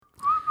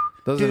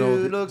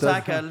Dude looks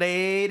like a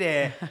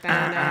lady.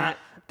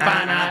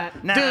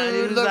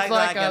 Dude looks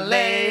like a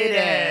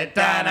lady.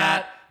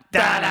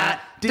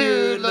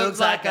 Dude looks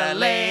like a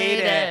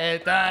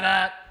lady.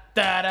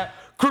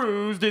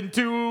 Cruised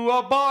into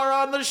a bar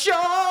on the shore.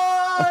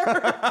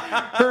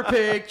 Her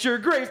picture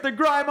graced the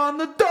grime on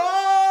the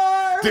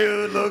door.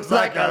 Dude looks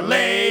like a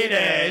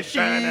lady. She's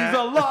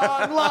a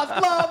long lost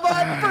love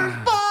at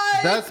first bite.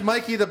 That's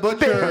Mikey the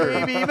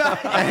Butcher. Baby,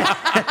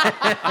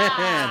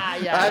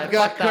 I've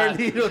got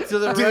Carlito to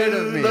the right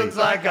of me. Dude looks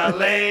like a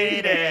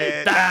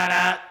lady.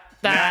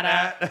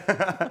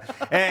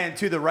 And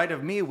to the right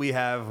of me, we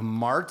have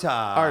Marta,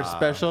 Our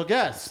special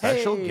guest.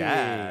 special Hey.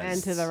 guest.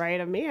 And to the right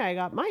of me, I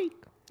got Mike.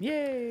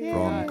 Yay.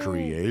 from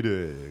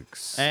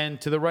Creatix.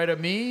 And to the right of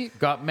me,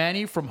 got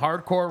Manny from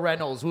Hardcore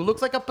Reynolds, who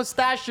looks like a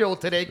pistachio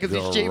today because he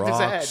shaved his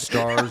head.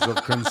 Stars of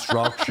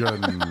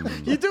construction.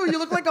 You do. You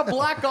look like a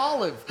black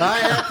olive. I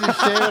had to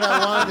shave it.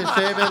 I wanted to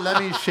shave it.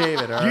 Let me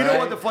shave it. All You know right?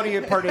 what the funny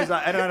part is?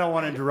 And I don't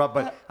want to interrupt,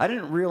 but I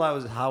didn't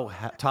realize how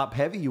top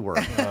heavy you were.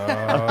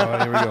 Oh,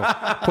 here we go.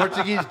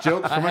 Portuguese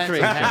jokes from a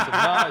train.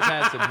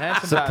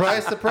 handsome.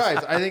 Surprise, surprise.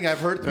 I think I've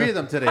heard 3 of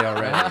them today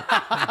already.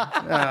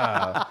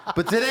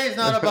 But today's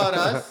not about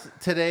us.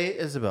 Today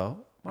is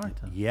about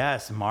Marta.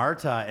 Yes,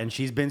 Marta. And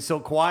she's been so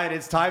quiet.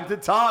 It's time to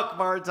talk,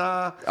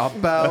 Marta.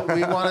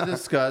 We want to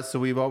discuss, so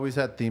we've always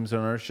had themes on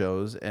our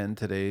shows, and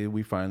today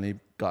we finally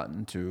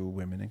gotten to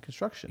women in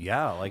construction.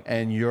 Yeah, like...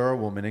 And you're a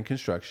woman in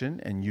construction,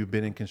 and you've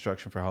been in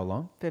construction for how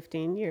long?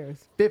 15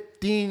 years.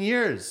 15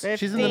 years.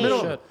 She's in the 15.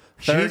 middle. Shit.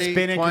 30, She's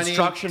been in 20,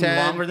 construction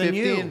 10, longer than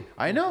 15. you.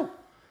 I know.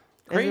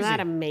 Crazy. Isn't that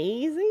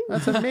amazing?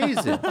 That's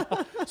amazing.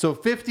 So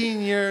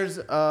 15 years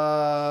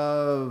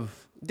of...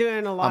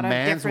 Doing a lot of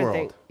man's different world.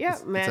 things. Yeah,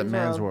 It's a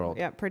man's world.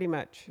 Yeah, pretty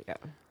much. Yeah.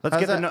 Let's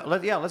How's get to that?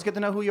 know, let's get to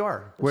know who you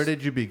are. Where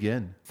did you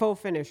begin?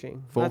 Faux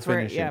finishing. Faux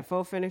finishing. Yeah,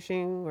 faux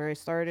finishing, where I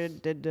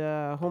started, did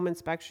home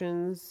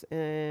inspections,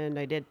 and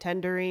I did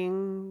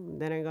tendering.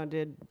 Then I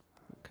did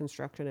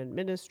construction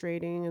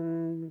administrating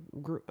and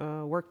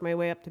worked my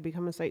way up to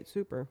become a site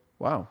super.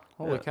 Wow.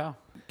 Holy cow.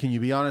 Can you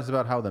be honest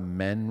about how the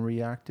men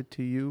reacted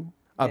to you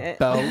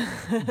about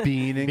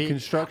being in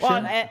construction?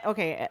 Well,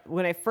 okay,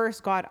 when I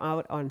first got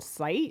out on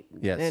site,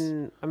 Yes.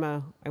 and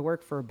I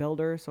work for a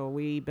builder, so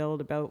we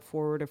build about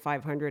 400 to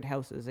 500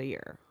 houses a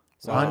year.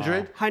 So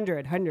 100?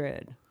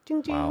 100.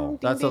 Ding, ding, Wow. ding,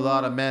 That's a ding.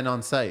 lot of men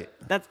on site.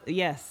 That's,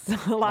 yes,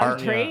 a lot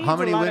of trades. How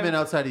many a lot women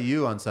of, outside of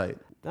you on site?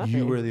 nothing.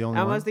 You were the only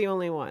I one? was the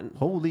only one.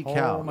 Holy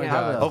cow. Oh my Yeah.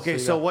 God. Okay,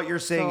 so what you're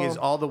saying is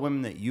So- all the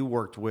women that you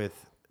worked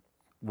with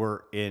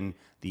were in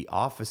the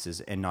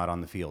offices and not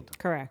on the field.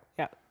 Correct.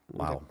 Yeah.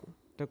 Wow.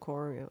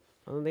 Decor. Yeah.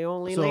 I'm the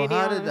only So lady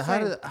how on did the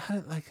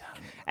site. like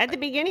At the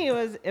beginning,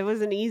 it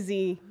was an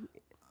easy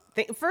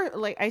thing.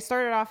 I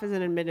started off as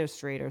an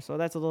administrator, so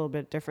that's a little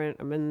bit different.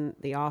 I'm in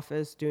the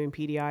office doing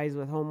PDIs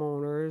with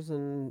homeowners,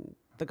 and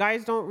the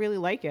guys don't really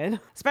like it,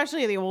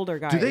 especially the older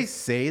guys. do they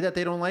say that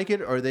they don't like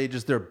it, or they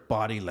just their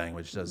body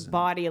language doesn't?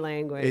 Body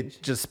language.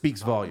 It just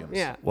speaks volumes.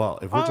 Yeah. Well,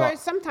 if we're Or talking...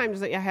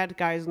 sometimes I had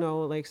guys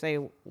say,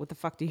 "What the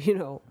fuck do you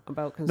know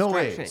about No construction?"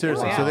 way.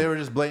 Seriously. Oh, yeah. So they were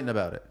just blatant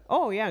about it.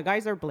 Oh yeah,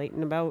 guys are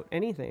blatant about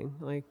anything.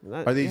 Like,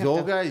 Are these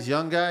old guys,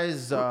 young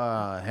guys,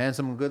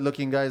 handsome,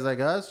 good-looking guys like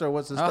us, or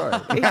what's the story?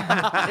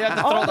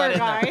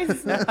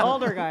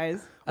 older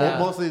guys.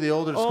 Mostly the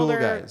older school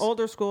guys.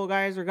 Older school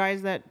guys, or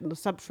guys that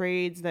sub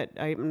trades that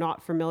I'm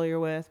not familiar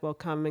with will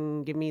come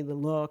and give me the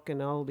look,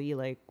 and I'll be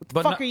like, "What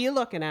the fuck are you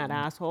looking at,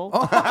 asshole?"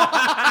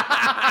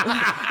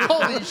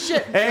 Holy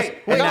shit. Hey,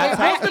 Wait, and that's,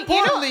 most how,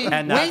 importantly,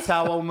 and that's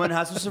how a woman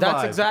has to survive.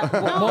 That's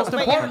exactly. Most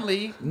but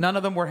importantly, none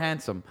of them were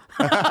handsome.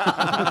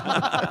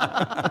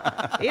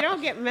 You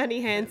don't get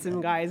many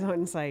handsome guys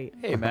on site.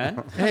 Hey,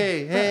 man.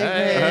 Hey.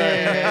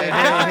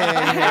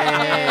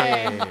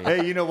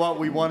 Hey, you know what?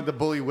 We wanted to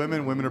bully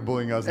women. Women are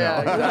bullying us now.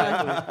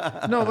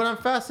 Exactly. No, but I'm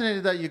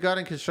fascinated that you got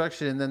in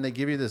construction and then they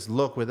give you this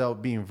look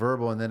without being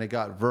verbal, and then it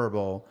got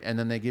verbal, and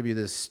then they give you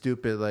this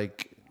stupid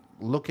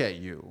look at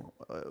you.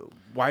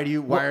 Why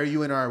are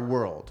you in our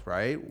world,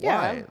 right?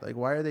 Yeah. Why?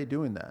 Why are they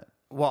doing that?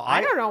 Well,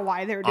 I don't know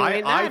why they're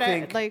doing that. I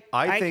think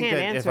can't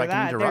that answer if I can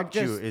that. interrupt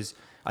They're you, just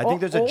I think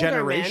there's a older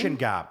generation men.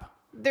 gap.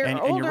 They're and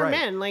older you're right.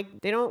 men.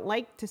 Like, they don't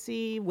like to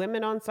see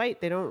women on site.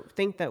 They don't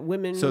think that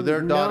women. So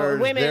their know daughters,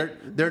 women.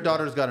 their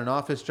daughter's got an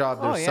office job.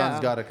 Their Oh, son's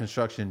yeah. got a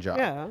construction job,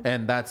 Yeah.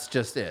 and that's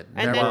just it.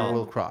 And Never then-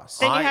 will cross.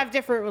 Then you have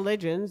different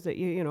religions that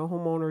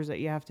homeowners that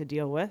you have to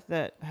deal with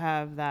that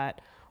have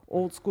that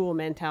old school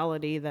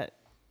mentality that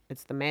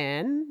it's the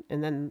man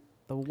and then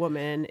the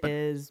woman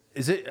is.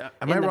 Is it?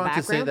 Am in I the wrong to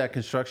say background? that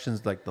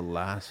construction's like the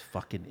last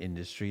fucking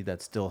industry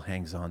that still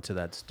hangs on to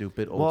that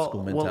stupid old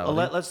school mentality?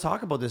 Well, let's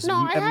talk about this. No,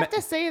 I have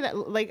to say that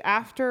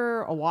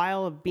after a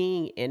while of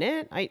being in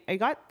it, I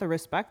got the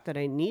respect that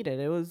I needed.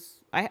 It was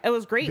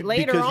great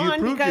later because you on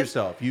proved because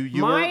yourself. You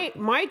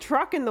my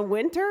truck in the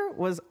winter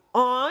was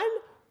on.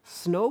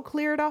 Snow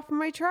cleared off of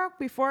my truck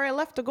before I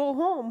left to go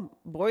home.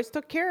 Boys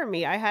took care of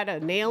me. I had a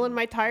nail in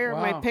my tire of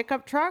my Wow.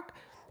 pickup truck.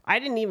 I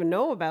didn't even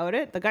know about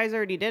it. The guys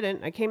already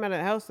didn't. I came out of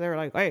the house. They were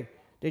like, "Hey,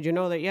 did you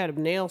know that you had a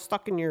nail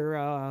stuck in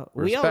your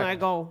wheel? And I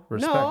go,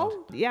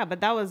 no. Yeah,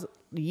 but that was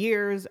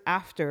years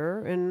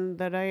after, and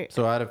that I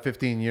So out of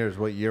 15 years,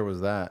 what year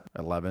was that?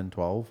 11,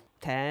 12?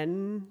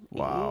 10.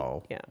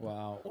 Wow. Yeah.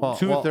 Wow. Well,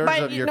 2/3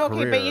 But of your okay,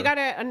 career. but you got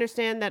to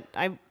understand that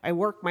I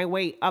worked my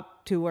way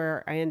up to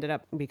where I ended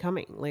up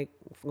becoming, like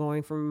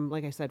going from,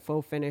 like I said,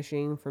 faux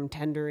finishing, from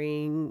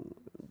tendering,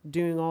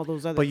 doing all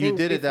those other But things. you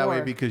did it that way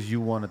before. because you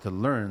wanted to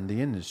learn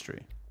the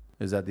industry.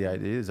 Is that the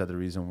idea? Is that the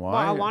reason why?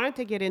 Well, I wanted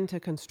to get into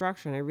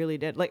construction. I really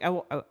did. Like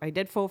I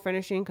did faux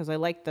finishing because I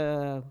liked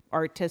the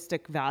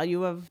artistic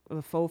value of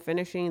faux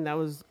finishing. That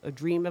was a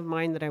dream of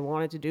mine that I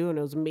wanted to do. And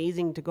it was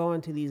amazing to go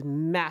into these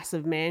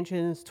massive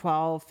mansions,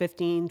 12,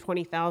 15,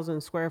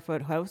 20,000 square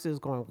foot houses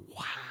going,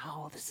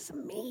 wow, this is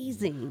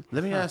amazing.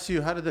 Let me ask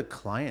you, how did the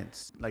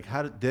clients, like,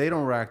 they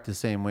don't react the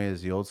same way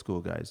as the old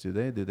school guys, do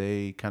they? Do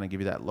they kind of give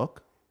you that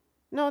look?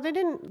 No, they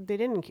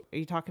didn't. Are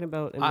you talking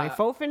about in my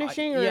faux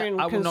finishing or in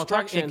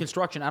construction? In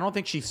construction. I don't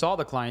think she saw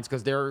the clients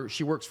because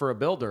she works for a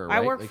builder. Right?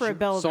 I work for a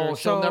builder, so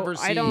she'll never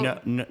see. I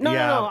don't.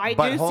 No. I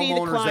but do see the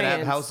homeowners that have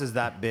clients. houses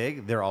that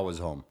big, they're always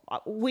home.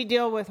 We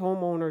deal with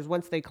homeowners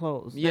once they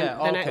close. Yeah,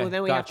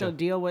 then we have gotcha. to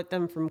deal with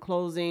them from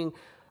closing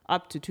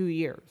up to 2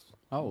 years.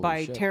 Holy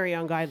by shit.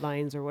 Tarion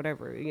guidelines or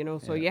whatever,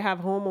 So you have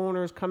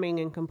homeowners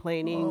coming and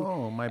complaining.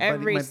 Oh, my buddy-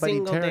 every my buddy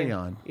single day.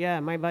 Tarion. Yeah,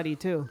 my buddy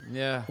too.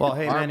 Yeah. Well,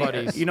 hey Our man,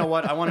 buddies. you know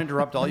what? I want to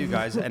interrupt all you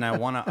guys, and I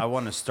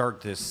want to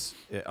start this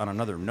on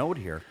another note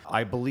here.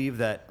 I believe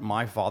that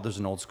my father's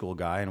an old school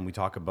guy, and we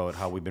talk about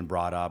how we've been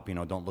brought up.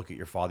 Don't look at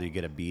your father, you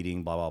get a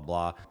beating, blah blah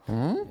blah.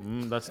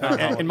 That's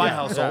not In my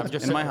household,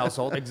 just in my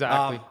household,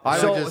 Exactly.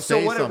 I would just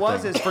say what it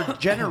was something. is for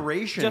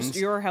generations, Just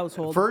your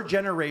household. For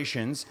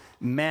generations,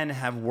 men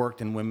have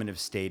worked and women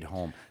have stayed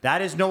home.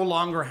 That is no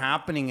longer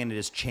happening, and it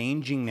is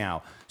changing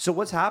now. So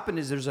what's happened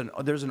is there's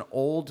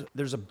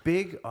a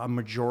big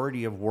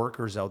majority of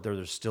workers out there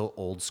that are still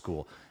old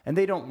school, and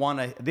they don't want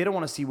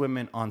to see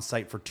women on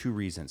site for two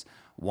reasons.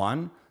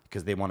 One,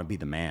 because they want to be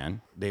the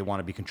man, they want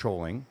to be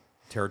controlling,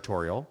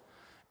 territorial.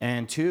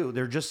 And two,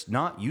 they're just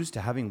not used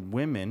to having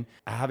women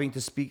having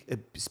to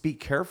speak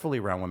carefully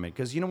around women.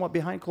 Because you know what?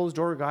 Behind closed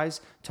door,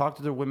 guys talk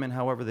to their women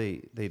however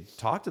they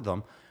talk to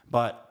them.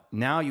 But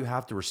now you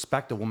have to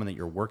respect the woman that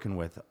you're working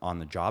with on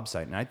the job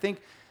site. And I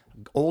think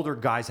older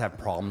guys have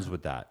problems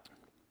with that.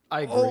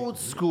 I agree. Old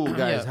school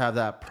guys Yeah. have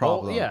that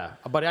problem. Oh, yeah,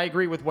 but I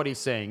agree with what he's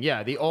saying.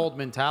 Yeah, the old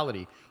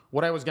mentality.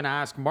 What I was going to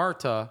ask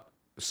Marta,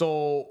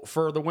 so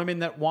for the women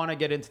that want to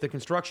get into the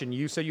construction,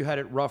 you said you had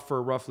it rough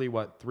for roughly,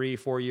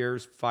 3-4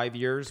 years, 5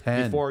 years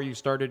 10. before you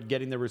started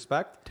getting the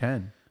respect?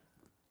 10.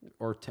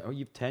 Or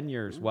you've 10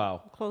 years.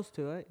 Wow. Close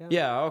to it. Yeah.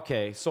 Yeah,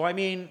 okay. So, I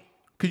mean...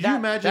 Could you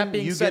imagine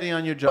being you said- getting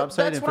on your job but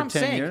site that's and what for I'm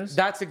 10 saying. years?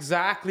 That's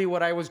exactly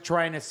what I was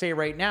trying to say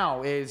right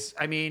now is,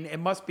 I mean, it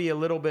must be a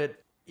little bit,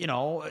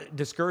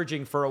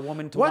 discouraging for a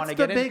woman to want What's to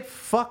the get big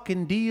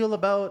fucking deal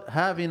about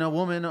having a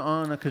woman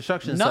on a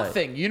construction site?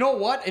 Nothing. You know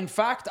what? In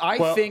fact,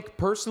 I think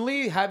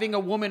personally, having a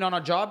woman on a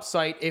job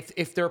site,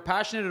 if they're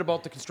passionate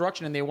about the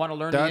construction and they want to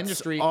learn the That's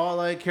industry, all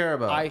I care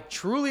about. I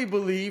truly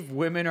believe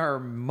women are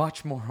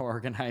much more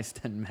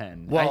organized than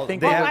men. Well, I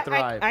think they they have- would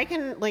thrive. I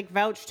can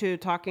vouch to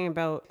talking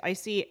about. I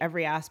see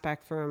every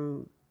aspect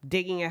from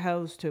digging a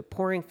house to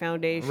pouring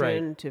foundation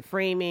Right. to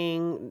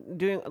framing.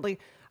 Doing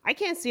I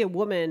can't see a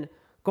woman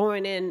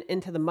going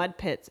into the mud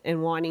pits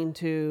and wanting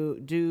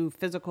to do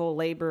physical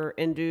labor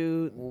and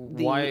do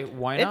the.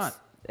 Why not?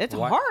 It's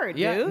Why- hard,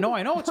 yeah, dude. No,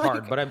 I know it's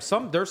hard, but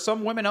there's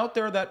some women out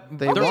there that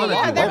They they're wanna willing do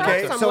to that. there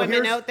Okay, are some so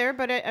women here's- out there,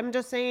 but I'm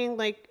just saying,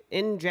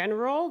 in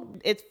general,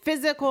 it's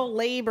physical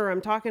labor.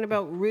 I'm talking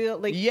about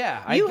real,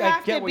 Yeah, you I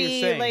have get to what you're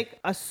be saying. like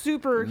a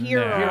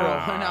superhero.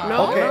 No.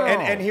 No?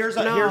 Okay, and here's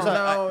a No,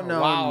 Wow,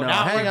 no.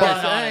 now Hang we're on,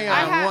 done. hang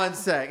I on have- one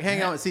sec.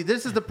 Hang on. See,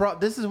 this is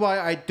this is why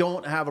I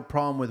don't have a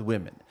problem with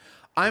women.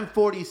 I'm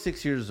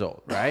 46 years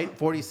old, right?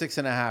 46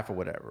 and a half or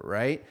whatever,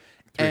 right?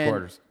 Three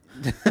quarters.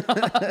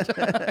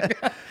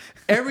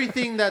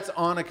 Everything that's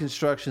on a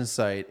construction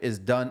site is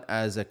done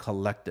as a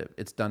collective.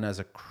 It's done as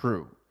a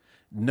crew.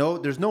 No,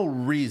 there's no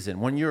reason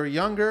when you're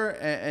younger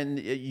and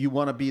you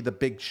want to be the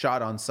big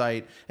shot on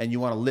site and you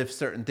want to lift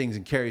certain things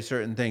and carry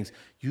certain things.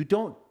 You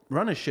don't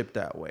run a ship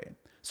that way.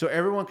 So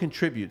everyone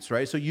contributes,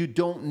 right? So you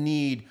don't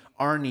need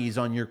Arnies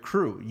on your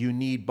crew. You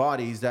need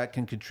bodies that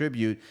can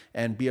contribute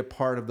and be a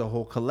part of the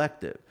whole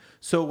collective.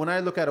 So when I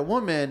look at a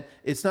woman,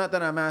 it's not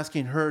that I'm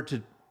asking her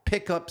to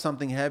pick up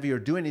something heavy or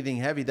do anything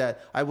heavy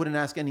that I wouldn't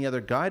ask any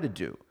other guy to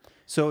do.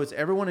 So it's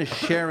everyone is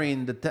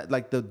sharing the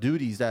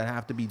duties that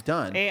have to be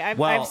done. Hey, I've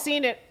Well,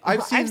 seen it.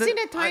 I've seen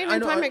it time I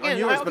and know time on again.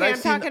 yours, but Okay, I've I'm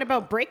seen talking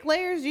about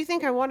bricklayers. You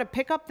think I want to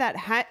pick up that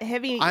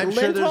heavy I'm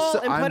sure lintel there's-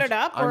 and put I'm- it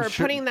up, I'm or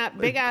sure putting that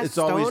big ass It's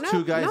stone always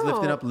two up? guys No.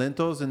 lifting up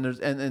lintels, and there's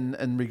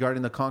and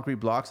regarding the concrete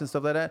blocks and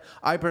stuff like that.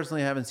 I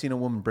personally haven't seen a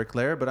woman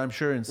bricklayer, but I'm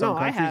sure in some No,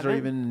 I countries or haven't.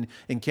 even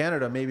in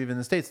Canada, maybe even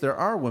the States, there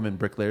are women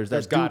bricklayers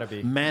There's that gotta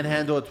do be.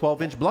 manhandle a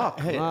 12-inch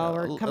block. Well,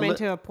 we're coming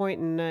to a point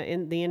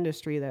in the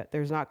industry that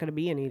there's not going to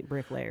be any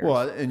bricklayers. Well,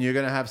 and you're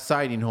gonna have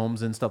siding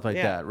homes and stuff like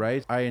Yeah. that,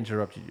 right? I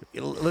interrupted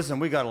you. Listen,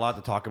 we got a lot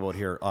to talk about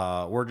here.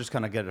 We're just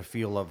going to get a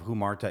feel of who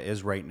Marta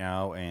is right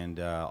now. And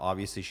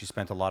obviously, she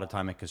spent a lot of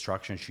time in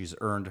construction. She's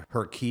earned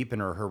her keep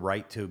and her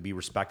right to be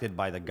respected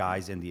by the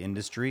guys in the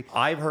industry.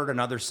 I've heard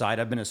another side.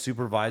 I've been a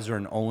supervisor,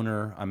 an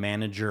owner, a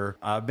manager.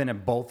 I've been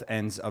at both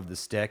ends of the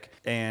stick.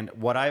 And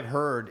what I've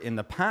heard in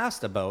the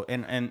past about,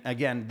 and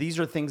again, these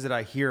are things that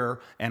I hear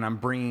and I'm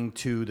bringing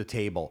to the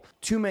table.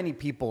 Too many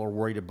people are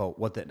worried about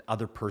what the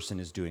other person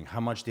is doing, how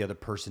much the other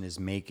person is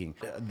making,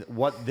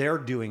 what they're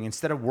doing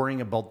instead of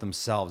worrying about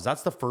themselves.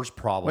 That's the first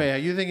problem. Wait, are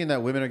you thinking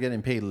that women are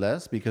getting paid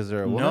less because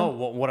they're a woman? No,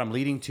 what I'm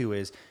leading to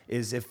is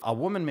if a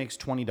woman makes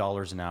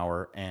 $20 an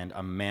hour and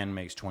a man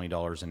makes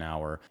 $20 an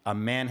hour, a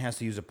man has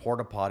to use a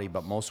porta potty,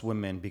 but most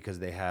women, because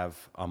they have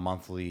a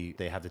monthly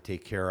they have to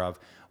take care of,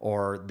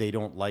 or they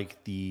don't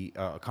like the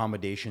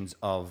accommodations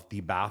of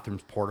the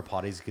bathrooms, porta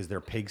potties, because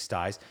they're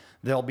pigsties,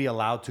 they'll be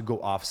allowed to go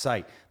off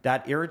site.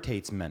 That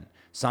irritates men.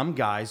 Some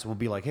guys will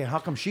be like, "Hey, how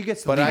come she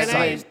gets the But lead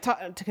I-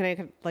 site?" Can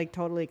I like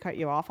totally cut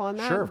you off on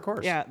that? Sure, of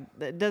course. Yeah,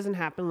 it doesn't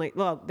happen like,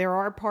 well, there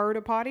are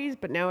porta potties,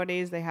 but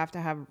nowadays they have to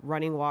have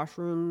running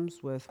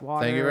washrooms with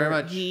water, Thank you very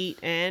much. heat,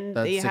 and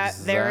That's they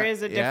have there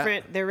is a exact- yeah.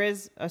 different there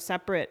is a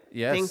separate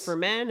Yes. thing for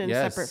men and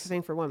Yes. separate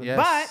thing for women. Yes.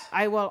 But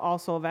I will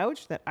also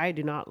vouch that I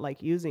do not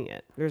like using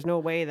it. There's no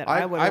way that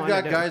I would I've want got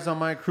to do guys on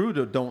my crew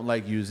that don't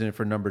like using it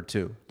for number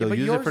 2. They'll but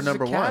use it yours for is a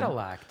number 1.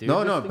 Cadillac, dude. No,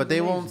 This no, thing's but they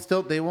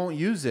amazing. won't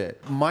use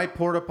it. My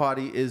porta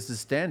potty is the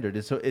standard.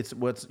 It's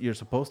what you're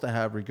supposed to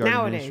have regarding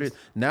Nowadays. ministry.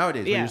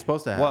 Nowadays, what Yeah. you're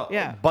supposed to have. Well,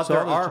 Yeah. but So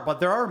there I was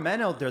there are men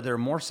out there that are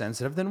more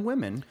sensitive than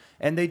women,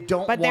 and they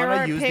don't But want there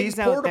to are use pigs these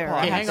out porta there.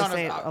 I Hey, have potties. hang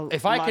to on. say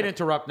If a I lot could of-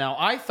 interrupt now,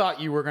 I thought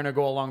you were going to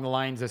go along the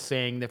lines of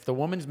saying if the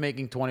woman's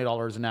making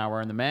 $20 an hour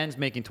and the man's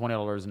making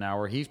 $20 an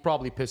hour, he's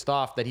probably pissed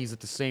off that he's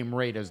at the same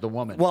rate as the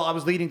woman. Well, I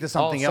was leading to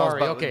something Oh, else. sorry.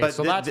 But, Okay, but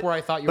so that's where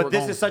I thought you were But this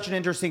going is such an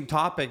interesting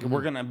topic.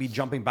 We're going to be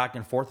jumping back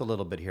and forth a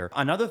little bit here.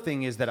 Another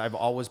thing is that I've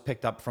always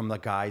picked up from the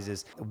guys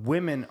is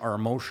women are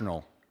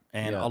emotional.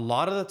 And Yeah. a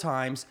lot of the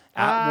times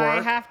at I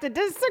work. have to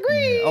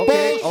disagree.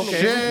 Okay,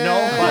 Bullshit. no,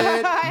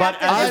 I but have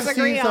to I've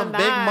disagree seen some on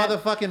big that.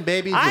 motherfucking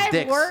babies with I've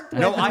dicks. worked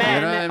with No, I have. men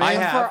You know what I mean? I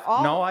have. for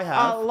all, No, I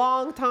have. a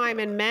long time,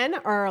 and men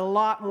are a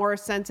lot more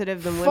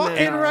sensitive than women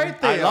Fucking are. right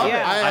they I love are. it.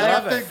 Yeah. I I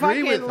have love to it.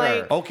 agree with Fucking, her.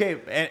 like,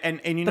 Okay,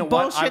 and you know The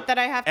what? bullshit that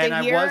I have to and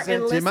I hear wasn't-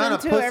 and The listen amount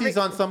of to pussies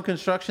every- on some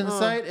construction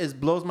site is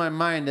blows my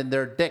mind, and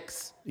they're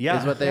dicks.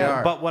 Yeah, is what they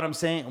are. But what I'm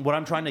saying, what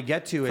I'm trying to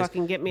get to is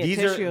Fucking get me a these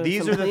tissue are and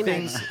these some are the Kleenex.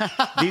 things.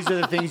 These are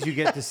the things you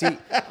get to see.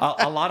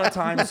 A lot of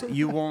times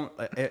you won't.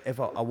 If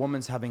a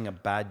woman's having a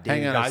bad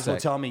day, Hang on guys a will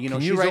sec. tell me, you know,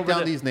 Can she's you write over down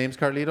the- these names,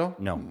 Carlito?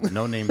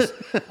 No names.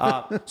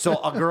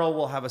 So a girl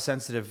will have a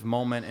sensitive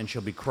moment and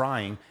she'll be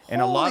crying, and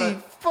a lot Holy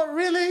of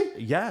really?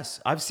 yes,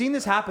 I've seen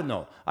this happen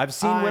though. I've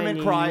seen women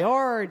On cry.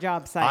 your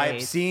job site.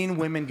 I've seen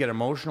women get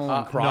emotional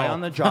and cry no. on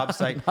the job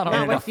site, Not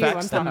and it with you,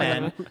 affects the I'm talking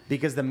men about.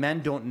 because the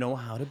men don't know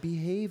how to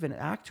behave and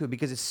act to it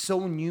because it's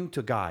so new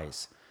to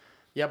guys.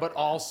 yeah, but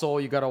also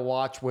you got to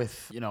watch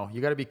with, you know,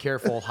 you got to be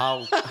careful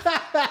how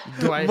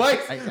do I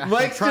I'm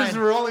Mike's trying- just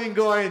rolling,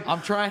 going.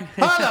 I'm trying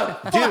How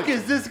the fuck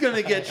is this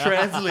gonna get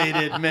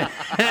translated, man?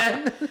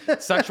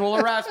 sexual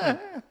harassment.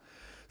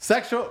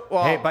 Sexual.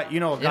 Well, Hey, but you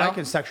know, a guy know?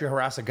 can sexually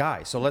harass a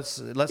guy. So let's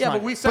Yeah, not.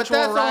 but we sexual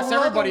that's a harass whole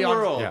other everybody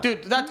world. on.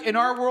 Dude, that in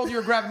our world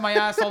you're grabbing my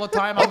ass all the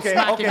time. I'm okay,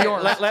 smacking okay.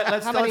 yours.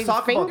 Let's How many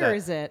talk about that.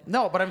 fingers it?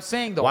 No, but I'm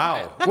saying though.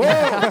 Wow. whoa!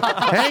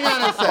 Hang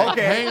on a sec.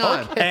 Okay, hang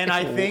on. And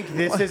I think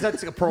this is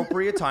an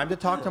appropriate time to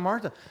talk to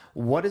Marta.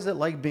 What is it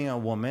like being a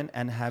woman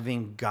and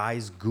having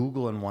guys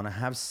Google and want to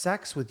have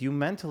sex with you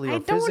mentally or I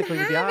don't physically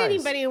with the have eyes?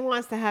 anybody who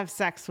wants to have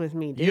sex with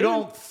me, dude. You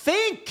don't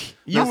think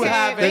you Okay,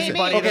 have maybe.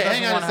 anybody Okay, that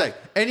doesn't hang on a wanna have- sec.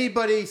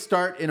 Anybody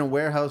start in a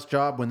warehouse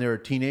job when they were a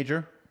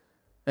teenager?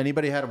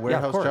 Anybody had a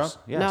warehouse course.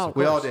 job? Yes, No. of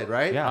We all course. did,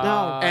 right? Yeah.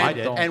 No. And, I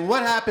did. And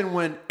what happened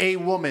when a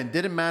woman,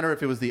 didn't matter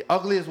if it was the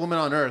ugliest woman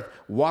on earth,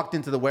 walked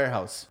into the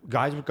warehouse?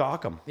 Guys would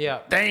gawk them. Yeah.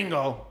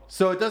 Dango.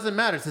 So it doesn't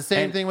matter. It's the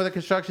same And- thing with a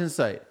construction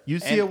site. You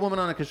see and- a woman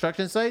on a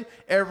construction site,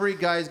 every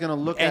guy's going to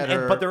look at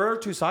her. But there are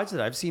two sides to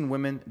that. I've seen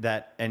women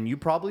that, and you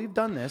probably have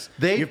done this.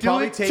 They You've do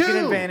probably it taken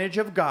too. advantage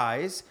of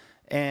guys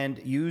and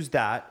use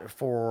that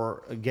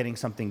for getting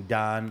something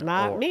done.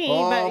 Not or- me,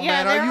 Oh, but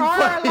yeah, man, are there you are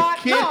a fucking lot.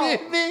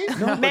 kidding me?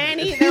 No,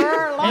 Manny, there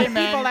are a lot Hey, of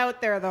man. people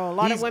out there, though. A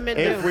lot of women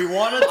If do. we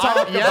want to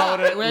talk about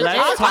it, well,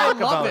 let's talk I love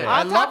about it. it. I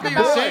I'll love talk that you're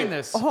about saying it.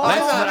 this. Hold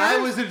Listen, on. I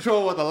was in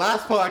trouble with the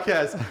last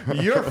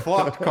podcast. You're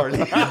fucked, Carly.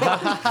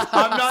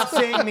 I'm not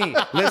saying me.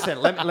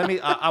 Listen, let me.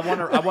 I want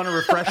to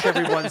refresh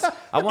everyone's.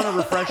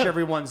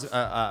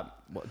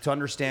 To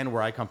understand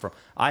where I come from.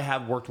 I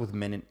have worked with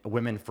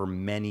women for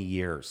many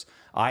years.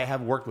 I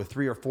have worked with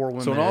 3 or 4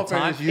 women So in at all a time.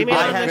 fairness, You you've mean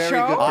got on a the very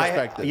show? good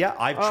perspective.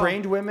 I've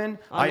trained women.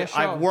 On the show.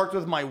 I've worked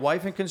with my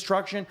wife in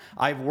construction.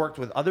 I've worked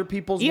with other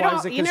people's you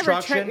wives know, in you never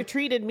construction.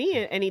 treated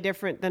me any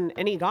different than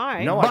any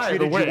guy. No, I By the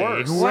treated way, you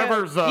worse.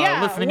 whoever's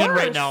Yeah, listening in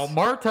right worse. now,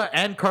 Marta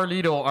and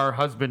Carlito are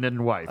husband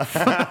and wife.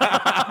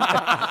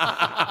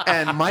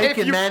 And Mike If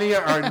and you- Manny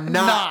are not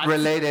Not.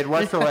 related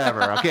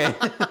whatsoever, okay?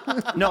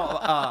 No,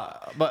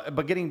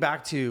 but getting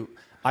back to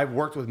I've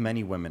worked with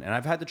many women, and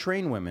I've had to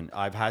train women.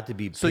 I've had to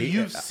be. So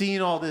you've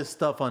seen all this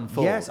stuff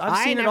unfold. Yes, I've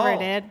I seen it never all.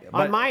 did,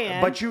 But, on my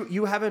end. But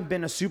you haven't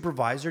been a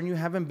supervisor, and you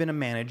haven't been a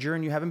manager,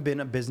 and you haven't been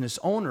a business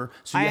owner,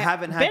 so you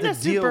haven't had been to a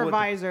deal with.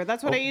 supervisor.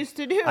 That's what I used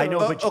to do. I know,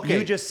 but okay.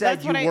 you just said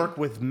That's you what I- work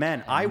with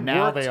men.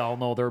 Now they all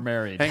know they're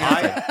married. Hang on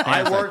a sec.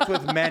 I worked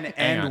with men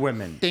and on.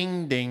 women.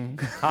 Ding ding.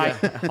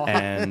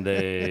 And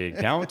the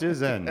count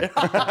is in.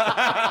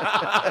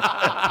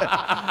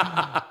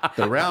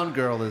 The round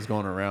girl is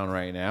going around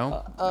right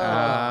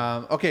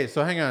now. Okay,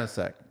 so hang on a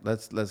sec.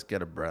 Let's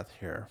get a breath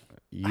here.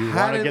 You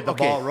How want to did- get the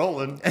okay. ball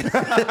rolling.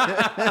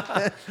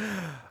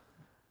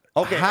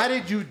 Okay. How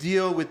did you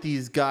deal with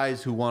these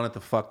guys who wanted to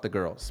fuck the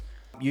girls?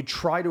 You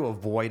try to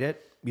avoid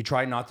it. You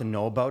try not to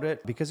know about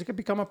it because it could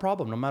become a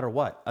problem no matter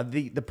what.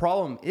 The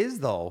problem is,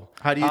 though...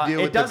 How do you deal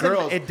it with the doesn't-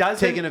 girls it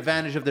doesn't- taking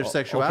advantage of their Okay,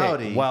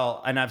 sexuality?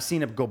 well, and I've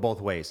seen it go both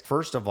ways.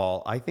 First of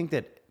all, I think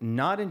that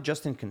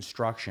just in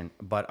construction,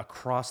 but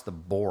across the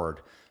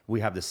board, we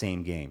have the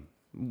same game.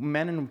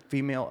 Men and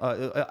female.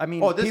 I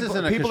mean, Oh, this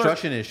isn't a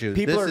construction issue.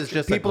 People This are, is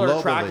just a people are global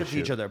attracted issue.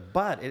 to each other,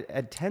 but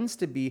it tends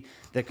to be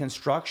that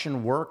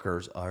construction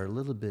workers are a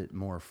little bit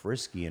more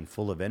frisky and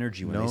full of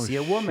energy when No they see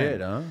a woman.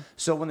 shit, huh?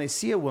 So when they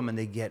see a woman,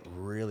 they get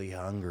really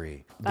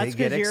hungry. That's they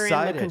get because you're in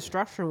excited. the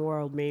construction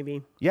world,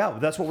 maybe. Yeah,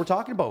 that's what we're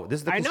talking about. This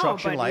is the I know,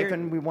 construction but life, you're-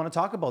 and we want to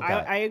talk about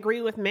that. I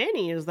agree with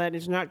Manny, is that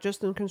it's not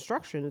just in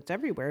construction. It's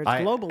everywhere. It's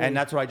globally. And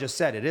that's what I just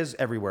said. It is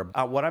everywhere.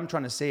 What I'm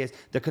trying to say is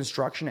the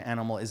construction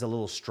animal is a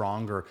little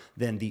stronger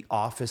than the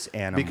office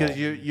animal. because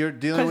you're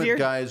dealing 'Cause with you're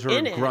guys who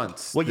in are it.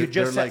 grunts. Well, you They're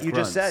just said like you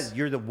just grunts. said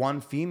you're the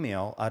one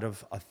female out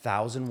of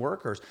 1,000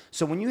 workers.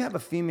 So when you have a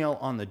female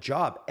on the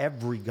job,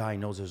 every guy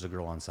knows there's a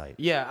girl on site.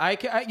 Yeah,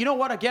 you know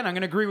what? Again, I'm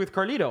going to agree with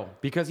Carlito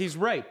because he's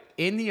right.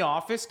 In the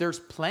office, there's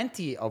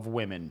plenty of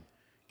women.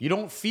 You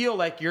don't feel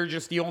like you're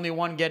just the only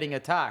one getting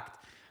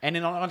attacked. And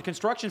on the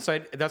construction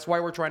side, that's why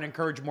we're trying to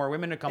encourage more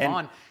women to come And-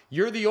 on.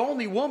 You're the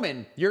only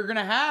woman. You're going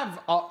to have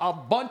a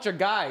bunch of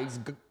guys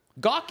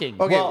gawking.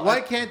 Okay, Well,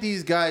 why can't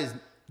these guys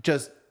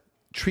just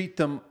treat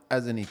them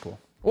as an equal?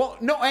 Well,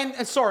 no,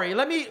 and sorry,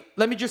 let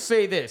me just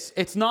say this.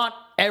 It's not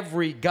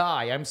every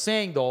guy. I'm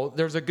saying though,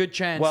 there's a good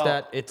chance Well,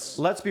 that it's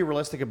let's be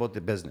realistic about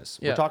the business.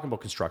 Yeah. We're talking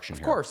about construction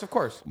here. of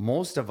course.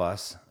 Most of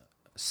us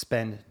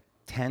spend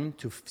 10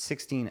 to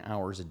 16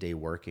 hours a day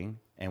working,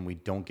 and we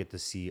don't get to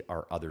see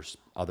our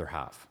other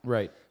half.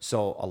 Right.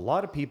 So a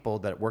lot of people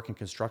that work in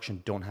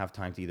construction don't have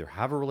time to either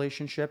have a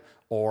relationship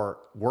or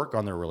work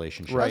on their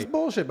relationship. That's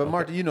bullshit. But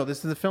Marta, you know, this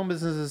is the film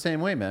business is the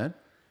same way, man.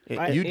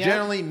 You yeah.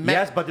 generally met,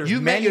 Yes, but there's you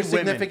met many your women,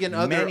 significant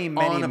other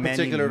on a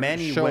particular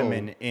many show.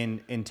 women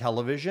in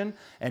television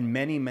and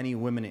many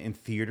women in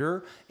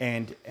theater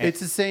and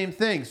It's the same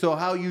thing. So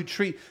how you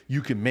treat,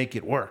 you can make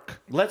it work.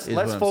 Let's is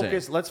what I'm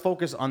focus. saying. Let's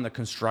focus on the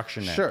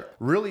construction end. Sure.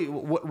 Really,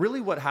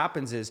 what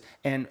happens is,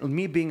 and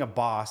me being a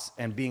boss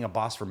and being a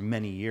boss for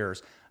many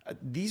years,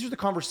 these are the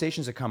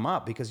conversations that come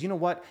up because you know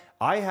what?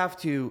 I have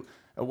to.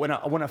 When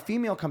a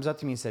female comes up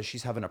to me and says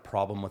she's having a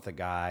problem with a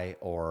guy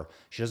or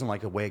she doesn't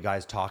like the way a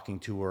guy's talking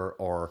to her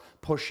or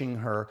pushing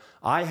her,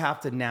 I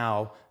have to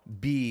now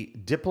be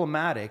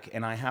diplomatic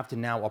and I have to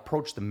now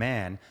approach the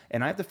man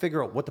and I have to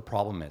figure out what the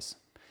problem is.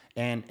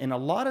 And in a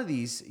lot of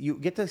these, you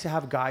get to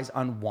have guys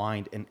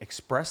unwind and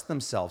express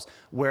themselves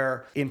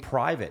where in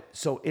private.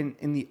 So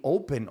in the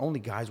open,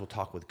 only guys will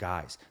talk with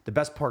guys. The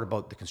best part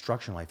about the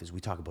construction life is we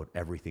talk about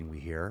everything we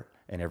hear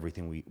and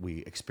everything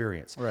we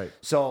experience. Right.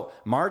 So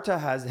Marta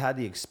has had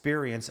the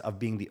experience of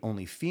being the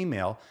only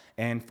female.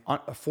 And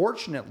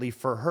fortunately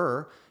for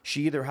her,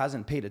 she either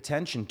hasn't paid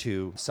attention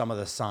to some of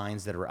the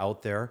signs that are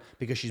out there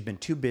because she's been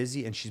too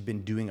busy and she's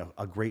been doing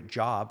a great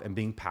job and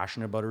being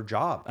passionate about her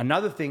job.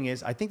 Another thing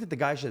is, I think that the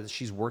guys that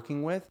she's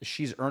working with,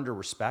 she's earned her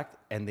respect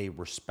and they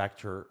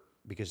respect her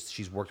because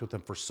she's worked with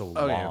them for so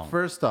Okay, long.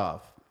 first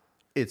off,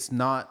 it's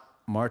not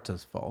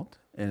Marta's fault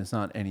and it's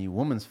not any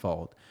woman's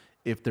fault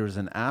if there's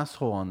an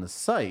asshole on the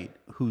site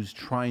who's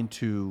trying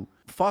to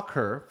fuck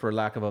her, for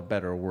lack of a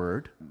better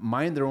word,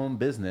 mind their own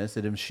business,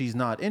 and if she's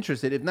not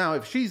interested,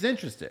 if she's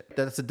interested,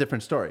 that's a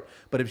different story.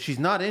 But if she's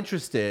not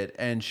interested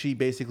and she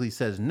basically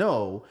says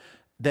no,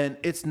 then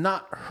it's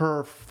not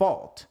her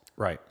fault.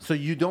 Right. So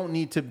you don't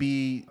need to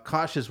be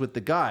cautious with the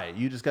guy.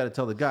 You just got to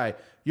tell the guy,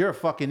 you're a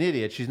fucking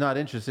idiot. She's not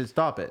interested.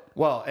 Stop it.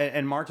 Well,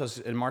 and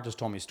Marta's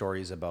told me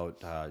stories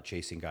about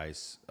chasing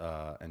guys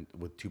and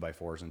with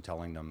 2x4s and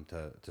telling them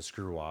to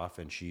screw off,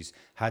 and she's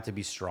had to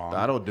be strong.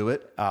 That'll do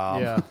it.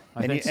 Yeah,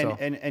 I think so.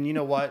 And you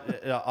know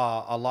what?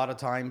 A lot of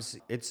times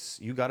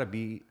you got to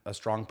be a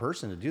strong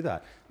person to do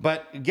that.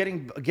 But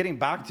getting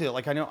back to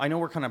like I know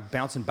we're kind of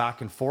bouncing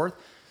back and forth.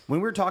 When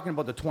we were talking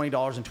about the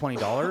 $20 and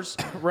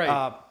 $20,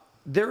 Right.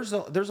 There's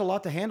a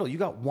lot to handle. You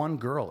got one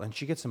girl and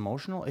she gets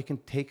emotional. It can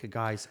take a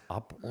guy's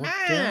up or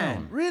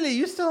down. Really?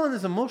 You're still on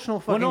this emotional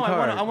Well, fucking no,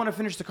 card. I want to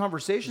finish the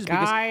conversations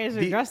Guys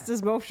because are just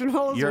as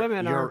emotional as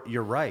women are.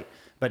 You're right.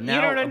 But now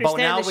You don't but understand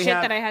now the we shit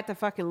have, that I had to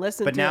fucking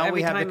listen But to now every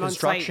we have time the on site,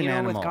 construction you know,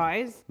 animal. with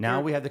guys. Now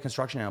Yeah. we have the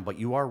construction animal. But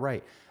you are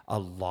right. a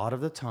lot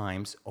of the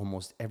times,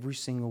 almost every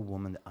single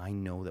woman that I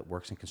know that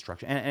works in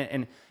construction,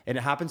 and it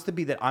happens to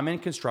be that I'm in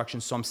construction,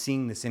 so I'm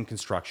seeing this in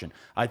construction.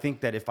 I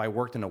think that if I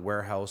worked in a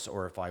warehouse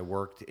or if I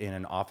worked in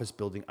an office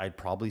building, I'd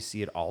probably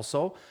see it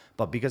also.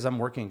 But because I'm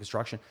working in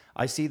construction,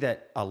 I see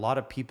that a lot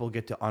of people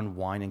get to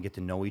unwind and get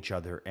to know each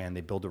other, and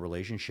they build a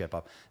relationship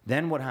up.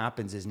 Then what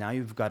happens is now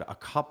you've got a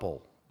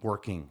couple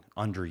working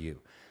under you.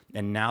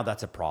 And now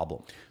that's a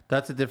problem.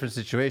 That's a different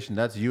situation.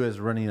 That's you as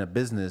running a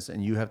business,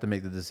 and you have to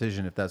make the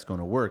decision if that's going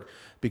to work.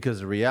 Because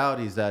the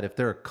reality is that if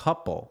they're a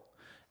couple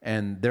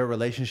and their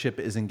relationship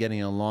isn't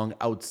getting along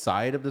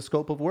outside of the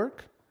scope of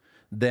work,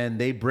 then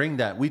they bring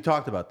that. We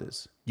talked about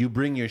this. You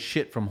bring your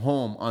shit from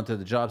home onto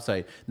the job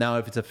site. Now,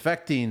 if it's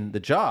affecting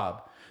the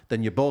job,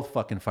 then you're both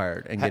fucking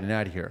fired and getting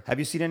out of here. Have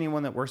you seen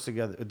anyone that works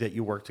together, that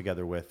you work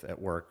together with at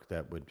work,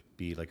 that would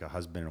be like a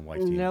husband and wife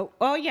team? No.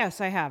 Oh,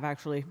 yes, I have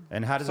actually.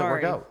 And how does it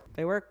work out?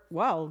 They work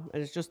well.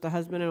 It's just the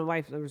husband and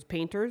wife. There was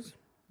painters,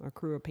 a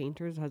crew of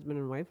painters, husband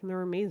and wife, and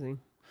they're amazing.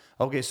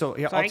 Okay, so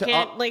yeah, So I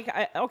can't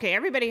okay.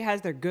 Everybody has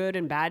their good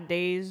and bad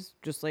days,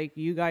 just like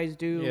you guys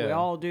do. We Yeah.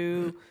 all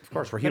do. Of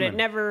course, we're but human.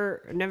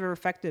 it never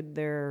affected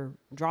their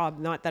job.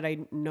 Not that I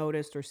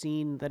noticed or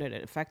seen that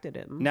it affected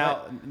it.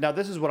 Now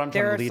this is what I'm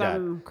There trying are to lead at.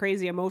 some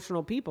crazy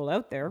emotional people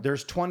out there.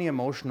 There's 20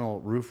 emotional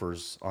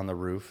roofers on the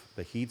roof.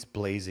 The heat's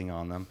blazing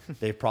on them.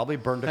 They've probably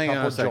burned a Hang on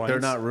couple a sec. joints. They're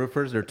not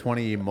roofers. They're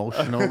 20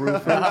 emotional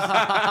roofers.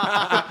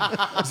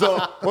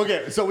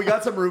 So we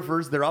got some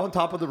roofers. They're on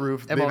top of the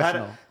roof.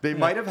 Emotional. They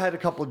might have had a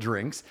couple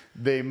drinks.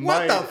 They What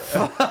might. the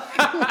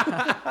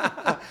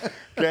fuck?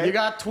 Okay. You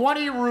got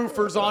 20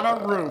 roofers on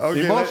a roof.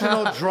 Okay,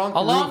 Emotional drunk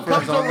Along roofers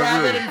comes a on the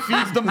rabbit roof. and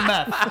feeds them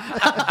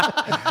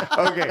meth.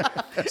 Okay.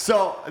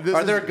 So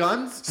Are there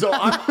guns? So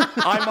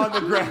I'm on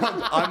the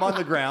ground. I'm on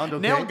the ground.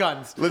 Okay? Nail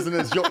guns. Listen to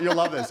this. You'll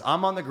love this.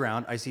 I'm on the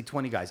ground. I see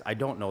 20 guys. I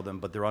don't know them,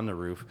 but they're on the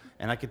roof,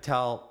 and I could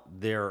tell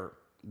they're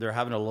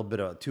having a little bit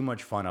of too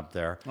much fun up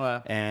there. Oh,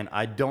 yeah. And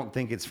I don't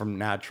think it's from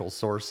natural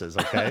sources.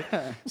 Okay.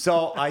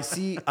 So I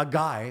see a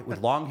guy with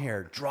long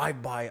hair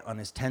drive by on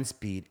his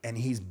 10-speed, and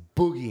he's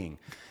boogieing,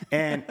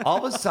 and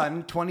all of a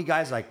sudden 20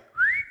 guys like.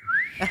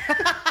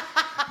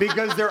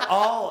 Because they're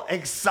all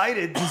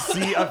excited to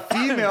see a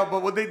female,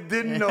 but what they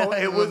didn't know,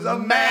 it was a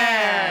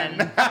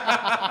man.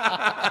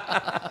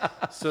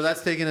 So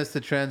that's taking us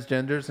to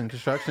transgenders in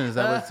construction. Is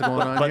that what's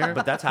going on here?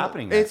 But that's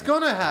happening now. It's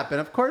going to happen.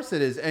 Of course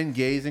it is. And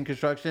gays in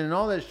construction and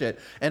all that shit.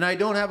 And I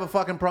don't have a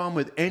fucking problem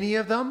with any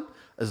of them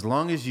as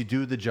long as you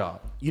do the job.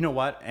 You know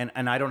what?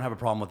 And I don't have a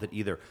problem with it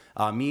either.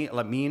 Me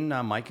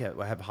and Mike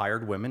have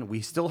hired women.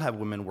 We still have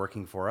women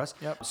working for us.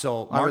 Yep.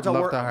 So I would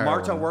love to hire a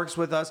Marta woman. works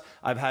with us.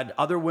 I've had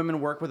other women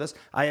work with us.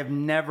 I have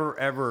never,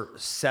 ever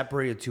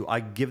separated two.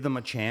 I give them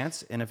a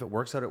chance, and if it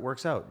works out, it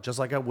works out, just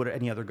like I would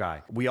any other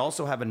guy. We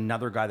also have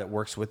another guy that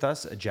works with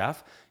us,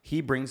 Jeff.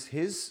 He brings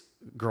his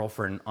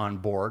girlfriend on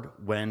board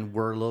when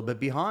we're a little bit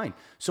behind.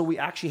 So we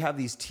actually have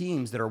these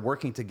teams that are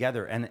working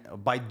together. And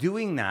by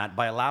doing that,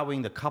 by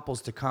allowing the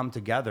couples to come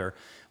together,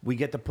 we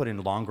get to put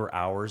in longer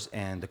hours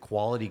and the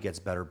quality gets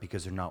better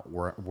because they're not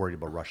worried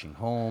about rushing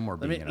home or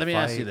being in a fight. Let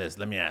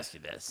me ask you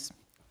this.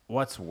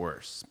 What's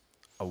worse?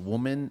 A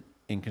woman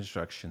in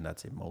construction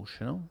that's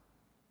emotional,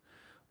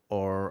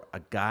 or a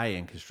guy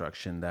in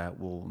construction that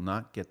will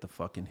not get the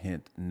fucking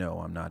hint, no,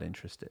 I'm not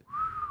interested?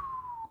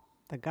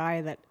 The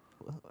guy that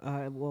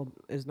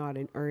is not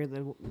in, or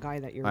the guy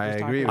that you're I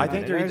just agree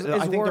talking with about. you. I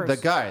think worse. The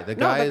guy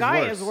No, the guy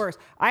is is worse.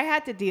 I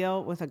had to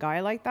deal with a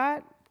guy like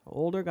that,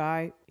 older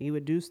guy. He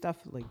would do stuff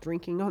like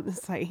drinking on the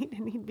site,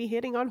 and he'd be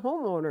hitting on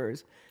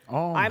homeowners.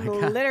 Oh, my I'm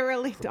God.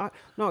 literally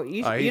no.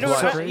 You He's don't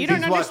watched- you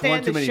don't he's watched one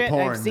understand too the many shit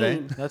porns, I've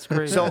seen. That's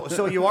crazy.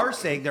 So you are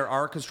saying there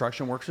are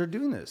construction workers that are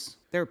doing this?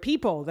 There are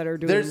people that are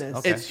doing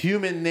this. It's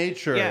human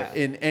nature Yeah.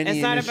 in any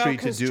It's not industry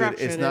about to do it. It's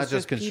construction, not it's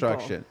just just people.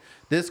 construction.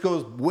 This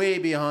goes way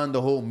beyond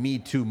the whole Me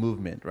Too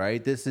movement,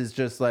 right? This is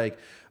just like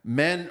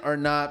men are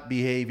not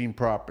behaving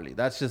properly.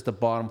 That's just the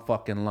bottom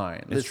fucking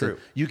line. It's true.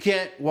 You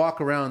can't walk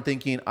around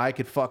thinking I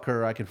could fuck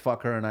her, I could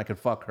fuck her, and I could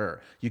fuck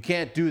her. You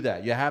can't do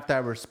that. You have to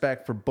have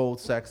respect for both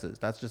sexes.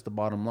 That's just the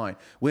bottom line.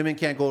 Women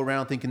can't go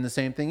around thinking the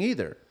same thing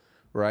either.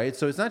 Right?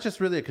 So it's not just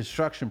really a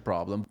construction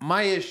problem.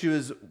 My issue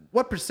is,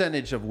 what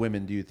percentage of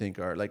women do you think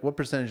are, like, what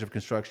percentage of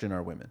construction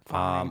are women?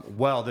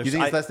 Well, there's You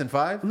think it's less than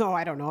 5? No,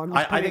 I don't know. I'm,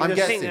 just I think I'm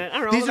there's- guessing. I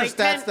don't know, These are like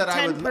stats 10, that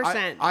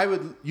 10%. I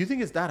would. You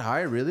think it's that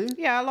high, really?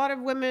 Yeah, a lot of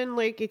women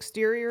like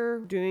exterior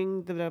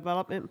doing the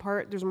development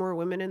part. There's more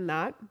women in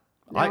that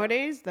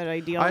nowadays that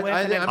I deal with. and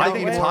I've I dealt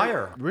think it's with.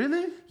 higher.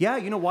 Really? Yeah,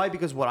 you know why?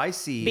 Because what I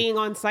see, Being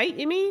on site,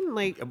 you mean?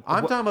 Like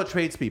I'm talking about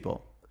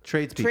tradespeople.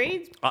 trades?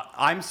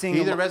 I'm seeing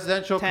Either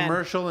residential, 10.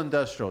 commercial,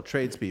 industrial,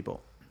 tradespeople.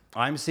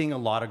 I'm seeing a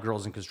lot of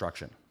girls in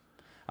construction.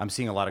 I'm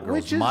seeing a lot of girls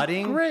Which is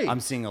mudding. great.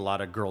 I'm seeing a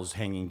lot of girls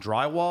hanging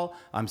drywall.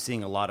 I'm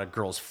seeing a lot of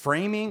girls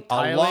framing.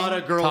 Tiling, a lot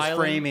of girls tiling.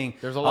 framing.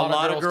 There's a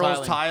lot of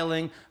girls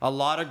tiling. A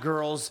lot of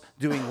girls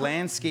doing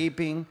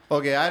landscaping.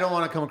 Okay, I don't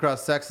want to come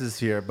across sexist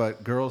here,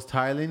 but girls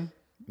tiling,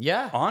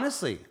 Yeah.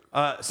 Honestly,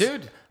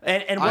 Dude.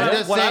 And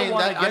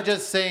I'm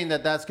just saying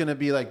that that's going to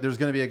be like, there's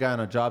going to be a guy on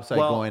a job site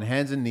Well- going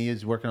hands and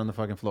knees working on the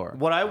fucking floor.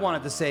 what I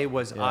wanted to say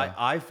was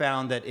I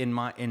found that in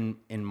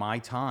my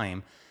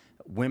time,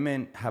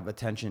 women have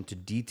attention to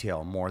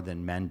detail more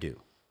than men do.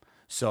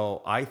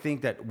 So I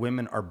think that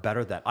women are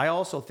better at that. I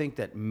also think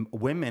that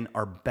women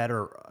are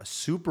better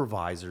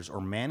supervisors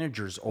or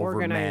managers over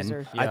men.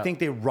 Organizers. I Yeah. think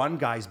they run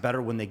guys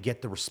better when they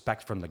get the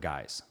respect from the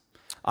guys.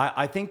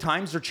 I think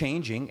times are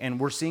changing, and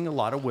we're seeing a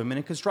lot of women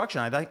in construction.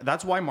 I think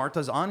that's why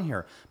Marta's on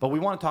here. But we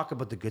want to talk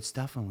about the good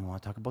stuff, and we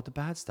want to talk about the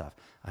bad stuff.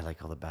 I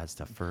like all the bad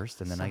stuff first,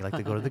 and then I like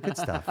to go to the good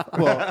stuff.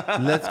 Well,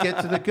 let's get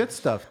to the good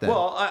stuff then.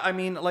 Well, I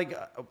mean, like,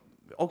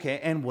 okay,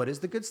 and what is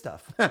the good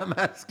stuff? I'm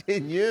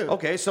asking you.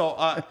 Okay, so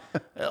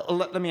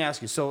let me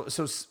ask you. So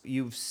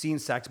you've seen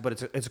sex,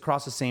 but it's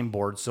across the same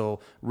board. So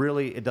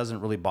really, it doesn't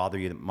really bother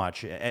you that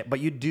much. But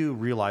you do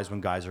realize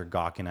when guys are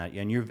gawking at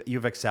you, and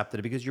you've accepted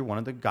it because you're one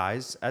of the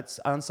guys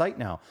on site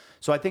now.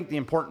 So I think the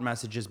important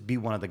message is be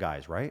one of the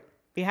guys, right?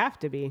 You have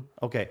to be.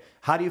 Okay.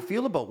 How do you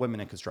feel about women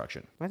in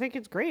construction? I think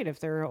it's great if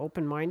they're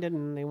open-minded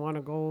and they want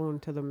to go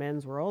into the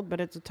men's world, but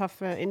it's a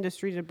tough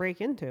industry to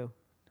break into.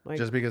 Like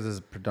Just because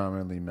it's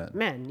predominantly men.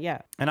 men,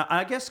 yeah. And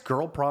I guess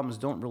girl problems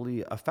don't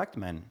really affect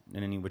men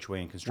in any which way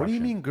in What construction. do you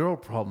mean girl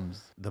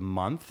problems? The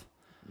month.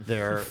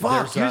 There's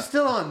Fuck, you're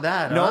still on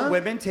that, No, huh?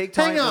 women take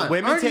time. Hang on.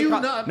 Women Aren't take you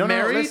time. not No,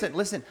 married?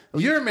 listen.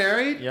 You're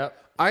married? Yep.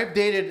 I've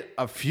dated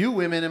a few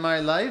women in my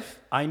life.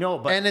 I know,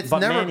 but and it's but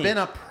never Manny, been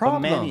a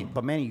problem.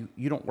 But Manny,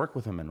 you don't work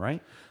with women,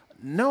 right?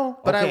 No,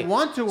 but I Okay,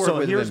 want to work so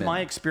with here's women. my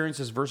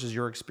experiences versus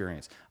your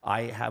experience.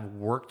 I have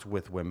worked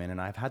with women,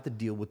 and I've had to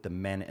deal with the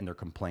men and their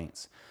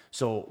complaints.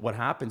 So what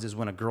happens is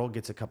when a girl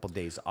gets a couple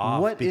days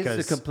off, What is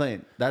because the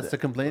complaint? That's the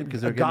complaint because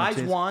they're getting guys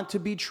chased? want to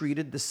be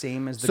treated the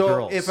same as the So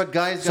girls. if a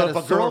guy's So got if a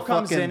a girl sore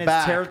comes fucking in, it's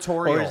back,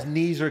 territorial. or his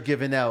knees are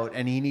giving out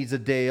and he needs a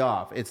day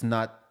off, it's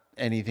not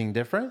anything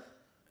different?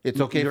 It's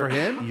okay for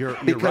him you're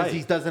because right.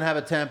 he doesn't have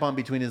a tampon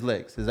between his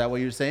legs. Is that what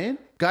you're saying?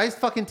 Guys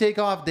fucking take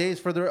off days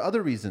for their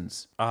other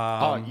reasons.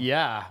 Oh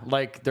yeah,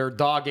 like their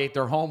dog ate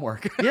their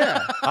homework.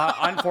 Yeah.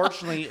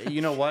 Unfortunately, you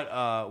know what?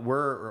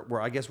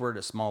 I guess we're at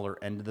a smaller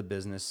end of the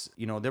business.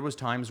 You know, there was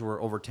times where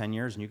over 10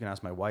 years, and you can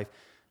ask my wife,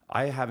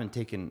 I haven't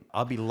taken.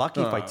 I'll be lucky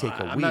if I take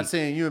a week. I'm not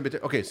saying you in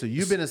particular. Okay, so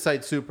you've been a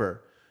site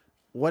super.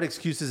 What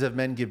excuses have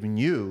men given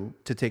you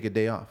to take a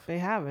day off? They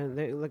haven't.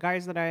 The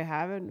guys that I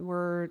haven't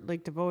were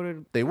like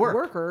devoted They work.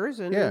 workers,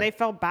 and Yeah. they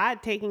felt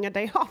bad taking a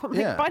day off. I'm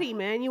Yeah. like, buddy,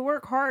 man, you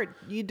work hard.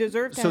 You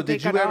deserve to So take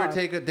did you it ever off.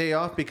 take a day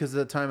off because of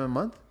the time of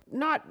month?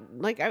 Not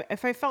like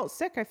if I felt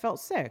sick, I felt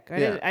sick.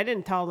 Yeah. I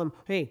didn't tell them,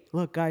 hey,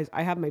 look, guys,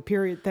 I have my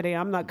period today.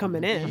 I'm not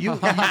coming in. You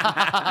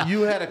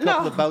had a couple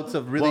No. of bouts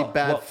of really Well,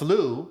 bad well-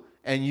 flu,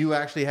 and you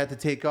actually had to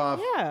take off.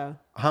 Yeah.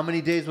 How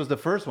many days was the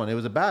first one? It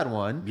was a bad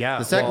one. Yeah,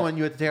 The second well- one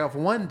you had to take off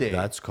one day.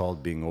 That's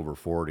called being over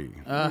 40.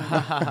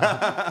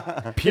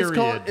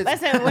 Period.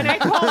 Listen, when I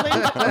called in,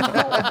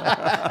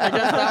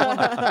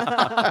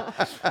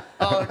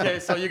 Oh, okay,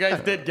 so you guys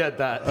did get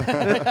that.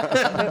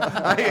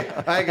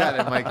 I got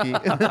it, Mikey.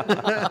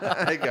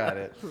 I got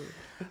it.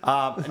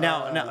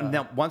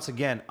 Now, once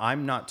again,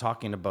 I'm not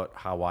talking about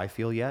how I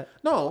feel yet.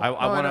 No, I no,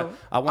 I want know. to.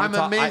 I want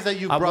I'm amazed that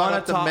you brought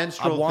up the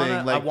menstrual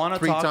thing, like, I want to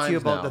 3 talk to you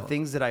times about now. the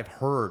things that I've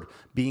heard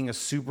being a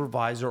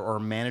supervisor or a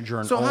manager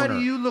and So owner. how do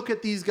you look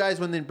at these guys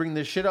when they bring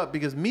this shit up?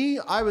 Because me,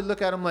 I would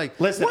look at them like,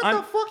 Listen, what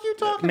the fuck you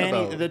talking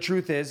Manny, about? the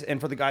truth is,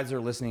 and for the guys that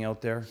are listening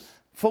out there,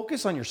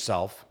 focus on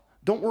yourself.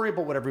 Don't worry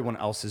about what everyone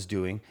else is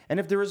doing. And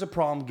if there is a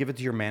problem, give it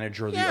to your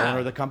manager or the Yeah. owner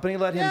of the company.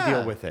 Let him Yeah.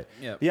 deal with it.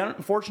 Yep. The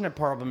unfortunate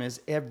problem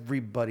is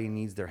everybody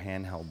needs their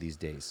handheld these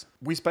days.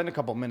 We spend a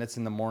couple minutes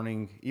in the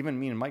morning, even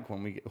me and Mike,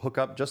 when we hook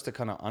up, just to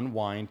kind of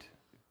unwind,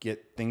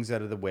 get things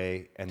out of the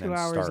way, and 2 then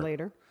hours start.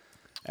 later.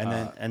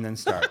 And then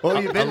start. Oh,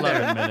 you've been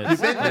 11 there. minutes.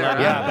 You've been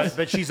there. Yeah,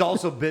 but she's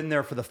also been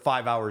there for the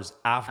 5 hours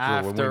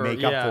after when we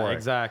make up for it.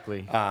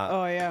 exactly.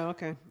 Oh, yeah,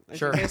 okay.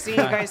 Sure. I see you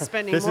guys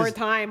spending This more is-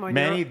 time on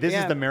Manny, your... this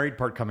yeah. is the married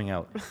part coming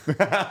out.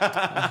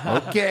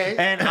 Okay.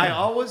 And I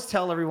always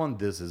tell everyone,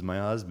 this is my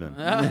husband.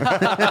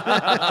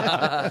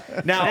 now,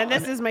 And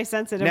this is my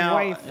sensitive now,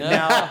 wife.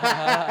 now,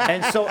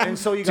 and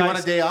so you guys Do you want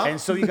a day off? And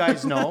so you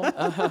guys know,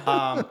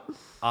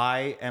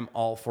 I am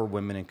all for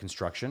women in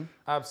construction.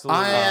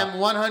 Absolutely. I am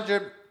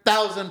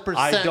 100,000%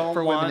 I don't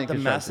for women want in the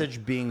construction.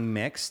 message being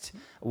mixed.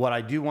 What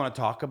I do want to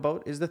talk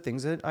about is the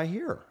things that I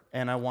hear,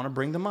 and I want to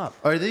bring them up.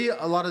 Are they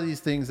a lot of these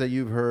things that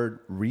you've heard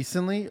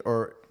recently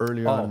or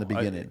earlier on in the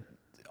beginning?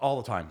 All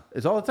the time.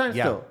 It's all the time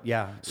Yeah, still.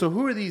 yeah. So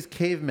who are these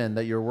cavemen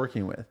that you're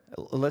working with?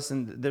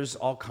 Listen, there's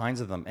all kinds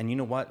of them, and you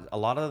know what? A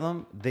lot of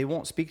them, they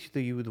won't speak to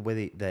you the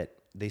way that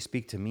they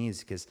speak to me,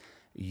 is because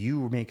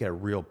you make it a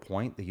real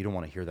point that you don't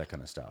want to hear that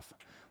kind of stuff.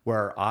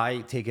 Where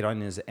I take it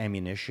on as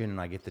ammunition, and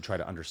I get to try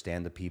to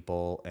understand the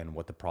people and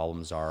what the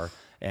problems are,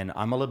 And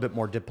I'm a little bit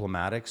more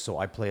diplomatic, so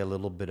I play a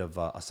little bit of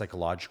a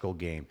psychological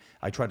game.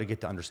 I try to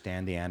get to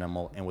understand the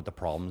animal and what the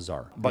problems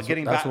are. But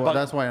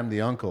That's why I'm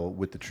the uncle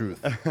with the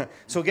truth.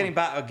 so getting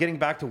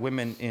back to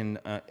women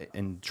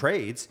in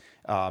trades,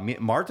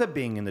 Marta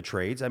being in the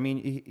trades, I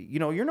mean,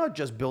 you're not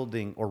just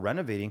building or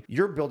renovating,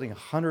 you're building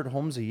 100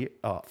 homes a year.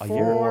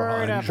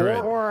 400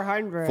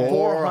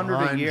 400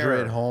 a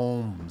year.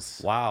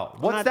 Homes. Wow.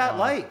 What's that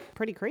like?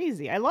 Pretty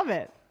crazy. I love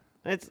it.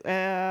 It's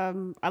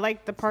I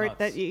like the part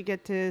that you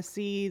get to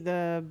see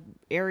the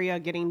area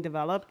getting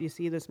developed. You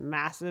see this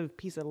massive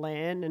piece of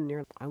land, and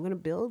I'm going to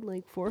build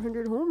like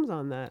 400 homes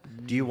on that.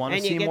 Do you want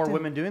to see more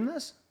women doing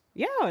this?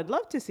 Yeah, I'd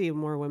love to see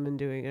more women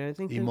doing it. I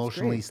think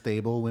Emotionally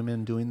stable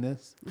women doing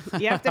this.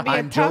 You have to be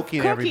a tough cookie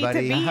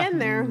everybody. To be in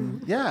there.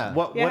 Yeah.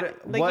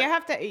 You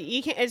have to.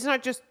 You can't.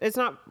 It's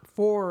not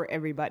for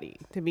everybody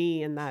to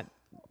be in that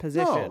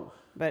position. No.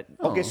 But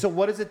okay, so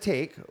what does it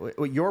take?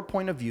 Your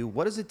point of view.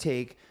 What does it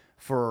take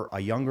for a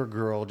younger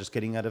girl just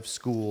getting out of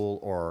school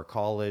or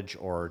college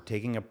or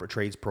taking a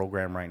trades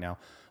program right now?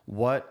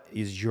 What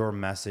is your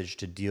message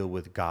to deal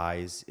with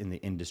guys in the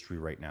industry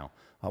right now?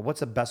 What's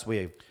the best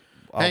way of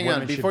Hang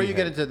on, before you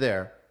get into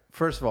there,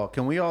 first of all,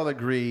 can we all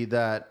agree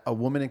that a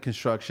woman in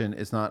construction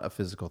is not a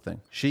physical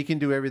thing? She can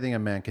do everything a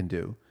man can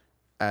do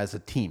as a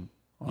team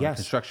on a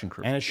construction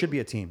crew. And it should be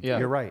a team. Yeah.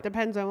 You're right.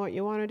 depends on what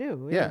you want to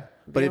do. Yeah.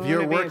 But if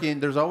you're working,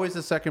 there's always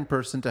a second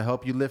person to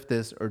help you lift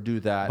this or do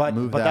that,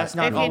 move but that. that's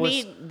not If always...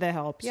 you need the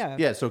help, yeah.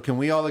 Yeah, so can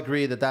we all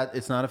agree that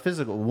it's not a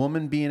physical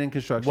woman being in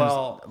construction?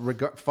 Well,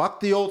 fuck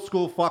the old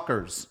school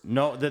fuckers.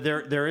 No,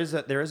 there is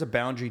a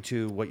boundary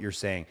to what you're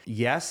saying.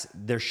 Yes,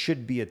 there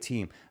should be a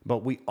team,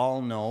 but we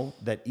all know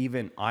that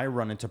even I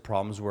run into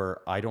problems where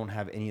I don't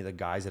have any of the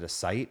guys at a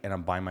site and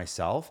I'm by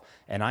myself,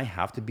 and I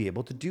have to be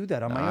able to do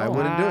that on my I own.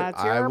 wouldn't do it.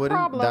 That's your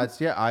problem.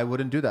 I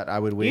wouldn't do that. I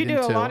would wait You do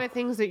until a lot of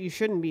things that you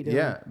shouldn't be doing.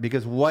 Yeah,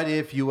 because what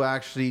if you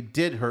actually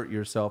did hurt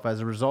yourself as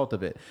a result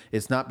of it?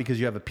 It's not because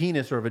you have a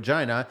penis or a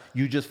vagina.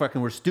 You just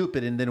fucking were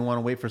stupid and didn't want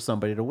to wait for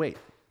somebody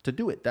to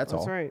do it. That's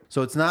all. right.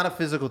 So it's not a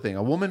physical thing.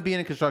 A woman being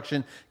in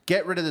construction,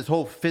 get rid of this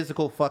whole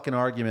physical fucking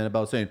argument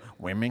about saying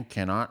women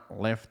cannot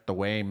lift the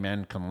way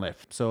men can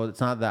lift. So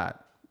it's not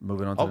that.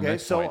 Moving on to the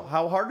next point.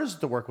 How hard is it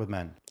to work with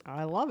men?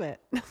 I love it.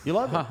 You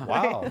love it?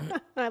 Wow.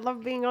 I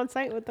love being on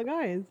site with the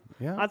guys.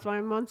 Yeah. That's why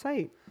I'm on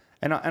site.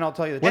 And I'll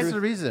tell you the What's truth.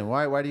 the reason?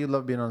 Why do you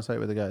love being on site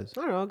with the guys?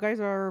 I don't know.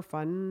 Guys are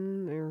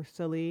fun. They're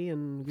silly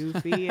and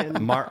goofy. And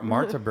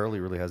Marta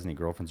barely really has any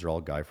girlfriends. They're all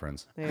guy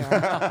friends. they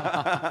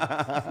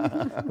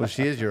are. Well,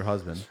 she is your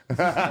husband.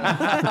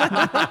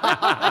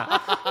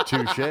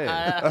 Touche.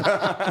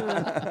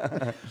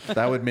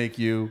 That would make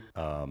you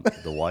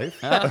The wife?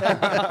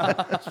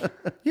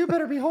 You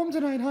better be home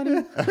tonight,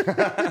 honey.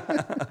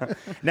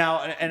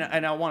 Now,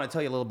 and I want to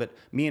tell you a little bit.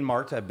 Me and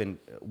Marta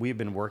we've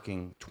been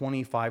working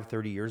 25,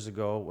 30 years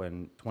ago,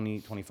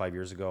 25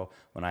 years ago,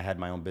 when I had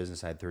my own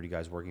business. I had 30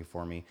 guys working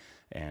for me,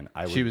 and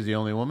she was the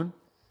only woman?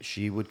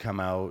 she would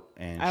come out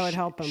and I would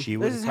help him. She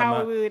This would is come how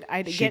out-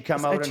 I'd she'd get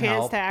come a out and chance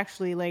help. to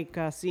actually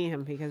see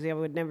him because I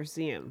would never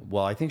see him.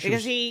 Well, I think she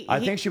Because was. I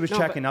think she was no,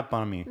 but- checking up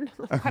on me.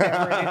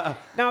 Whatever. Dude.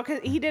 No, because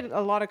he did a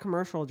lot of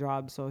commercial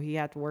jobs, so he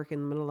had to work in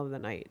the middle of the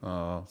night.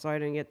 Oh. So I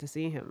didn't get to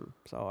see him.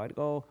 So I'd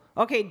go,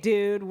 okay,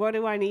 dude, what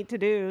do I need to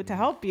do to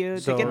help you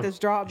So to get this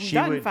job she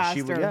done would, faster?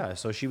 She would, yeah,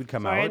 so she would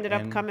come So out. I ended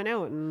up and- coming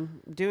out and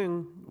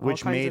doing all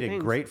which kinds made of it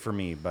things. great for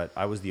me. But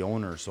I was the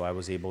owner, so I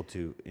was able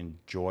to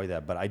enjoy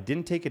that. But I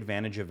didn't take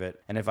advantage of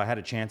it. And if I had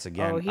a chance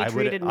again, Oh, he I would.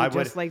 treated me I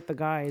would. just like the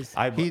guys.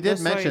 He did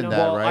Just so you mention know. that,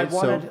 Well,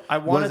 right? I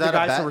wanted was the that a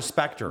guys to bad-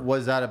 respect her.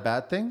 Was that a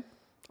bad thing?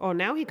 Oh,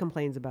 now he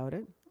complains about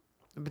it.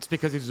 It's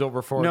because he's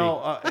over 40.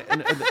 No,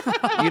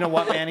 you know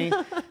what, Manny?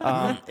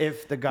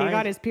 If the guy,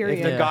 got his period.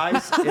 If the guys,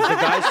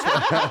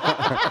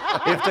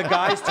 if the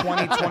guys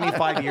 20,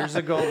 25 years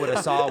ago would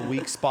have saw a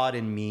weak spot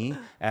in me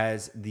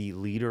as the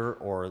leader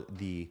or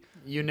the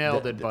You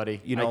nailed it, buddy.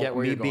 You know, I get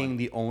where me you're going. being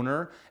the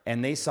owner,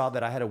 and they saw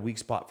that I had a weak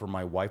spot for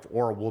my wife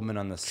or a woman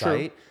on the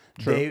site.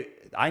 True.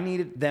 I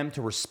needed them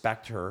to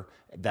respect her.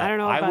 That I don't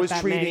know about was that,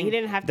 treating man. He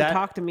didn't have to that-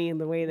 talk to me in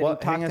the way that Well,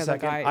 he hang talked on a to the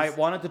second. guys. I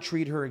wanted to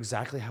treat her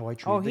exactly how I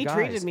treated Oh, the he guys.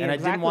 treated me and I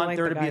didn't exactly want like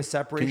there the to be a guys.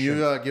 separation. Can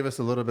you give us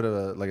a little bit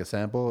of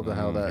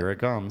how that? Here it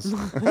comes.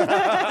 I'm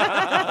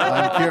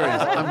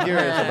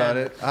curious about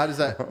it. How does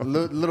that?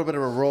 Little bit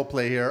of a role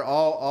play here.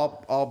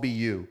 I'll be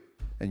you,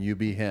 and you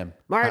be him.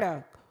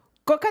 Marta,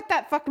 go cut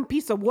that fucking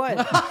piece of wood.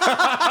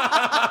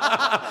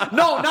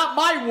 No, not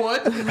my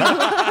wood.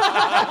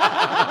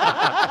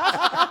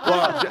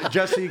 Well,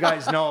 just so you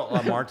guys know,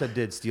 Marta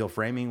did steel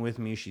framing with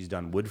me. She's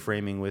done wood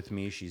framing with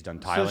me. She's done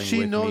tiling with me.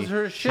 she knows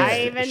her shit.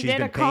 I even She's did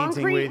been a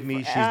concrete painting with me.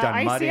 She's done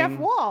ICF mudding.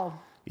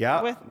 wall.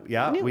 Yeah, with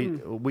yeah.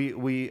 Newton.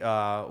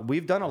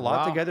 We've done a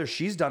lot together.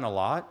 She's done a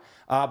lot.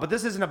 But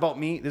this isn't about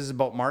me. This is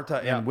about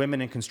Marta and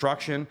women in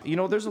construction. You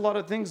know, there's a lot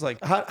of things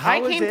like how I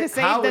is came it? to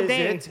save How the is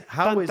day. it?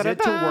 How is it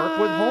to work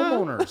with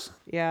homeowners?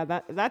 Yeah,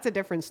 that's a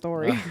different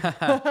story.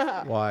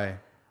 Why?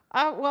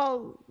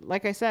 Well,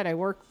 like I said, I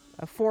work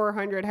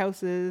 400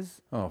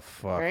 houses. Oh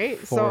fuck! Right,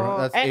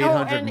 That's 800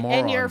 morons.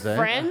 and your eh?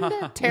 friend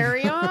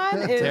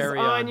Terrion is Terrion.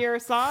 on your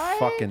side.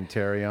 Fucking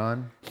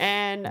Terrion.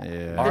 And Yeah.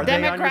 the Are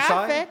they on your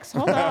side? demographics,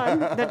 hold on,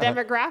 the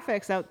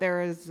demographics out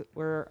there is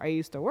where I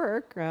used to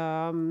work.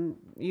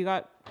 You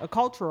got a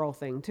cultural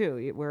thing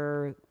too,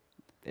 where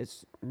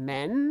it's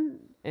men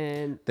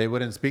and They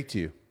wouldn't speak to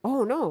you.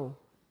 oh no.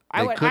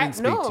 They couldn't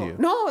speak no, to you.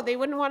 No, they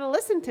wouldn't want to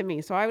listen to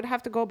me. So I would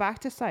have to go back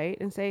to site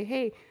and say,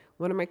 hey,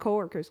 one of my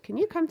coworkers, can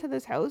you come to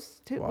this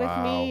house with me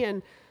Wow.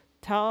 and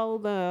tell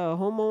the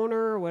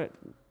homeowner what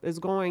is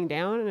going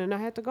down? And then I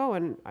had to go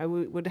and I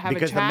would have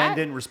Because a the chat. men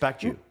didn't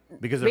respect you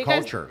because of their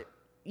Because- culture.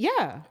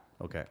 Yeah.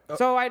 Okay.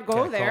 So I'd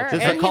go there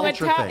This is and a he would,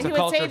 culture thing. It's a he would say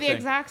culture the thing.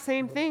 exact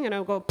same thing. And I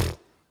would go, "Pfft,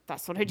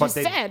 that's what I But just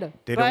they- said.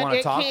 they don't But wanna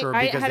it talk to can't- her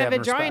I because had they a have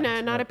vagina,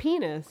 respect. not a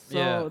penis. So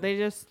Yeah. they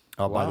just...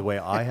 Oh, by the way,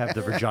 I have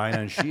the vagina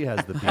and she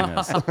has the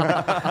penis.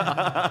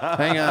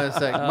 Hang on a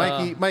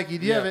sec, Mikey.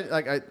 Do you have it?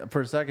 Like,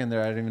 for a second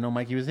there, I didn't even know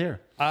Mikey was here.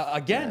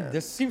 Again,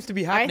 this seems to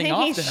be I happening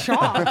think often. he's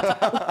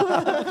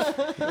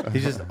shocked.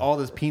 He's just all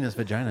this penis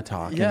vagina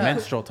talk Yeah. and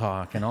menstrual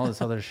talk and all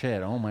this other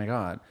shit. Oh my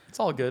god. It's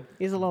all good.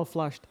 He's a little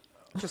flushed.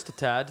 Just a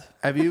tad.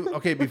 Have you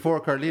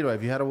before Carlito?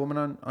 Have you had a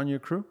woman on your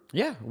crew?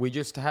 Yeah, we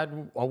just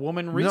had a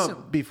woman recent.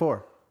 No,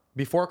 before.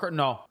 Before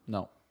no.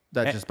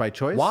 That's just by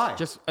choice. Why?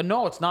 Just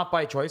no, it's not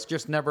by choice.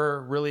 Just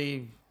never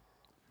really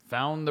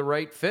found the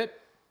right fit,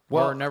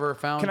 or never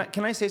found.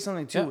 Can I say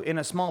something too? Yeah. In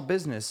a small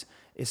business,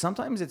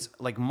 sometimes it's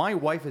like my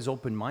wife is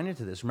open minded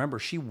to this. Remember,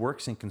 she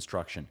works in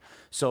construction,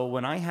 so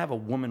when I have a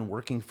woman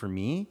working for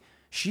me,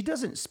 she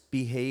doesn't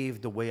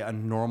behave the way a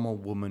normal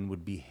woman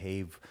would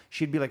behave.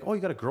 She'd be like, "Oh,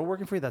 you got a girl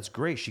working for you? That's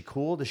great. Is she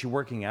cool? Is she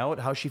working out?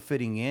 How's she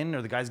fitting in?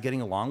 Are the guys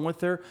getting along with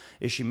her?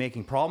 Is she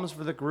making problems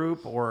for the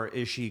group, or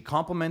is she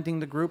complimenting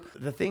the group?"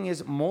 The thing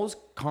is, most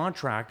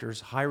contractors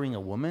hiring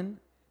a woman,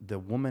 the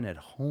woman at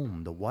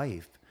home, the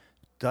wife,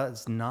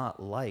 does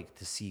not like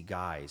to see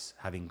guys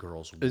having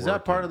girls. Is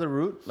that part of the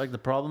root? Like the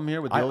problem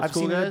here with the old I've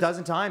school seen guys? it a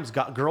dozen times.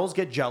 Girls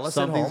get jealous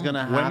Something's at home.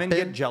 gonna Women get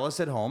happen. jealous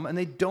at home, and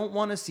they don't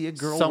want to see a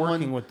girl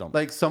working with them.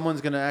 Like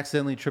someone's gonna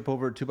accidentally trip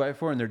over a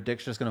 2x4 and their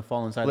dick's just gonna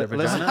fall inside their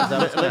Listen, vagina. Is that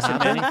what's gonna listen,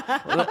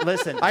 happen? Manny,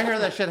 listen. I hear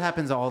that shit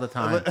happens all the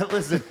time.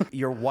 Listen,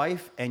 your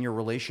wife and your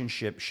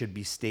relationship should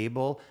be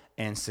stable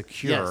and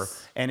secure.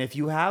 Yes. And if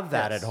you have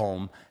that Yes. at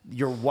home,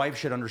 your wife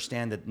should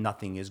understand that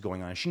nothing is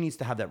going on. She needs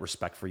to have that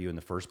respect for you in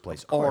the first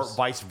place, or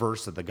vice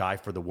versa, the guy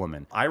for the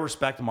woman. I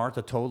respect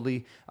Marta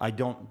totally. I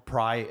don't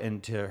pry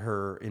into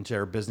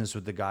her business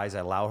with the guys. I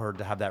allow her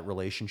to have that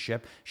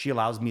relationship. She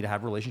allows me to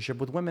have a relationship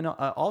with women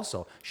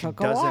also. She Took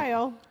a doesn't.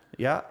 while.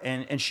 Yeah,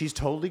 and she's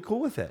totally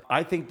cool with it.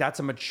 I think that's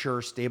a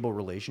mature, stable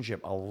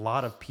relationship. A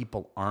lot of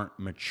people aren't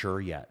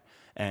mature yet.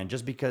 And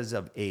just because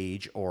of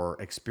age or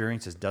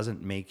experiences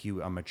doesn't make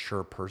you a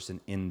mature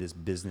person in this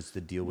business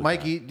to deal with.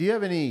 Mikey, do you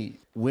have any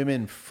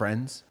women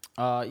friends?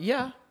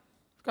 Yeah,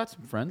 got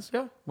some friends.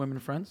 Yeah, women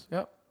friends.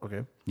 Yeah. Okay.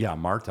 that. Yeah,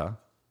 Marta.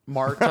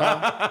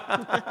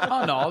 Marta.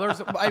 Oh no,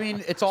 I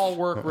mean, it's all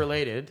work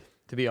related,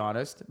 to be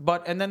honest.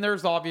 And then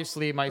there's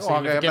obviously my Okay,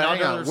 significant but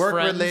hang other. on. There's Work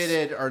friends.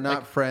 related are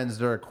not friends;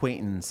 they're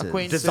acquaintances.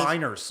 Acquaintances.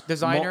 Designers.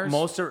 Designers.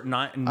 Most are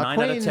nine out of 10.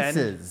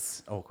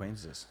 Acquaintances. Oh,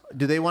 acquaintances.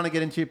 Do they want to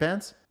get into your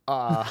pants?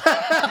 Wow,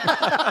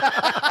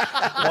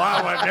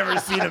 I've never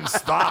seen him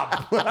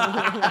stop. Listen,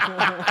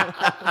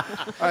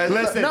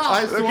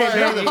 I swear I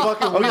heard the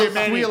fucking wheel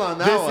squeal on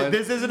that one.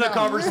 This isn't a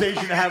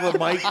conversation to have with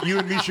Mike. You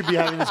and me should be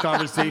having this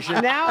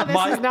conversation. Now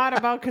this is not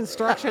about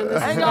construction.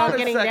 This is about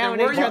getting down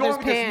in each other's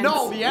pants.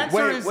 No, the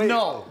answer is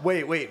no.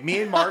 Wait.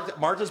 Me and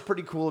Marta's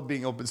pretty cool at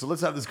being open, so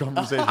let's have this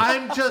conversation.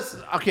 I'm just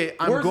okay.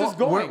 Where's this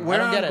going? I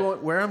don't get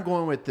it. Where I'm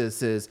going with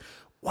this is,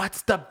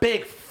 what's the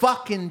big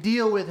fucking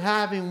deal with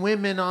having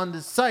women on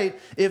the site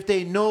if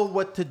they know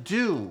what to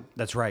do?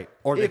 That's right.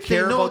 Or they If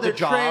care they know about their the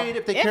job. trade,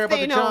 if they care about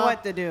they the know job,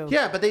 what to do.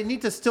 Yeah, but they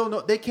need to still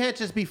know. They can't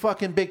just be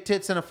fucking big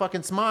tits and a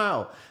fucking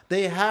smile.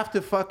 They have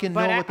to fucking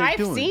know But what they're I've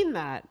doing. seen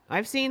that.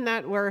 I've seen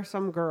that where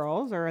some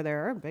girls are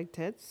there, big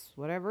tits,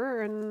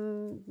 whatever,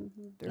 and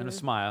And a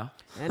smile.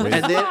 and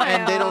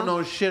they don't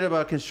know shit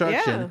about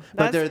construction,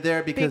 but they're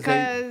there because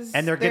they.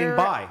 And they're getting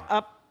by.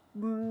 Up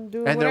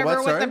doing And they're whatever what,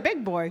 with sorry? the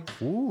big boy.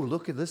 Ooh,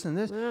 listen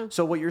to this.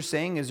 So what you're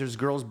saying is there's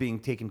girls being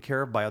taken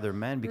care of by other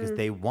men because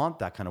they want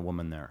that kind of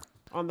woman there.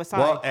 On the side.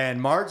 Well,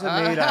 and Marta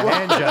made a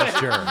hand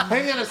gesture.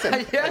 Hang on a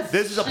second. Yes.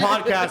 This is a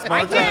podcast,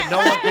 Marta. No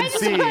one can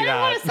see I didn't want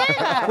that. to say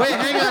that. Wait,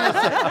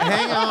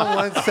 hang on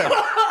one second.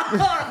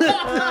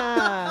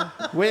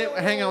 Wait,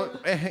 hang on.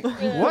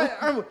 What?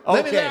 I'm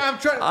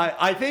trying.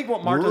 I think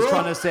what Marta's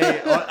trying to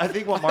say. I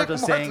think what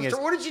Marta's saying is.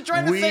 What is she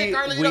trying to say,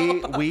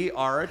 Carlito? We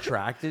are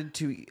attracted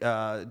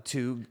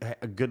to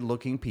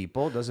good-looking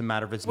people. Doesn't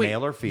matter if it's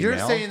male or female.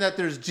 You're saying that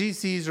there's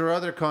GCs or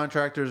other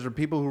contractors or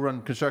people who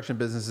run construction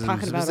businesses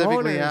Talking who about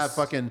specifically owners. have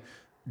fucking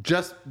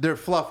just they're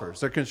fluffers.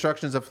 They're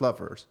constructions of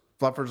fluffers.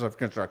 fluffers of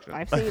construction.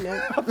 I've seen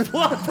it.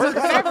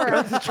 Whatever.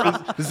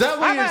 Is that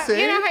what you're saying?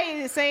 You know how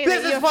you say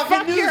This that is you fucking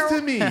fuck news your,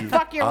 to me.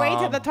 Fuck your way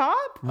to the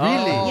top?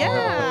 Really?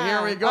 Yeah.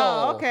 Here we go.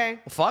 Oh, okay.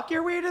 Fuck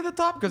your way to the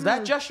top because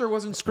that gesture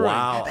wasn't screwing.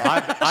 Wow,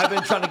 I've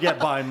been trying to get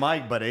behind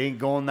Mike, but it ain't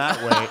going that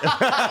way.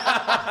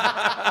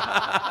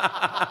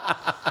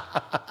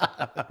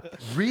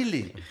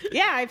 Really?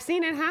 Yeah, I've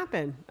seen it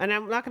happen. And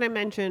I'm not going to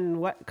mention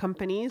what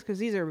companies because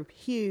these are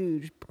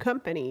huge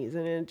companies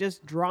and it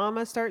just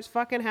drama starts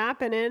fucking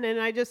happening. And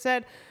I just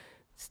said,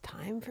 it's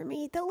time for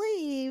me to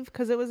leave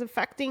because it was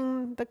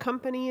affecting the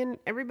company and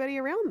everybody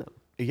around them.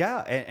 Yeah,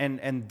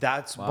 and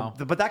that's Wow.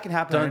 but that can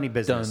happen in any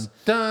business.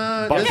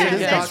 Dun. But This yeah, talk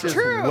that's just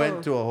true.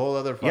 went to a whole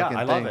other fucking Yeah, thing.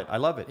 I love it. I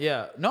love it.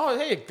 Yeah. No,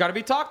 hey, got to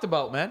be talked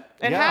about, man.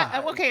 And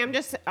Yeah. okay, I'm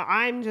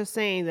just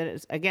saying that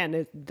it's, again,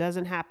 it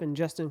doesn't happen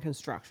just in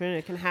construction.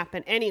 It can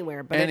happen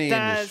anywhere, but Any it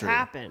does industry.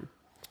 happen.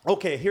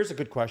 Okay, here's a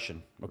good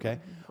question. Okay,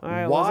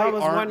 I was why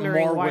always aren't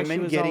wondering more why she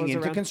women was getting always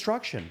into around.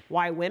 construction?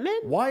 Why women?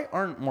 Why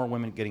aren't more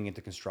women getting into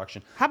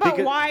construction? How about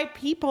Because- why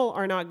people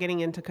are not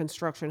getting into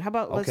construction? How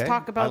about let's Okay,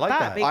 talk I about like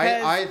that.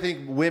 Because I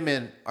think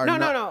women are no,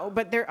 not.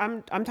 But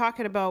I'm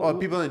talking about Oh,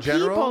 people in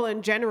general? People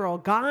in general,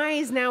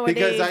 guys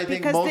nowadays, I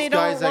think most they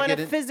guys don't that want get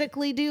to in-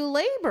 physically do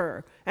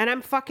labor, and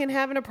I'm fucking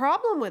having a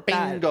problem with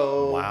that.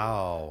 Bingo.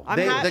 Wow. I'm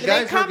The they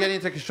guys who are come- getting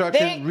into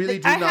construction really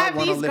do I not have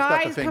want to these lift up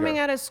a guys finger. coming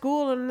out of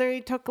school and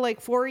they took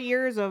like 4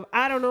 years of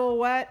I don't know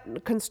what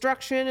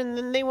construction, and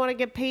then they want to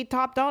get paid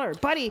top dollar,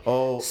 buddy.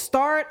 Oh.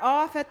 Start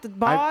off at the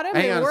bottom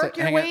hang on and a work sec,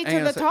 your hang way on, to hang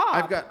on the a sec. top.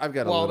 I've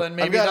got a Well, little. then I've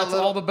maybe got a that's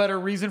little- all the better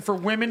reason for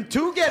women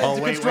to get Oh,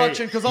 into wait,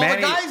 construction because all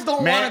Manny- the guys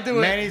don't Man- want to do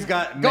it. Manny's Go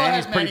Manny's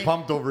ahead, pretty Manny.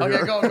 pumped over okay,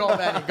 here. go,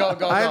 Manny.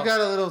 Go. I've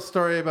got a little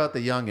story about the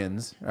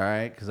youngins, all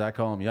right? Because I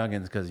call them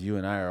youngins because you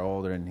and I are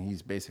older and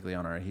he's basically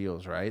on our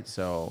heels, right?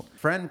 So,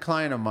 friend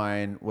client of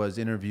mine was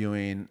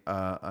interviewing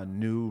a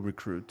new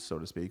recruit, so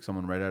to speak,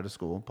 someone right out of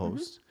school,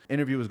 post.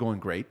 Interview was going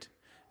great.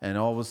 And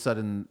all of a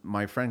sudden,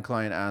 my friend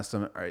client asked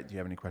him, all right, do you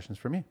have any questions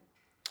for me?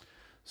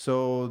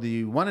 So,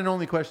 the one and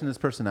only question this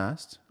person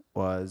asked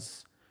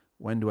was,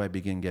 when do I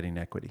begin getting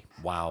equity?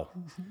 Wow.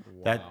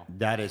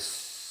 That is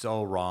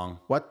so wrong.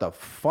 What the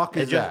fuck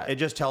is that? It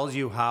just tells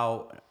you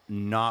how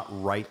not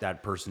right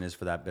that person is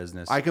for that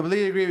business. I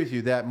completely agree with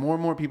you that more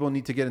and more people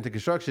need to get into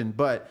construction,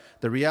 but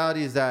the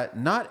reality is that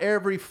not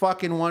every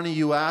fucking one of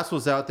you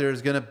assholes out there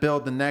is going to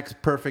build the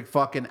next perfect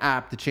fucking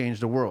app to change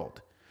the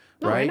world.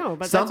 No, I Right? know,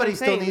 but Somebody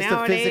that's what I'm still saying. needs to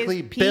Nowadays,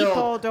 physically people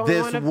build don't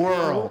this wanna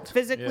world.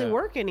 physically Yeah.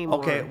 work anymore.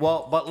 Okay,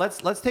 well, but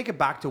let's take it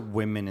back to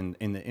women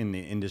in the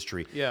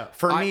industry. Yeah.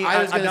 For me,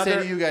 I was going to say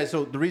another- to you guys,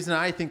 so the reason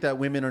I think that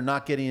women are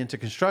not getting into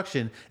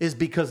construction is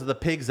because of the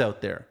pigs out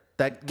there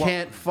that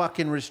can't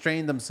fucking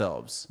restrain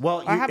themselves.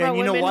 Well, Or how about and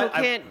you know women what?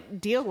 who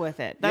can't deal with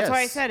it? That's why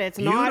I Yes. said it's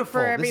not Beautiful. for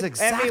This every, is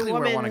exactly every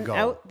where I wanna woman go.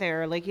 out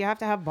there. Like you have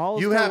to have balls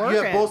You to have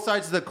work it. both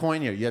sides of the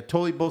coin here. You have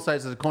totally both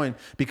sides of the coin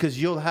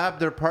because you'll have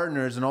their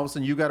partners, and all of a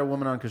sudden you got a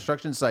woman on a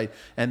construction site,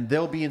 and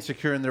they'll be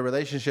insecure in their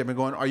relationship and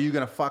going, "Are you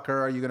gonna fuck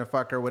her? Are you gonna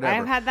fuck her? Whatever."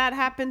 I've had that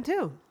happen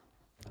too.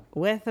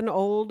 With an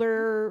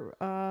older,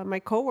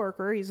 my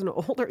coworker, he's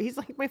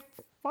like my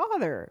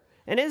father,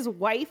 and his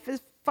wife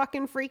is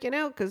fucking freaking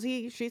out because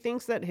she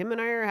thinks that him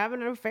and I are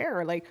having an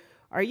affair. Like,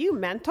 are you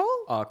mental?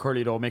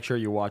 Carlito, make sure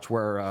you watch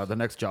where the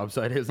next job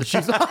site is that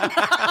she's on.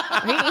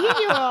 He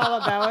knew all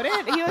about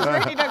it. He was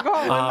ready to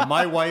go.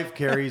 my wife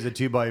carries a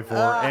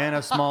 2x4 and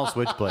a small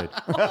switchblade.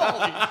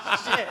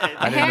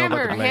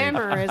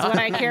 Hammer is what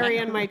I carry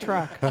in my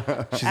truck.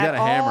 She's at got a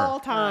hammer. all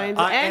times,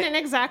 and an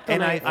X-Acto And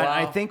knife.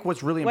 I think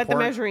what's really With the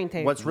important. measuring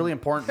tape. What's really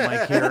important,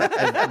 Mike, here,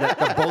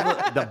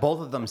 that both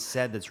of them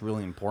said that's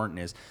really important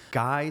is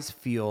guys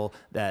feel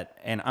that,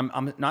 and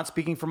I'm not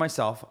speaking for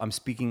myself. I'm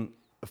speaking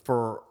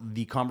for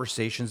the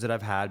conversations that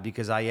I've had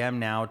because I am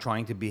now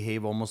trying to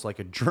behave almost like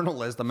a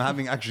journalist. I'm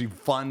having actually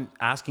fun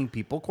asking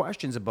people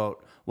questions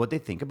about what they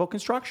think about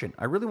construction.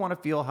 I really want to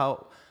feel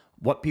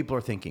what people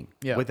are thinking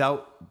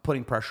without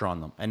putting pressure on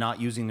them and not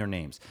using their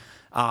names.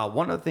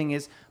 One other thing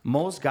is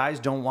most guys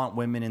don't want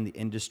women in the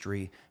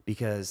industry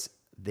because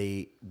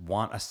they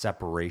want a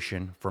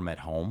separation from at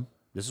home.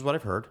 This is what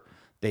I've heard.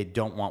 They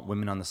don't want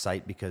women on the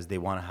site because they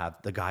want to have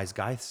the guys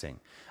thing.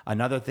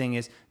 Another thing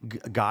is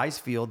guys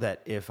feel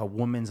that if a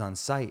woman's on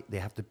site, they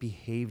have to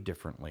behave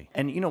differently.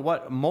 And you know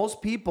what?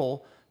 Most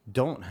people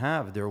don't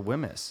have their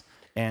women's.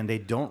 And they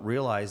don't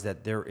realize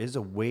that there is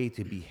a way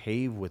to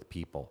behave with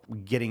people,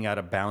 getting out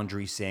of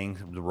boundaries, saying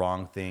the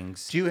wrong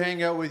things. Do you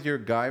hang out with your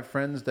guy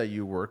friends that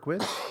you work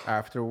with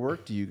after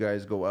work? Do you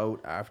guys go out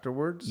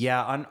afterwards?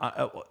 Yeah,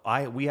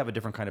 we have a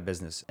different kind of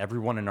business.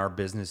 Everyone in our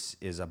business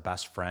is a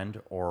best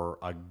friend or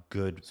a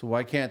good. So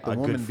why can't the a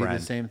woman good be the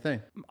friend. same thing?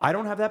 I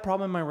don't have that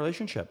problem in my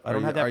relationship. I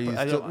don't have that. Are you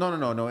I still, don't-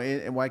 no.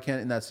 And why can't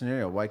in that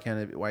scenario? Why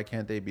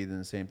can't they be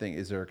the same thing?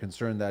 Is there a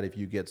concern that if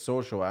you get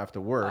social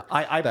after work,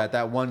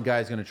 that one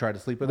guy's going to try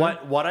to sleep with her?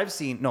 What I've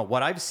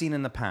seen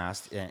in the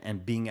past,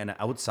 and being an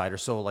outsider.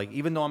 So like,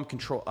 even though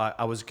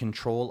I was in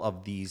control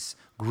of these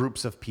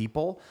groups of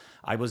people,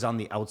 I was on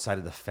the outside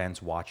of the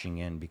fence watching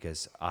in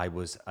because I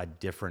was a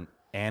different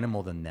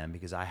animal than them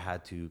because I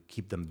had to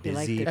keep them You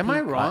like busy. the Am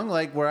I But- wrong?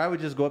 Like where I would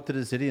just go up to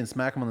the city and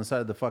smack him on the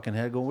side of the fucking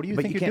head. Go, what do you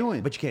think you're can't,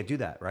 doing? But you can't do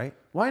that, right?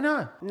 Why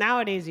not?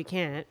 Nowadays, you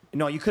can't.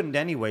 No, you couldn't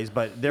anyways.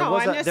 But there No,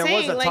 was I'm a just there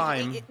saying, was a like,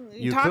 time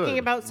you talking could.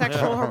 about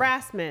sexual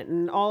harassment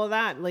and all of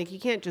that. Like, you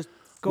can't just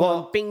go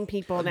Well, and bing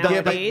people Yeah,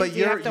 nowadays. but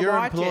you have to your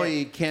watch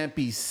employee it. can't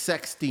be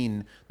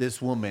sexting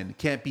this woman.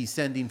 Can't be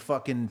sending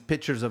fucking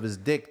pictures of his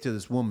dick to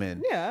this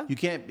woman. Yeah. You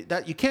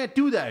can't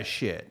do that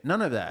shit.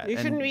 None of that. You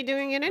And shouldn't be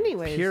doing it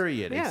anyways.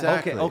 period. Yeah.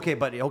 Exactly.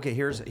 Okay.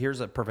 Here's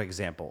a perfect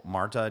example.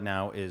 Marta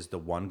now is the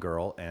one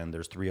girl, and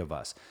there's three of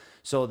us.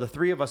 So the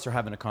three of us are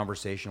having a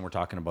conversation. We're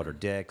talking about our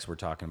dicks. We're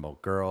talking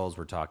about girls.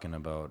 We're talking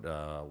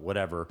about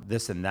whatever,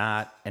 this and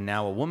that. And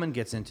now a woman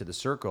gets into the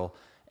circle,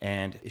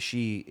 and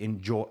she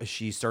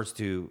starts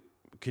to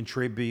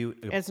contribute.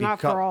 It's not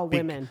for all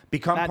women.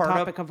 Become That part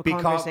topic of a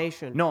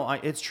conversation. No,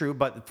 it's true.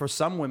 But for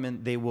some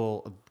women, they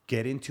will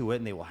get into it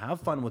and they will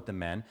have fun with the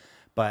men.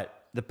 But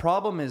the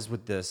problem is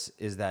with this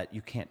is that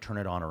you can't turn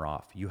it on or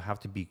off. You have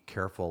to be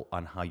careful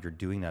on how you're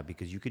doing that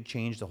because you could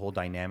change the whole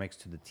dynamics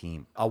to the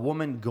team. A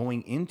woman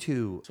going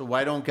into So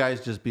why don't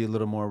guys just be a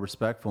little more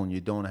respectful and you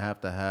don't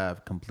have to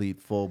have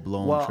complete, full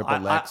blown Well,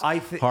 triple I- X I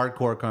thi-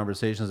 hardcore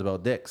conversations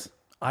about dicks?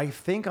 I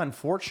think,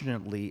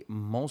 unfortunately,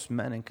 most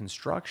men in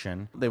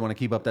construction, They want to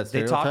keep up that they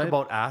stereotype. talk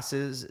about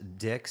asses,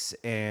 dicks,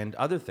 and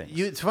other things.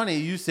 It's funny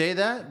you say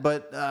that,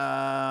 but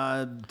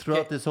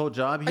throughout this whole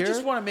job here, I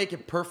just want to make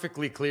it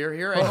perfectly clear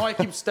here. I know I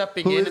keep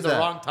stepping Who in is at the that?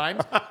 wrong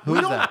times. Who We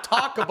is don't that?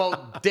 talk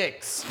about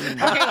dicks.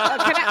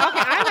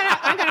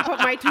 I'm gonna put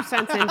my 2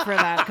 cents in for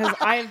that because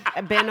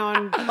I've been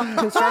on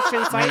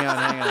construction sites.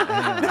 hang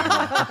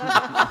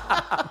on.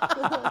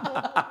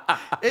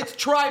 It's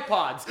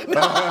tripods.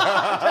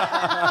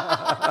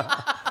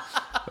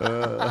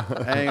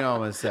 Hang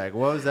on a sec.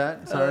 What was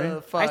that? Sorry.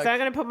 I said I'm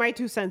going to put my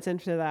 2 cents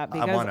into that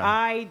because wanna-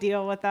 I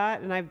deal with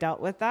that and I've dealt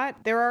with that.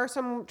 There are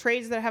some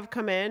trades that have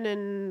come in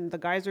and the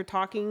guys are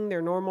talking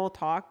their normal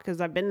talk because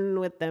I've been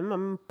with them.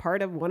 I'm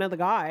part of one of the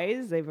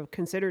guys. They've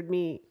considered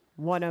me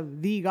one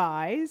of the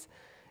guys.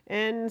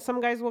 And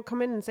some guys will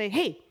come in and say,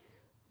 hey,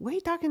 why are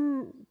you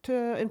talking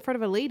in front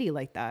of a lady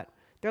like that?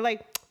 They're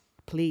like,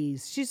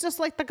 please, she's just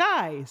like the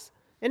guys.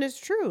 And it's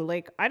true.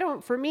 Like,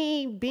 for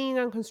me, being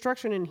on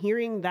construction and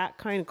hearing that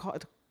kind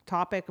of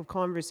topic of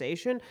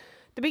conversation,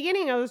 the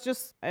beginning,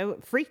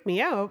 it freaked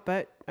me out,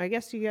 but I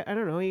guess you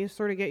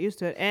sort of get used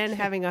to it. And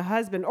having a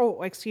husband, a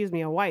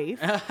wife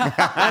that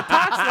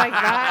talks like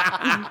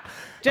that.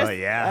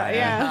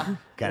 Yeah.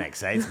 Kind of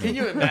excites me. Can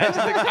you imagine?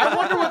 Like, I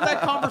wonder what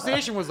that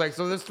conversation was like.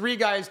 So there's three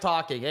guys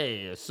talking.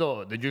 Hey,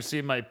 so did you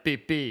see my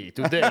pee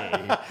today?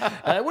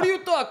 What are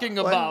you talking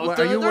about?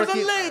 are you There's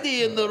working- a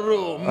lady in the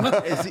room.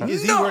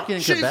 Is he No, working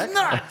in she's Quebec?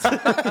 not.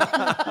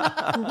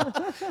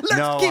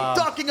 Let's keep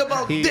talking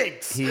about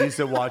dicks. He used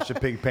to watch the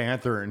Pink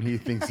Panther, and he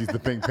thinks he's the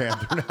Pink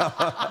Panther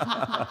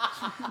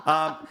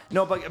now.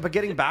 No, but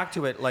getting back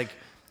to it, like,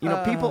 you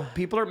know,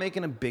 people are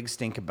making a big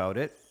stink about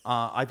it.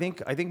 I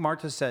think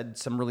Marta said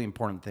some really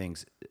important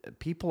things.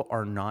 People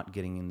are not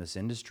getting in this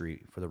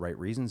industry for the right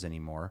reasons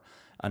anymore.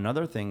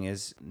 Another thing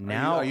is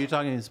now. Are you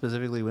talking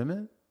specifically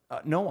women?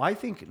 No, I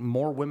think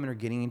more women are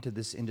getting into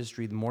this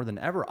industry more than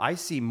ever. I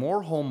see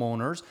more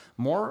homeowners,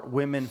 more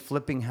women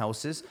flipping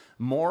houses,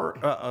 more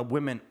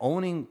women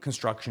owning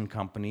construction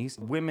companies,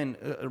 women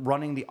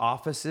running the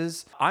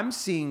offices. I'm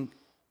seeing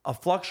a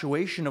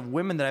fluctuation of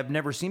women that I've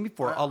never seen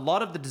before. A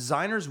lot of the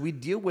designers we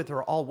deal with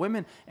are all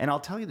women. And I'll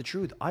tell you the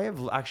truth, I have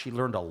actually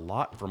learned a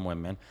lot from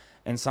women.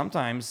 And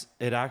sometimes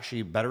it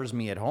actually betters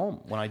me at home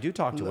when I do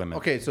talk to women.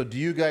 Okay, so do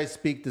you guys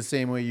speak the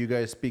same way you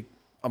guys speak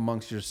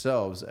amongst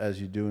yourselves as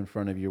you do in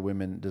front of your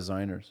women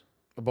designers?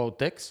 About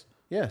dicks?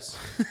 Yes.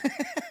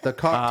 The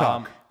cock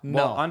talk.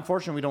 Well,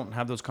 unfortunately, we don't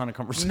have those kind of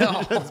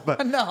conversations.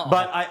 But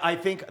I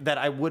think that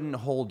I wouldn't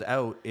hold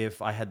out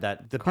if I had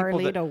that. The people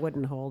Carlito that,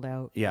 wouldn't hold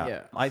out.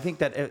 yeah, I think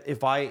that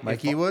if I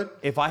Mikey would?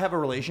 if I have a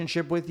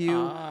relationship with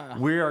you,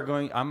 we are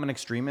going. I'm an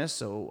extremist,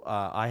 so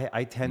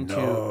I tend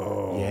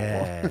to.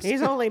 Yes.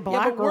 He's only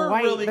black Yeah, but or we're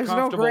white. really There's no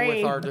comfortable gray.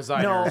 with our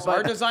designers. No, but-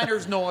 Our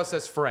designers know us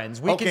as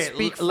friends. We can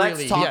speak freely.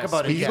 let's talk Yes,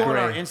 about it. we You can. go, on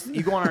our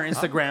you go on our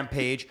Instagram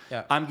page.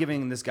 Yeah. I'm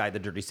giving this guy the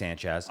Dirty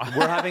Sanchez.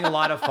 We're having a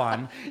lot of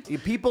fun.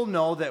 People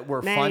know that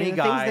we're Manny, funny the things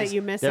guys. that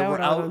you miss that out we're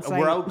on site.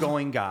 we're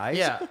outgoing guys.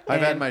 Yeah. I've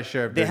had And my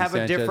share of they Dirty have a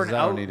Sanchez's. different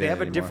I don't need they it have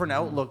a anymore. different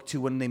outlook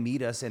to when they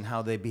meet us and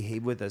how they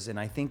behave with us. And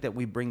I think that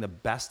we bring the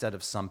best out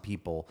of some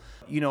people.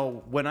 You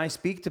know, when I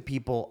speak to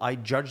people, I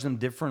judge them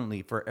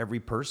differently for every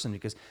person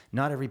because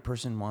not every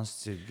person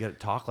wants to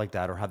talk like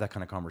that or have that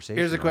kind of conversation.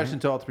 Here's a right? question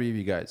to all three of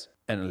you guys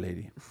and a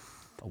lady.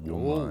 A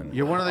woman.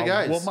 You're one of the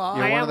guys. woman.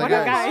 You're I one am of the one of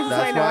the guys. guys.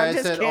 That's I know, why I'm I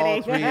just said all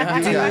kidding. three of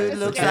you Dude guys.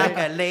 looks okay? like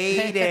a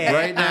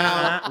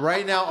lady.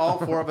 Right now, all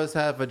four of us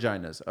have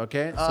vaginas.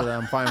 Okay, so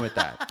I'm fine with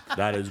that.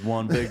 That is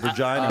one big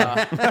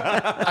vagina.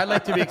 I'd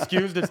like to be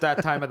excused. It's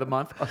that time of the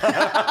month.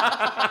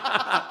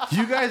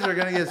 You guys are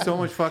gonna get so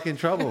much fucking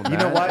trouble. Man.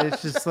 know what?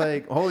 It's just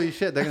like holy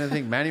shit. They're gonna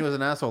think Manny was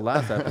an asshole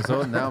last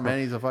episode. And now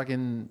Manny's a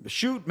fucking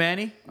Shoot,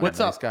 Manny. What's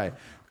nice up? guy.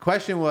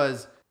 Question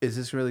was, is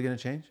this really gonna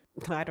change?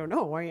 I don't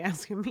know. Why are you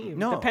asking me?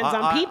 No, Depends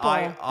on people.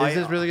 Is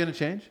this really going to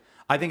change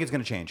I think it's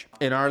going to change.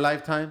 in our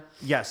lifetime?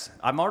 Yes,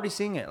 I'm already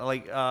seeing it.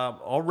 Like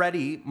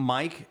already,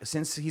 Mike,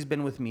 since he's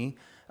been with me,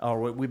 or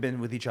we've been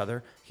with each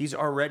other, he's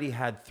already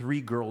had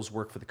 3 girls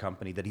work for the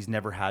company that he's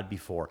never had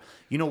before.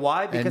 You know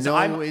why? Because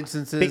no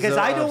instances because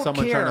I of don't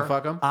someone care. trying to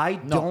fuck him? I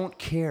don't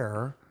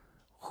care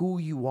who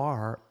you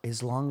are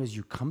as long as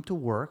you come to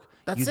work.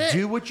 That's you it.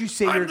 do what you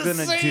say I'm you're the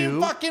gonna same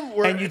do, fucking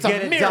word. and you It's a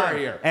get it mirror done.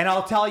 here. And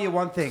I'll tell you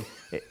one thing.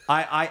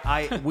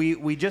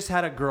 We just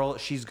had a girl.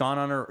 She's gone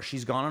on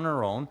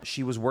her own.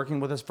 She was working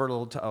with us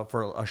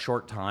for a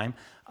short time.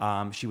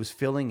 She was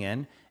filling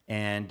in,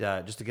 and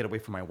just to get away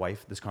from my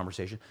wife, this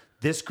conversation.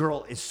 This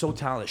girl is so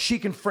talented. She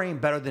can frame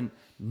better than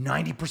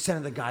 90%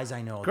 of the guys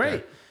I know. out Great.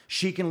 there.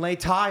 She can lay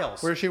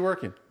tiles. Where's she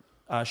working?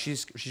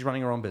 She's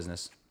running her own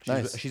business.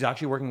 Nice. She's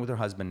actually working with her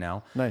husband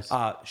now. Nice.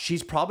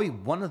 She's probably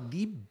one of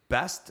the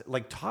best,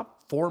 like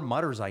top 4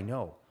 mudders I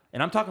know.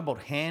 And I'm talking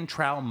about hand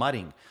trowel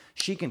mudding.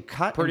 She can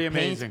cut. Pretty and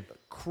paint. amazing.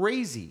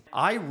 Crazy.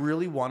 I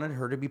really wanted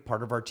her to be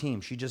part of our team.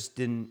 She just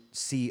didn't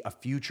see a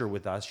future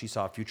with us. She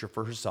saw a future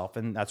for herself,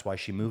 and that's why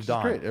she moved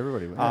on. great.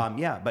 Everybody would,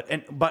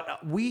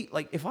 But we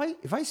like if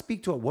I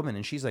speak to a woman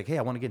and she's like, "Hey,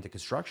 I want to get into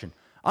construction,"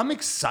 I'm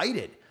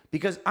excited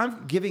because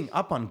I'm giving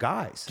up on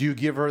guys. Do you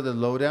give her the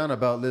lowdown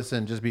about,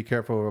 listen, just be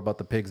careful about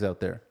the pigs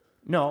out there?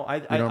 No, I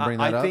don't bring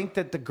that up? think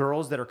that the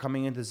girls that are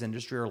coming into this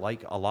industry are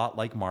like a lot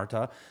like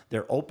Marta.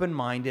 They're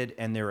open-minded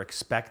and they're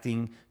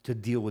expecting to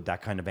deal with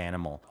that kind of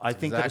animal. I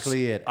think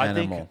Exactly that it,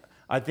 animal.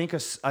 I think a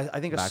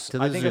Back to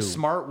the a zoo.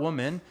 smart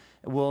woman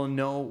will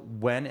know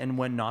when and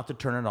when not to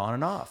turn it on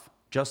and off.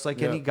 Just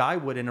like any guy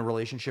would in a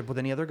relationship with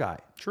any other guy.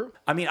 True.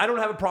 I mean, I don't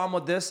have a problem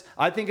with this.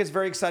 I think it's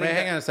very exciting. Wait,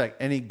 hang on a sec.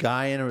 Any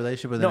guy in a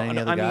relationship with any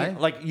other guy? mean,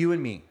 like you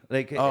and me.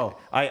 Like, Oh.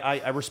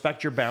 I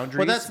respect your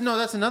boundaries. Well,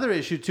 that's another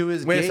issue too.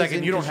 Is Wait a gays second.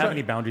 in You don't have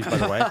any construction.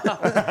 boundaries,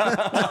 by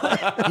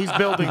the way. He's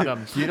building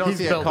them. You don't He's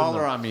see a building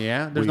collar them. on me,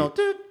 yeah? There's no.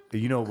 Dude.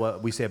 You know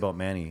what we say about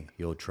Manny?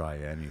 He'll try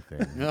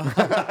anything. No,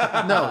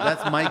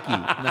 that's Mikey.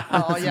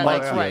 Oh, yeah, Mikey,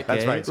 that's right.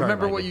 That's right. Sorry,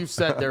 Remember Mikey. what you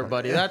said there,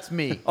 buddy. That's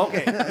me.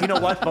 Okay, you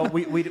know what? But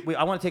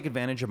I want to take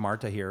advantage of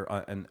Marta here.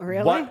 And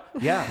Really? What?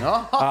 Yeah.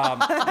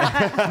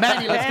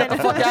 Manny, let's get the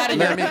fuck out of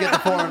Let here. me get the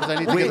forms. I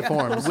need to get the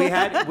forms. we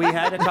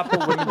had a couple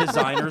women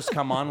designers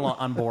come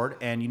on board,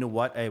 and you know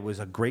what? It was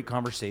a great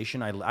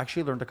conversation. I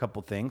actually learned a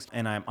couple things,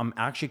 and I'm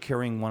actually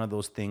carrying one of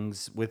those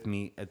things with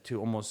me to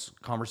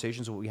almost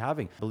conversations what we're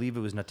having. I believe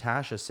it was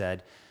Natasha said.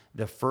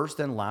 The first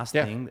and last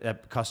thing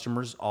that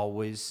customers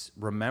always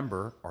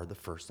remember are the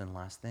first and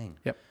last thing.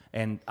 Yep.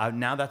 And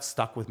now that's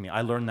stuck with me.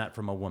 I learned that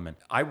from a woman.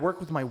 I work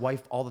with my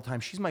wife all the time.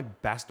 She's my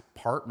best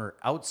partner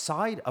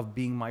outside of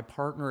being my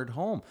partner at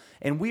home.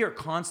 And we are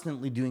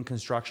constantly doing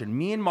construction.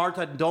 Me and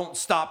Marta don't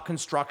stop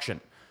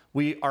construction.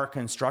 We are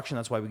construction.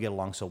 That's why we get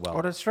along so well.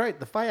 Oh, that's right.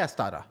 The fire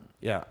starter.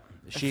 Yeah.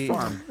 She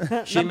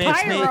The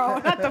makes me. pyro,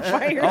 not the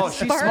fire Oh,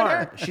 she's starter.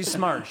 smart. She's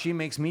smart. She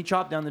makes me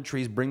chop down the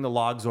trees, bring the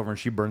logs over, and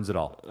she burns it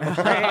all.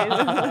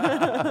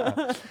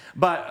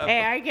 But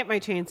Hey, I get my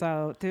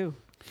chainsaw out too.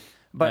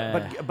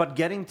 but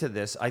getting to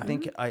this, I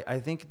think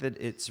that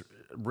it's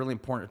really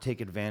important to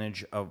take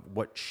advantage of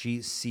what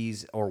she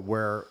sees or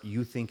where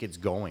you think it's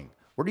going.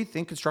 Where do you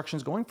think construction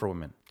is going for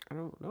women? I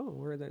don't know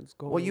where that's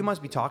going. Well, you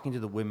must be talking to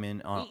the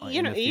women you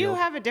in know, the you field.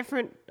 have a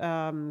different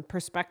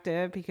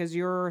perspective because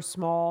you're a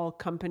small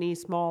company,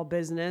 small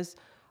business.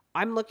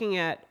 I'm looking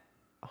at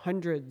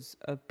hundreds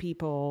of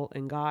people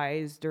and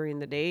guys during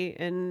the day,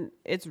 and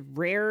it's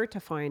rare to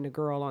find a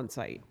girl on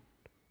site.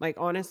 Like,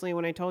 honestly,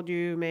 when I told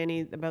you,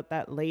 Manny, about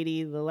that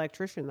lady, the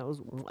electrician, that was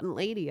one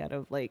lady out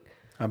of like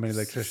How many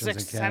electricians in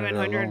 600, Canada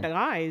 700 alone?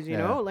 guys, you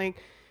know, like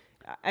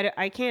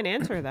I can't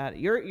answer that.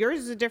 Yours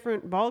is a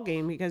different ball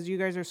game because you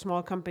guys are a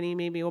small company,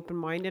 maybe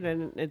open-minded,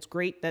 and it's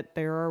great that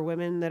there are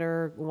women that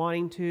are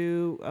wanting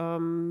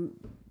to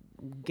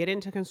get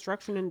into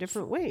construction in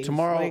different ways.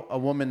 Tomorrow, Like, a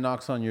woman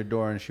knocks on your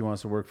door and she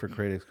wants to work for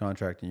Kratos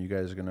Contracting. You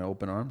guys are going to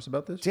open arms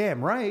about this?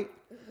 Damn right.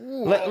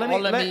 Let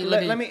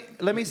Let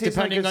me say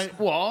Depending something.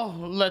 on, well,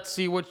 let's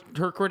see what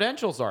her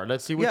credentials are.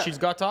 Let's see what Yeah. she's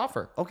got to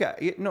offer.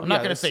 Okay. No, I'm not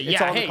going to say,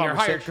 it's all in the hey, you're hired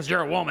conversation. because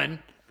you're a woman.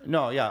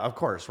 No, yeah, of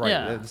course, right.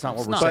 Yeah, That's not what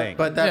it's we're not. saying.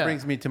 But that Yeah.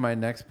 brings me to my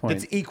next point.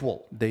 it's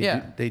equal.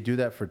 They do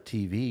that for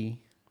TV.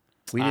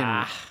 We didn't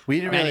Manny,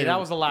 really. that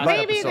was the last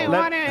maybe episode. they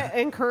want to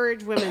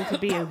encourage women to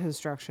be in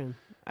construction.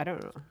 I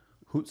don't know.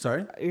 Who?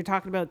 Sorry. You're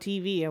talking about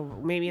TV.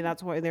 Maybe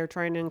that's why they're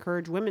trying to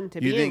encourage women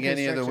to Do you be think in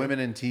any of the construction. women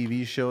in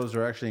TV shows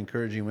are actually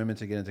encouraging women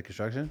to get into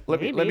construction?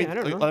 Let me Maybe, I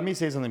don't know. let me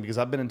say something because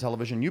I've been in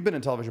television. You've been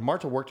in television.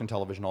 Marta worked in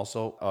television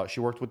also. She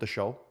worked with the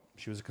show.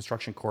 She was a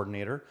construction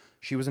coordinator.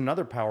 She was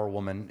another power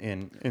woman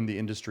in the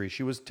industry.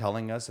 She was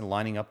telling us and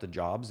lining up the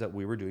jobs that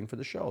we were doing for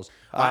the shows.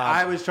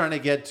 I was trying to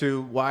get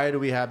to why do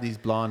we have these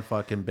blonde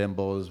fucking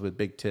bimbos with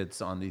big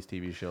tits on these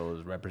TV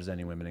shows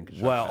representing women in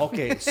construction? Well,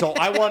 okay, so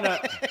I want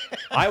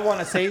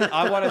to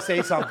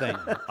say something.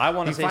 I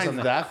want to he say finds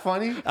something. that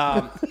funny?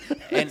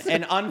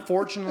 and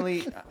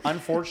unfortunately,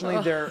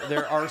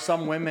 there are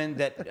some women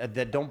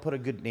that don't put a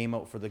good name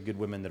out for the good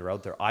women that are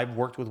out there. I've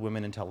worked with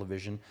women in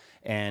television,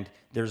 and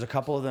there's a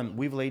couple of them.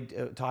 We've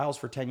laid tiles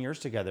for 10 years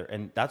together,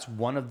 and that's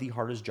one of the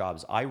hardest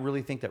jobs. I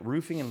really think that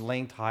roofing and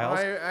laying tiles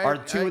are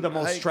two of the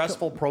most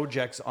stressful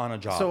projects on a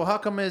job. So how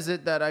come is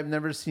it that I've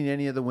never seen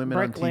any of the women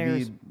on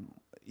Bricklayers. TV?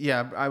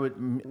 Yeah, I would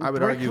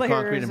argue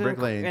concrete and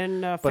bricklaying,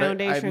 and but I've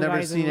foundation never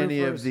guys and seen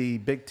any of roofers. the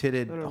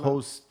big-titted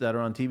hosts that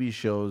are on TV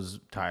shows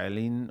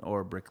tiling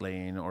or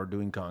bricklaying or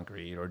doing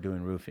concrete or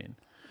doing roofing.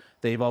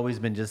 They've always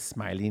been just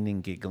smiling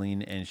and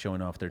giggling and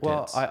showing off their tits.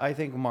 Well, I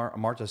think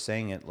Marta's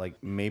saying it like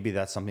maybe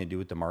that's something to do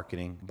with the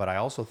marketing, but I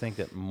also think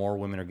that more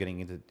women are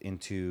getting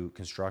into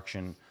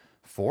construction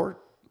for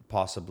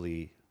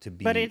possibly to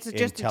be. But it's in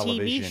just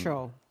television. a TV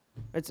show.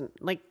 It's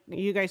like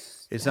you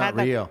guys. It's had not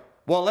that- real.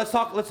 Well, let's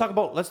talk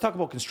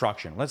about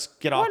construction. Let's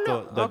get off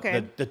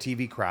okay. the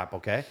TV crap,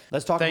 okay?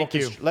 Let's talk Thank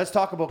you. Let's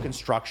talk about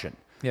construction.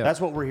 Yeah.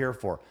 That's what we're here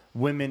for.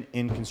 Women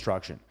in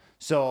construction.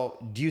 So,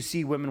 do you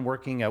see women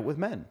working out with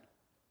men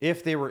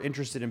if they were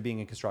interested in being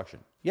in construction?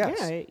 Yes.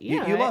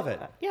 Yeah, You love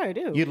it. Yeah, I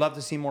do. You'd love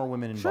to see more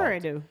women involved. Sure, I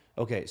do.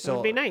 Okay, so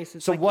would be nice.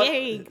 It's so like, what?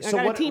 yay, I so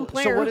got a what? team So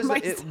player what on is my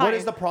what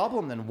is side. the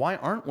problem then? Why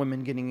aren't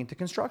women getting into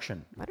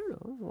construction? I don't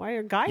know. Why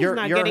are guys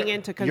not getting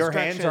into construction? Your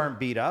hands aren't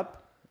beat up.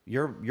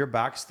 Your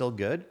back's still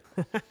good.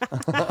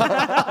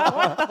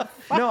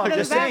 No, I'm does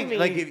just that saying. mean?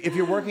 Like if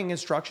you're working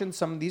construction,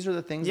 these are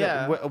the things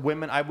Yeah. that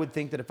women. I would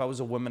think that if I was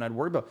a woman, I'd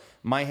worry about.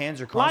 My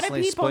hands are A lot of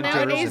constantly people splinters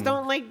nowadays and-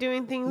 don't like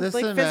doing things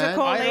Listen, like man,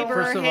 physical I don't- labor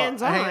first or of all,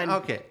 hands-on.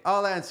 okay,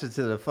 I'll answer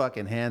to the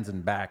fucking hands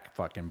and back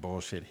fucking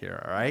bullshit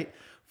here. All right.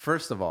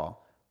 First of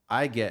all,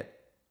 I get,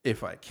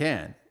 if I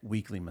can,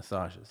 weekly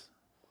massages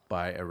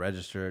by a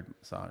registered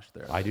massage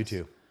therapist. I do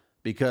too.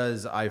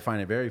 Because I find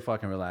it very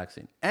fucking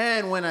relaxing.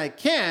 And when I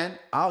can,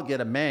 I'll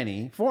get a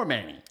mani for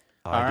Manny.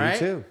 I do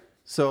too.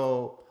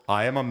 So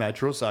I am a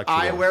metrosexual.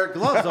 I wear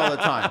gloves all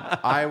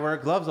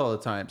the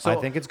time. So I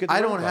think it's good to I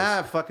wear don't gloves.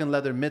 have fucking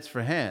leather mitts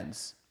for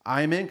hands.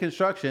 I'm in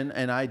construction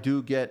and I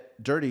do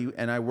get dirty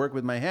and I work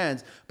with my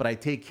hands, but I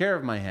take care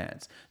of my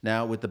hands.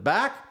 Now with the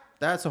back,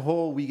 that's a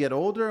whole, we get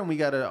older and we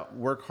got to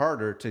work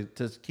harder to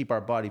keep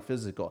our body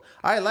physical.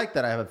 I like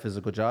that I have a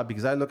physical job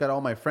because I look at all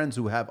my friends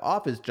who have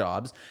office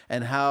jobs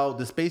and how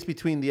the space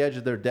between the edge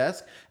of their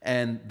desk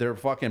and their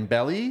fucking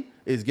belly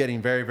is getting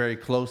very, very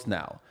close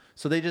now.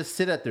 So they just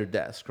sit at their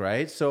desk,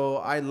 right? So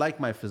I like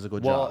my physical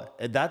job.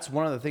 Well, that's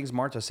one of the things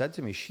Marta said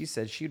to me. She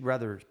said she'd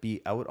rather be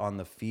out on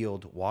the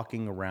field,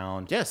 walking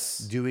around, Yes.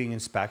 doing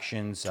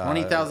inspections,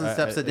 20,000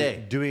 steps a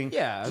day. doing,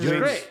 Yeah, it's doing,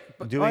 great.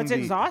 doing Well, it's the-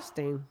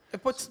 exhausting.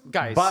 But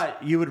guys,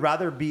 But you would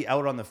rather be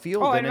out on the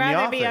field Oh, than I'd in the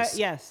rather office. be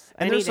yes.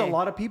 And any there's a day.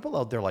 lot of people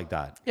out there like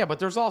that. yeah, but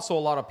there's also a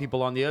lot of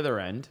people on the other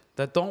end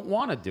that don't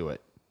want to do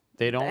it.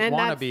 They don't And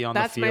want to that's- be on the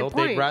that's my field.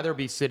 They'd point. rather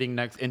be sitting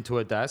next into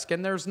a desk,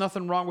 and there's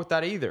nothing wrong with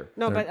that either.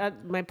 No,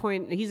 but my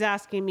point, he's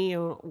asking me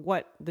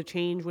what the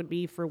change would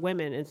be for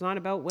women. It's not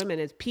about women.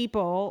 It's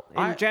people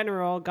in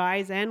general,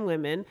 guys and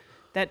women,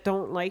 that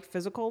don't like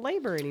physical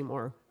labor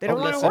anymore. They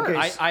don't want to Listen,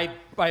 work.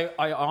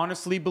 I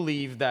honestly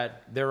believe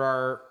that there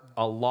are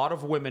a lot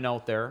of women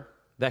out there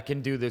that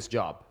can do this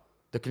job,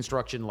 the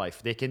construction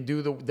life. They can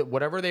do the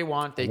whatever they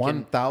want. They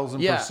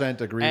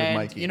 1000% agree with And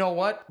Mikey. you know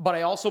what? But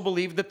I also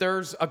believe that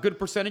there's a good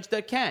percentage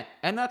that can't,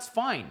 and that's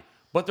fine.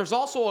 But there's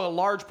also a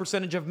large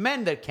percentage of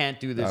men that can't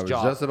do this I was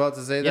job. just about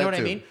to say you that know what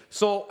too. I mean?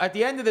 So at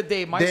the end of the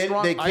day,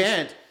 They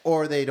can't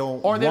or they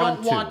don't or they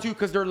want don't want to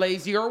because they're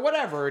lazy or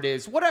whatever it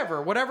is.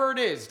 Whatever it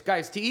is.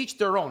 Guys, to each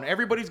their own.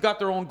 Everybody's got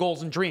their own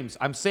goals and dreams.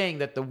 I'm saying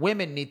that the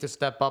women need to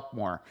step up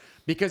more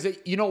because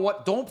you know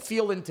what? Don't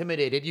feel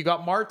intimidated. You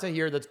got Marta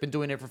here that's been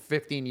doing it for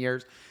 15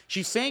 years.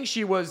 She's saying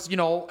she was,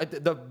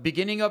 at the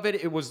beginning of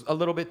it was a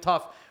little bit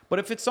tough. But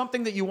if it's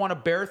something that you want to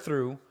bear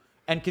through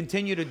and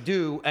continue to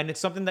do, and it's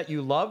something that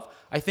you love,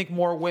 I think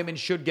more women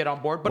should get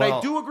on board. But I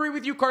do agree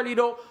with you,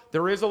 Carlito.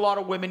 There is a lot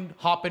of women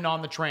hopping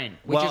on the train,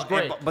 which is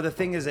great. But the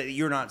thing is that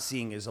you're not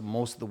seeing is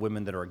most of the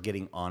women that are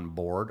getting on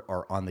board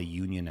are on the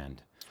union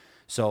end.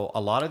 So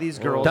a lot of these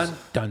girls. Dun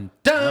dun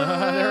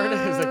dun. There it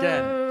is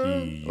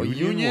again. The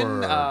Union,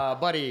 word.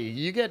 buddy,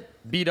 you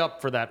get beat up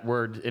for that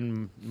word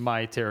in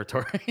my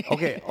territory.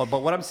 Okay,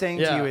 but what I'm saying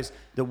to Yeah. you is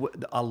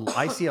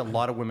I see a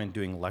lot of women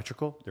doing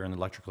electrical. They're in the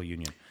electrical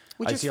union.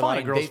 Which I is see a lot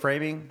of fine. girls They-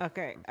 framing.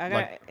 Okay,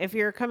 Like- if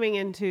you're coming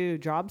into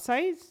job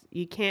sites,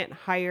 you can't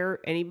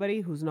hire anybody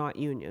who's not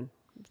union.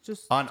 It's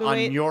just On the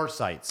way- your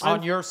sites.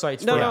 On your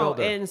sites no, for a no,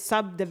 builder. in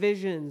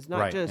subdivisions, not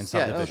Right, just in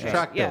Yeah, subdivisions.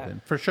 track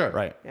building for sure.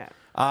 Right. Yeah.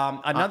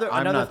 Another.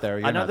 I'm another, not there.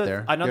 You're not another,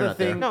 there. Another You're not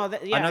thing. there. No,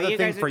 another you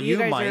thing guys for are, you,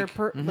 guys Mike,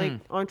 are like is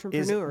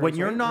entrepreneurs. when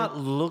you're right? not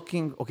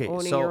looking. Okay,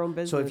 Owning so your own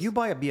so if business. you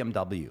buy a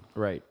BMW,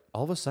 Right.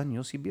 all of a sudden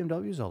you'll see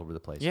BMWs all over the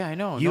place. Yeah, I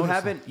know. You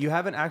Notice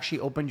haven't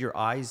actually opened your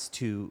eyes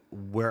to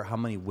how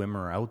many women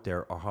are out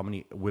there or how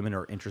many women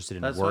are interested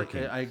in That's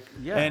working.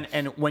 yeah.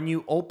 And when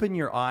you open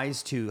your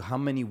eyes to how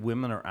many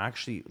women are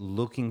actually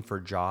looking for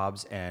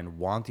jobs and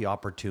want the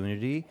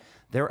opportunity,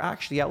 they're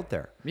actually out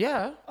there.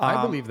 Yeah,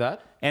 I believe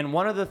that. And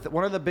one of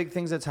the big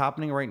things that's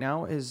happening right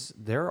now is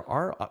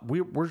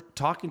we're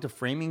talking to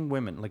framing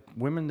women, like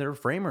women that are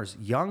framers,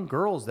 young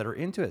girls that are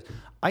into it.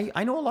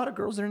 I know a lot of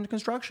girls that are into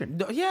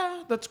construction.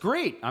 Yeah, that's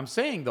great. I'm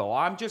saying though,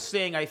 I'm just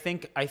saying I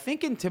think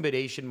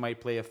intimidation might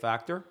play a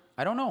factor.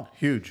 I don't know.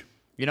 Huge.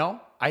 You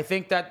know, I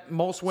think that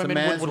most women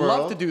man's would love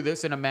world. to do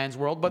this in a man's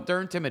world, but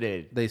they're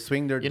intimidated. They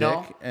swing their dick,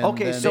 know? and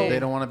Okay, then so- they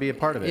don't want to be a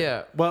part of it.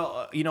 Yeah.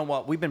 Well, you know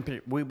what? We've been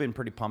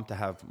pretty pumped to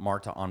have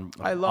Marta on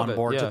love it,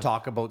 board yeah. to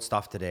talk about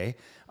stuff today.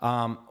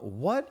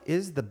 What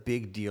is the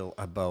big deal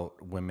about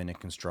women in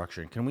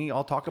construction? Can we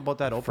all talk about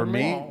that For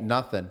openly? me,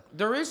 nothing.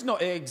 There is no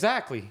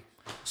exactly.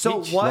 So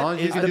As long what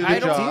as you is can the do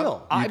big the job,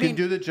 deal? you I can mean-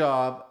 do the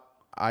job.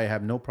 I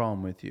have no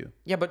problem with you.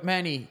 Yeah, but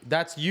Manny,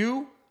 that's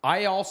you.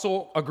 I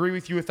also agree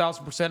with you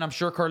 1,000%. I'm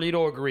sure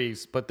Carlito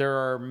agrees, but there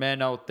are men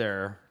out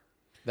there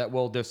that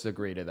will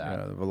disagree to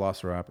that. The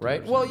Velociraptor.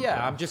 Right? Well,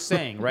 yeah, I'm just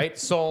saying, right?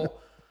 So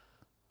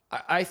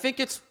I think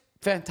it's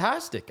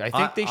fantastic. I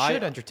think they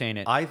should entertain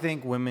it. I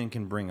think women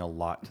can bring a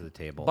lot to the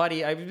table.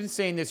 Buddy, I've been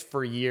saying this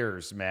for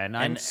years, man.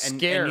 I'm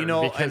scared you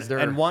know, because they're...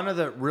 and one of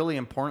the really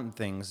important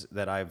things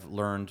that I've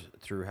learned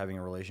through having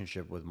a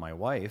relationship with my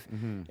wife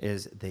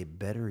is they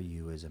better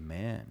you as a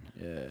man.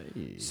 Yeah.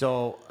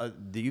 So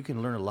you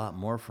can learn a lot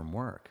more from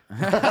work.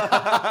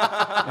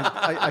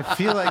 I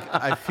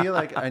feel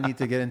like I need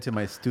to get into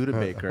my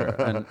Studebaker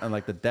and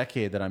like the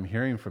decade that I'm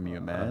hearing from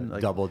you, man.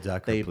 Like, Double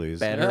decker, they please.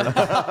 Better,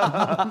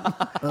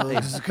 they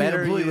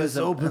better you as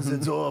a, opens the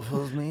door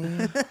for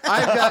me.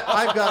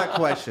 I've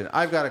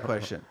got a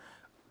question.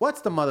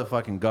 What's the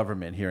motherfucking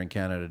government here in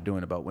Canada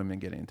doing about women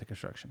getting into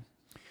construction?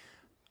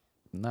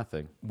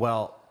 Nothing.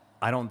 Well,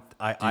 I don't.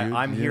 I'm do you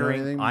know hearing.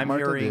 anything, I'm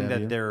Marta? Do you hearing have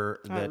that you? they're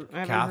that I haven't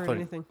heard Catholic.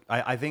 anything.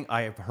 I think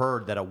I have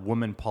heard that a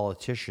woman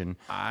politician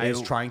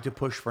is trying to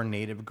push for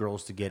Native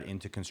girls to get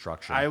into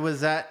construction. I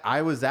was at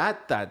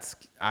that.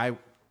 I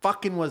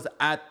fucking was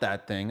at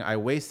that thing. I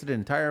wasted an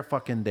entire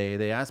fucking day.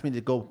 They asked me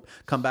to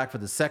come back for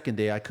the second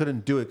day. I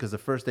couldn't do it because the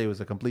first day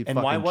was a complete And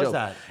fucking why was joke.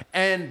 that?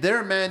 And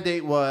their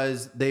mandate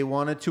was they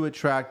wanted to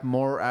attract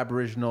more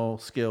Aboriginal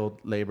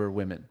skilled labor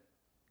women.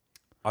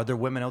 Are there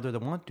women out there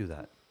that want to do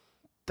that?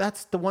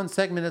 That's the one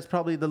segment that's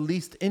probably the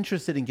least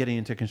interested in getting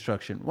into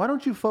construction. Why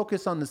don't you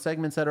focus on the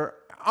segments that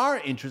are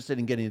interested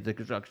in getting into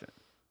construction?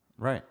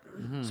 Right.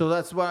 So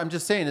that's what I'm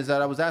just saying is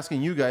that I was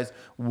asking you guys,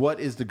 what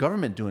is the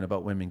government doing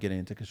about women getting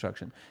into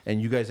construction?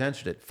 And you guys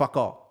answered it. Fuck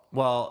all.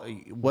 Well,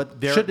 What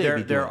there, should they there,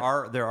 be there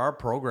doing? there are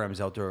programs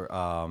out there.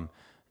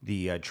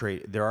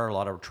 Trade. There are a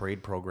lot of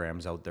trade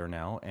programs out there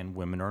now, and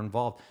women are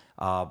involved.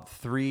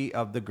 3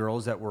 of the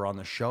girls that were on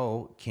the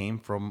show came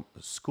from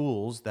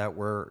schools that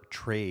were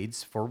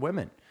trades for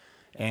women,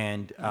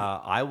 and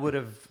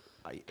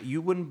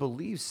you wouldn't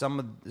believe some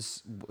of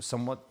this.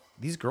 Somewhat,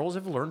 these girls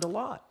have learned a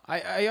lot.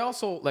 I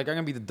also, like, I'm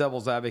going to be the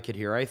devil's advocate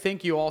here. I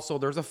think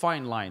there's a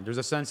fine line. There's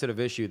a sensitive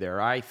issue there.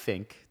 I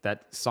think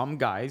that some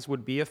guys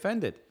would be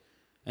offended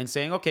and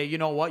saying, okay, you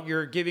know what?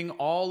 You're giving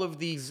all of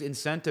these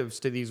incentives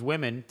to these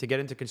women to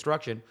get into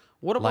construction.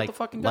 What about the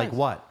fucking guys? Like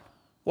what?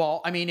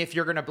 Well, I mean, if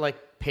you're going to,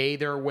 like, pay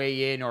their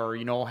way in or,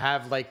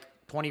 have, like,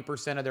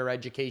 20% of their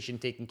education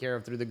taken care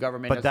of through the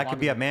government. But as that long could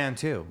be as- a man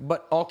too.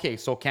 But, okay,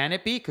 so can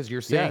it be? Because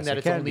you're saying Yes, that it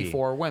it's can only be.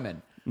 for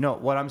women. No,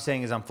 what I'm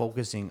saying is I'm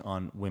focusing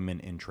on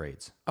women in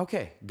trades.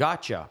 Okay,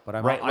 gotcha. But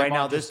I'm Right I'm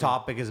now, on this just-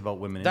 topic is about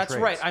women in That's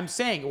trades. right. I'm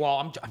saying, well,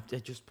 I'm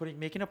just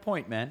making a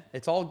point, man.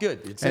 It's all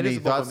good. It Any is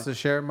about thoughts women. to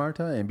share,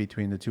 Marta, in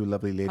between the two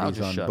lovely ladies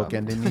just on shut up.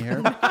 bookending me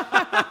here?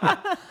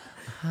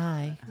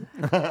 Hi.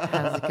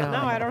 How's it going?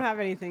 No, I don't have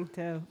anything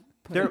to.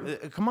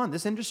 Come on,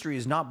 this industry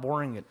is not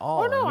boring at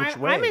all. Oh no, In which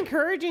way? I'm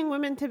encouraging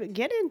women to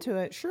get into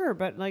it, sure,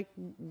 but like,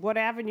 what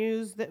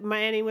avenues? That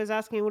Manny was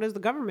asking, what is the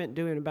government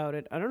doing about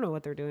it? I don't know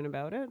what they're doing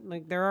about it.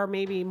 Like, there are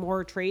maybe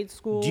more trade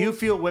schools. Do you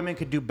feel women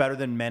could do better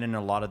than men in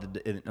a lot of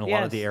the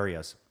Yes.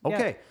 areas? Yeah.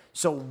 Okay,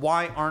 so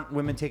why aren't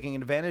women taking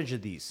advantage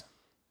of these?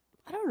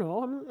 I don't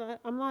know.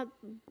 I'm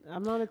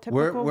not a typical.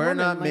 We're woman.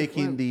 not Like,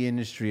 making we're- the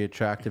industry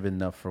attractive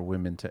enough for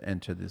women to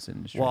enter this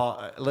industry.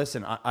 Well,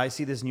 listen, I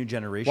see this new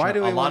generation. Why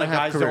do we a lot wanna of have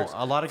guys careers?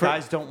 don't? A lot of For-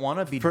 guys don't want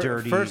to be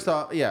dirty. First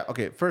off,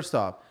 First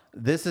off,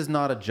 this is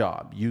not a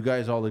job. You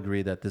guys all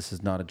agree that this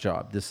is not a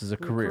job. This is a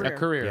career. A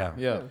career. Yeah.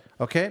 Yeah.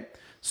 Okay?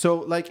 So,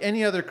 like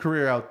any other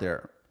career out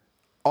there,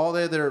 all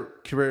the other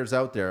careers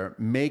out there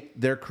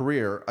make their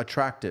career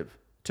attractive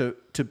to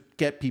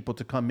get people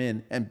to come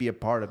in and be a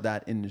part of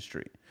that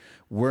industry.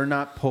 We're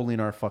not pulling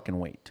our fucking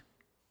weight.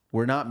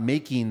 We're not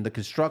making the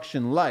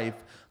construction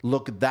life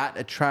look that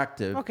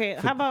attractive. Okay,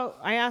 how about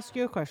I ask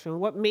you a question?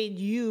 What made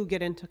you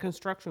get into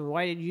construction?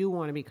 Why did you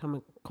want to become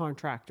a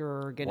contractor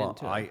or get well,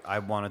 into it? I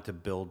wanted to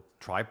build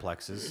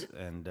triplexes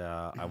and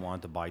I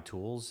wanted to buy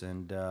tools,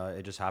 and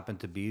it just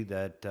happened to be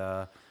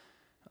that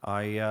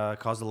I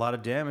caused a lot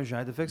of damage and I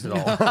had to fix it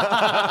all.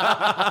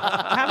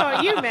 How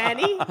about you,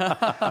 Manny?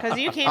 Because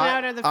you came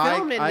out of the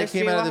film industry. I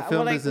came out of the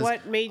film like, business.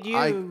 what made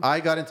you? I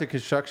got into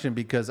construction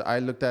because I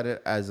looked at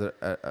it as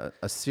a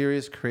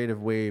serious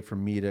creative way for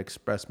me to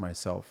express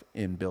myself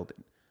in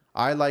building.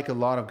 I, like a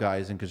lot of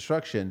guys in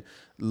construction,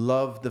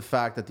 love the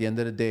fact that at the end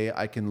of the day,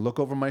 I can look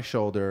over my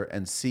shoulder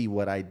and see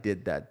what I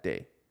did that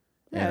day.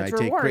 Yeah, And it's I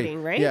take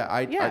rewarding, right? Yeah,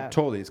 I Yeah.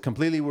 totally. It's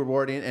completely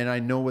rewarding, and I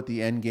know what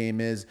the end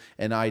game is,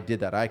 and I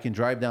did that. I can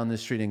drive down the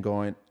street and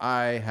going,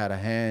 I had a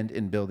hand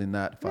in building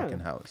that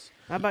fucking house.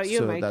 How about you,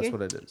 so Mikey? that's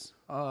what it is.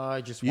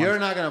 You're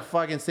not gonna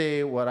fucking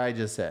say what I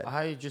just said.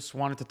 I just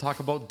wanted to talk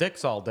about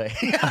dicks all day.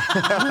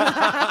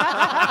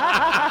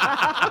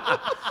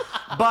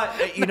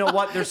 But you know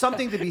what? There's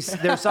something to be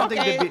said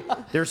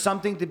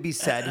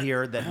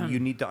here that you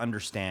need to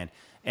understand.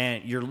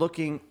 And you're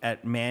looking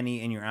at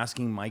Manny and you're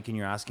asking Mike and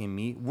you're asking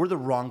me. We're the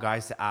wrong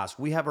guys to ask.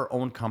 We have our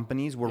own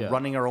companies. We're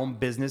running our own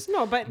business.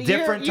 No, but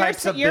different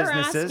types of you're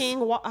businesses.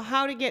 asking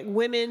how to get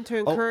women to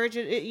encourage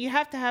it. You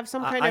have to have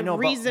some kind I know, of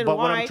but- reason but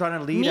why. what I'm trying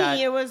to lead me,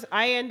 at-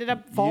 I ended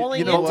up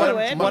falling know into what?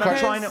 it. What I'm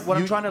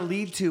because- trying to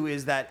lead to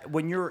is that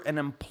when you're an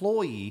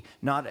employee,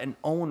 not an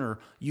owner,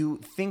 you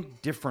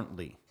think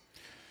differently.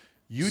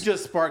 You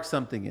just sparked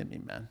something in me,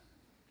 man.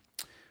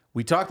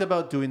 We talked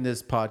about doing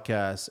this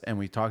podcast, and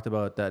we talked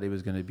about that it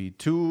was going to be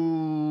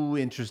too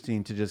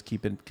interesting to just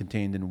keep it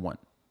contained in one.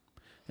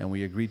 And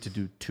we agreed to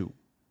do 2.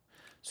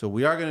 So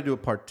we are going to do a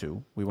part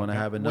 2. We want to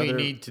have another. We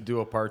need to do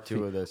a part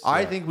 2 of this.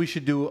 I think we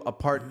should do a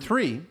part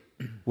 3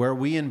 where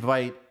we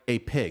invite a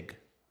pig.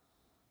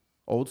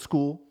 Old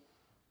school,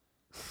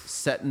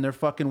 set in their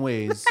fucking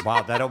ways.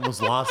 Wow, that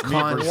almost lost me for a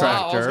Contractor. second.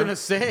 Wow, I was gonna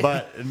say.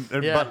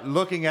 But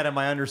looking at him,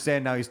 I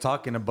understand now he's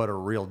talking about a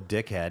real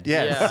dickhead.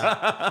 Yes.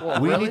 Yeah.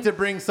 Well, We really? need to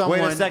bring someone.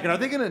 Wait a second. Are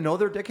they going to know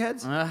they're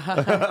dickheads?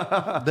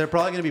 They're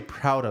probably going to be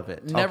proud of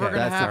it. Never gonna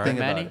That's the happen, thing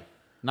about Manny. it.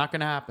 Not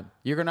gonna happen.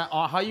 You're gonna.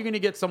 How are you gonna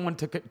get someone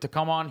to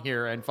come on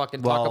here and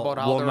fucking talk about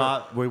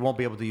how they're we won't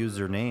be able to use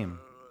their name.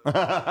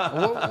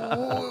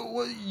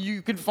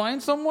 You can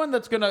find someone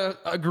that's gonna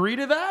agree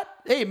to that?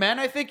 Hey, man,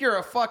 I think you're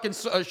a fucking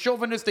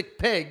chauvinistic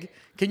pig.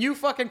 Can you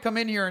fucking come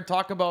in here and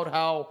talk about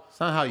how? It's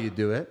not how you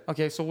do it.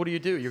 Okay, so what do?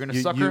 You're gonna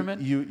sucker him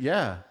in?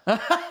 Yeah.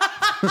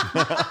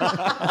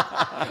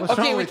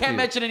 Okay, we can't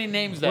mention any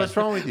names then. What's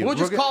wrong with you? We'll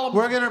just call him.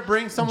 We're gonna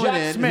bring someone Jack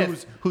in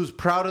Smith. who's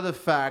proud of the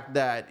fact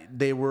that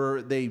they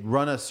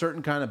run a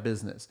certain kind of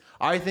business.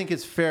 I think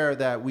it's fair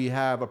that we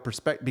have a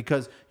perspective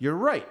because you're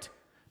right.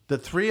 The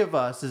 3 of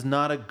us is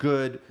not a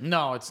good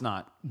No, it's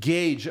not.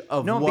 gauge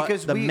of what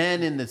the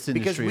men in this industry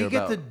because we are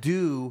get about. to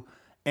do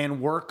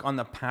and work on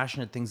the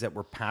passionate things that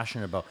we're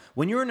passionate about.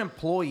 When you're an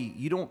employee,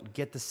 you don't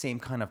get the same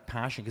kind of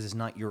passion because it's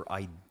not your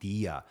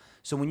idea.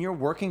 So when you're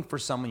working for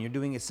someone, you're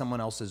doing it someone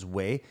else's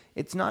way,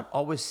 it's not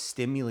always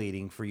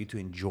stimulating for you to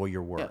enjoy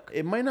your work.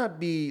 It might not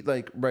be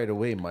like right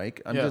away,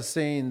 Mike. I'm just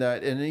saying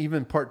that, and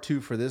even part 2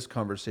 for this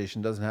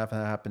conversation doesn't have to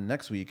happen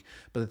next week.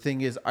 But the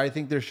thing is, I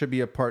think there should be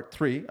a part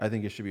 3. I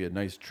think it should be a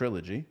nice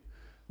trilogy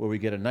where we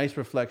get a nice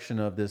reflection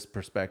of this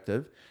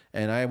perspective.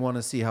 And I want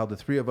to see how the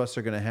 3 of us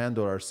are going to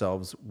handle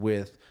ourselves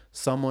with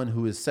someone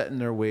who is set in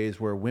their ways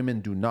where women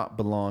do not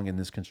belong in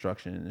this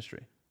construction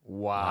industry.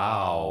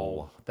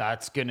 Wow.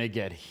 That's gonna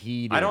get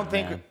heated. I don't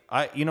think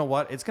man. you know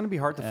what? It's going to be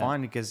hard to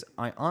find because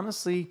I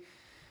honestly,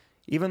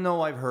 even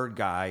though I've heard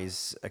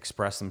guys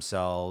express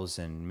themselves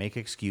and make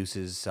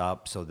excuses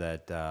up so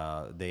that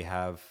they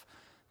have,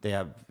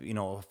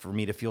 for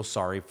me to feel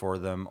sorry for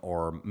them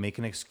or make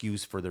an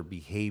excuse for their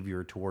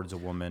behavior towards a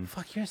woman.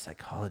 Fuck, you're a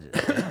psychologist.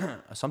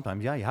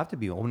 Sometimes, you have to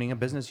be owning a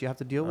business. You have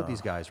to deal with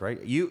these guys, right?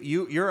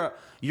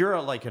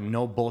 You're like a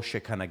no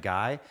bullshit kind of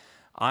guy.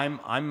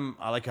 I'm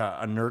like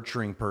a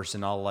nurturing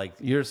person. I'll like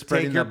You're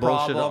spreading take your that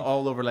bullshit problem.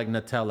 all over like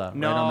Nutella.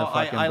 No, right on the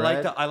fucking I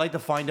bread. like to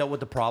find out what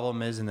the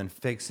problem is and then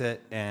fix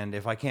it. And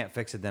if I can't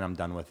fix it, then I'm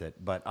done with it.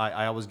 But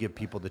I always give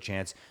people the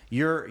chance.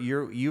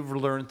 You've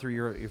learned through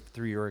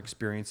your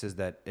experiences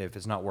that if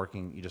it's not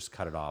working, you just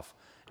cut it off.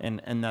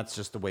 And that's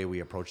just the way we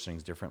approach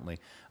things differently.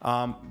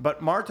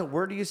 But Marta,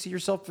 where do you see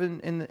yourself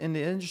in the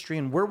industry,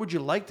 and where would you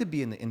like to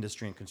be in the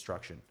industry and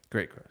construction?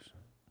 Great question.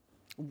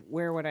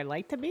 Where would I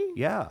like to be?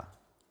 Yeah.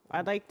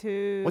 I'd like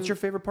to. What's your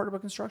favorite part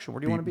about construction? Where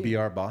do you want to be? Be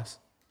our boss.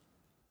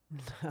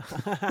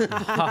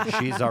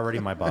 She's already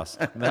my boss.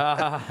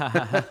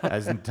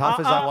 As tough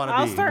as I want to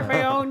be. I'll start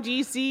my own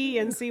GC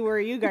and see where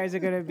you guys are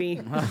going to be.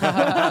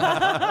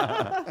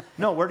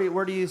 No,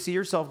 where do you see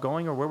yourself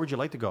going, or where would you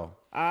like to go?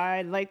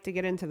 I'd like to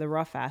get into the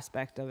rough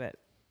aspect of it,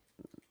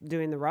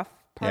 doing the rough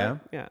part.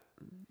 Yeah.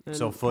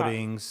 So And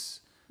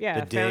footings. Yeah,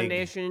 the dig,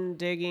 foundation,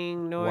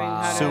 digging, knowing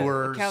Wow. how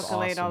sewers, to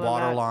calculate all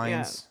water of that.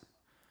 lines.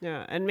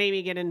 Yeah, and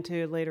maybe get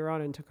into later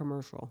on into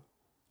commercial.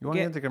 You want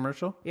to get into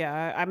commercial?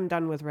 Yeah, I'm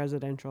done with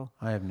residential.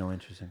 I have no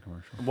interest in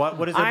commercial.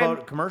 What is it I'm-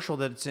 about commercial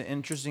that's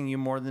interesting you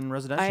more than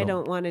residential? I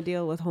don't want to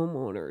deal with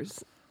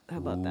homeowners. How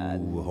about that?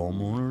 Ooh,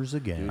 homeowners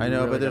again. I know,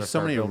 really but gotta there's so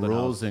start many building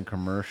rules in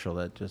commercial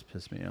that just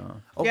piss me off.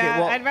 Okay, Yeah,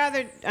 well, I'd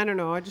rather. I don't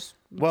know. I just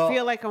Well-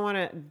 feel like I want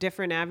a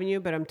different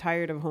avenue, but I'm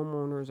tired of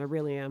homeowners. I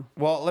really am.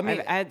 well, let me.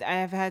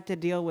 I've had to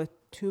deal with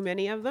too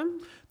many of them.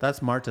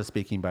 That's Marta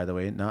speaking, by the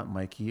way, not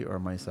Mikey or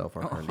myself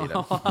or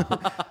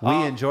Carlita.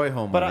 We enjoy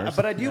homeowners.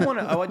 But I do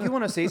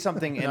want to say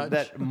something and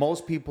that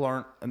most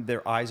people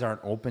their eyes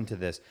aren't open to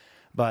this,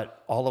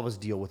 but all of us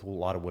deal with a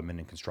lot of women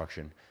in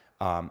construction.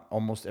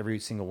 almost every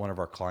single one of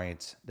our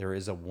clients, there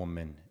is a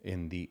woman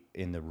in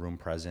the room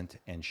present,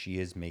 and she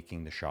is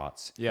making the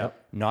shots. Yeah.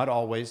 Not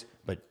always,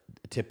 but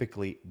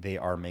typically they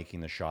are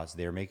making the shots.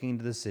 They are making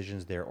the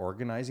decisions. They're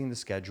organizing the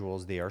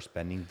schedules. They are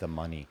spending the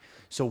money.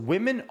 So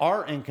women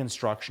are in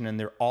construction, and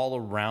they're all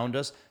around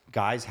us.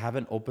 Guys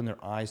haven't opened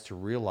their eyes to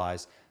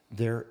realize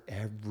they're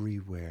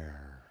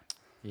everywhere.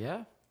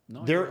 Yeah.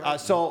 No, There, you're right.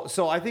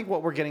 so I think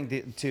what we're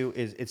getting to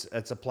is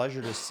it's a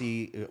pleasure to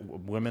see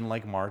women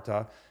like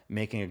Marta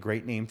making a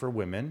great name for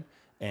women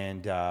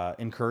and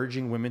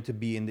encouraging women to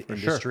be in the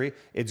industry. Sure.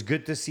 It's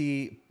good to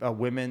see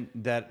women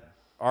that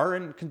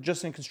are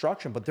just in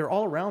construction, but they're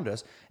all around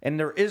us, and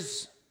there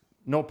is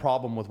no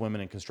problem with women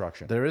in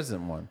construction. There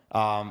isn't one.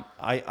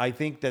 I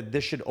think that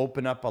this should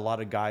open up a lot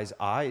of guys'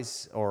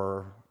 eyes,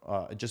 or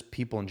just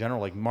people in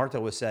general. Like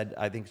Marta said,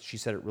 I think she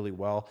said it really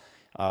well.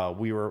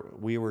 We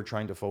were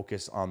trying to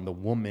focus on the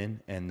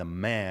woman and the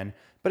man,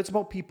 but it's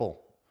about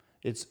people.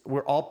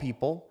 We're all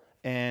people,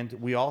 and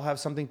we all have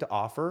something to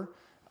offer.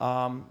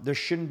 There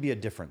shouldn't be a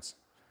difference.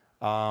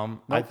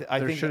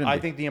 I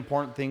think the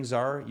important things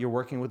are you're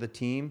working with a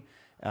team,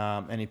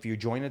 and if you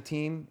join a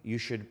team, you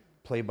should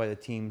play by the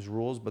team's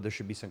rules, but there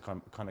should be some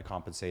kind of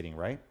compensating,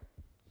 right?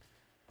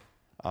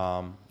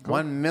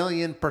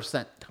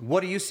 1,000,000%.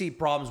 What do you see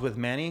problems with,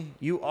 Manny?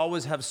 You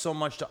always have so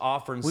much to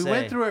offer and We say.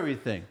 went through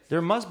everything.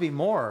 There must be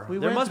more. There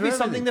went must be through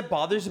something everything. that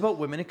bothers about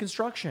women in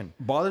construction.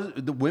 Bothers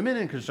the women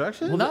in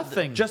construction?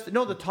 Nothing.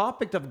 The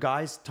topic of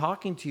guys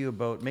talking to you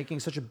about making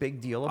such a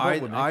big deal about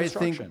women in I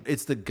construction. think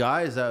it's the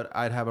guys that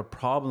I'd have a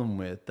problem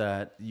with,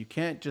 that you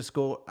can't just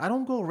go. I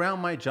don't go around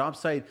my job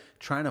site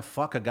trying to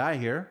fuck a guy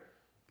here.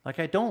 Like,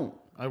 I don't.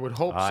 I would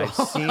hope I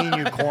so. seen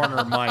you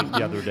corner Mike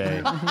the other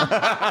day.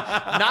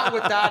 Not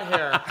with that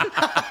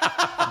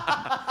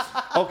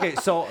hair. Okay,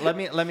 so let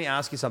me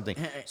ask you something.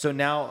 So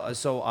now,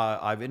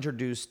 I've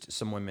introduced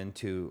some women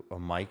to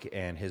Mike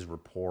and his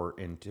rapport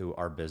into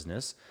our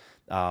business.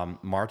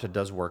 Marta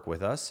does work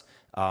with us.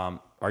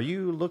 Are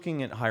you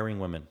looking at hiring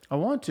women? I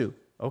want to.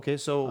 Okay,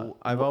 so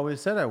I've always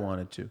said I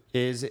wanted to.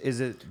 is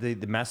it the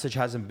message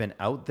hasn't been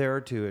out there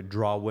to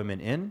draw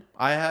women in?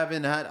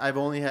 I've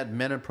only had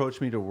men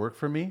approach me to work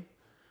for me,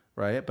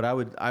 right? But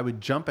I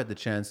would jump at the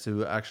chance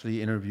to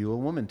actually interview a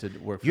woman to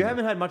work for You me.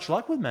 haven't had much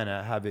luck with men,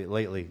 have you,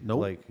 lately?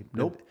 Nope.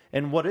 Nope.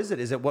 And what is it?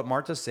 Is it what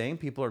Marta's saying?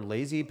 People are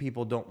lazy.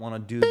 People don't want to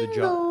do the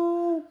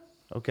job.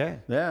 Okay.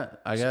 Yeah,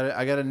 I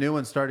got a new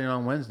one starting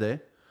on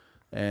Wednesday,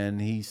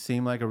 and he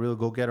seemed like a real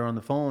go-getter on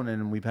the phone,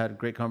 and we've had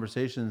great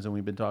conversations, and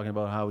we've been talking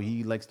about how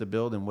he likes to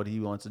build and what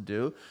he wants to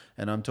do,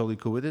 and I'm totally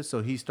cool with it.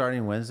 So he's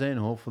starting Wednesday, and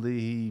hopefully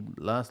he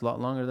lasts a lot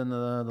longer than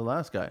the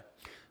last guy.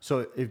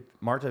 So,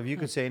 Marta, if you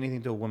could say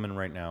anything to a woman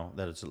right now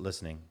that is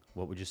listening,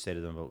 what would you say to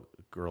them about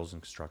girls in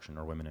construction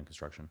or women in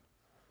construction?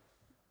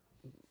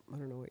 I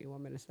don't know what you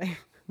want me to say.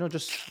 No,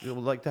 just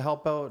like to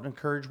help out and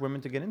encourage women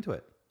to get into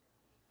it.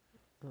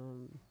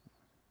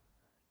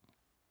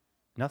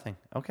 Nothing.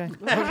 Okay.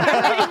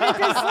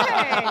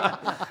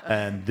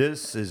 And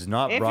this is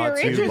not If brought you're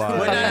to you interested, by.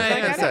 Like,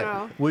 I don't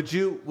know. Would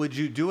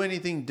you do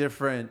anything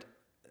different?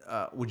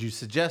 Would you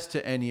suggest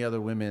to any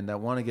other women that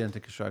want to get into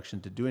construction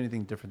to do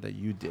anything different that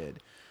you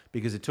did?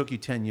 Because it took you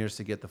 10 years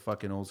to get the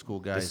fucking old school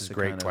guys. This is a to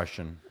great kinda-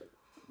 question.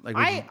 Like,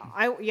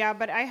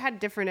 But I had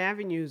different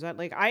avenues.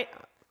 I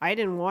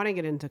didn't want to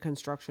get into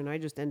construction. I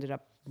just ended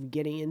up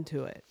getting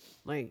into it.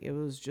 Like, it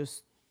was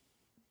just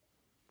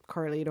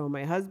Carlito,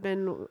 my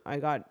husband.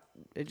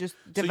 It just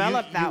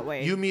developed that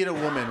way. You meet a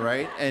woman,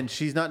 right? And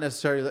she's not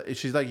necessarily,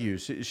 she's like you.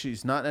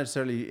 She's not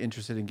necessarily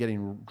interested in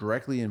getting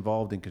directly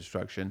involved in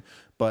construction.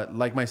 But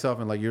like myself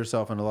and like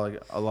yourself and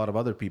a lot of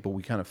other people,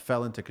 we kind of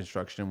fell into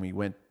construction. We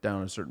went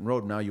down a certain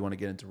road. Now you want to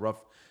get into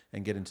rough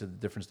and get into the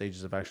different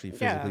stages of actually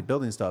physically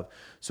building stuff.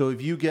 So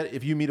if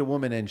you meet a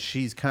woman and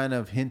she's kind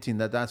of hinting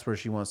that that's where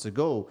she wants to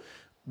go,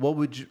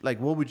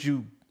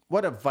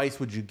 what advice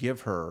would you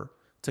give her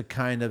to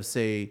kind of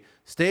say,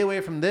 stay away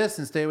from this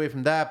and stay away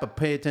from that, but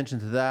pay attention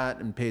to that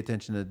and pay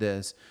attention to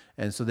this,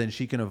 and so then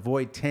she can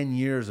avoid 10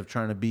 years of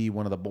trying to be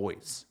one of the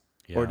boys?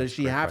 Yeah, or does that's a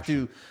she great have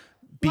question. to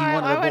be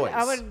one of the boys?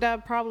 I would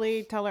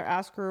probably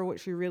ask her what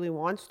she really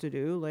wants to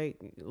do.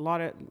 Like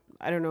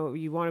I don't know,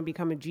 you want to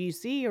become a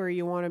GC or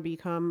you want to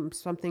become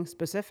something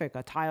specific,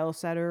 a tile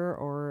setter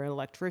or an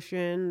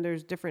electrician.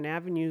 There's different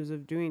avenues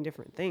of doing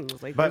different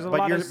things. Like there's a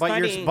lot of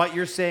studying. But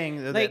you're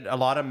saying that Like- a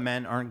lot of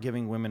men aren't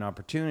giving women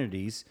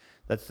opportunities.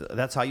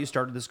 That's how you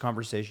started this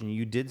conversation.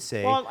 You did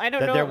say Well, I don't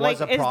that know. there was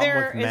Like, a problem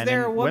with men is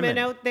there a and woman women.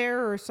 out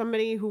there or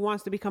somebody who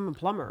wants to become a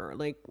plumber?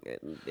 Like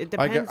it depends.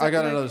 I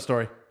got like, another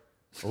story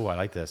Oh, I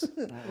like this.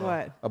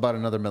 What? about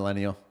another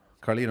millennial.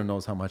 Carlito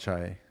knows how much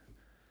I.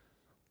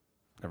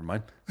 Never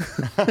mind.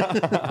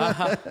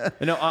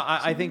 No,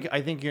 I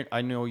think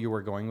I know you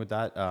were going with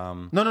that.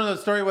 No. The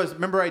story was,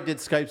 remember I did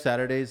Skype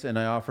Saturdays and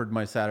I offered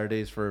my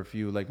Saturdays for a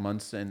few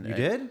months. And You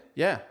did?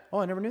 Yeah. Oh,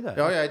 I never knew that.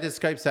 Oh yeah, I did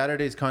Skype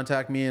Saturdays.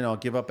 Contact me, and I'll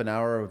give up an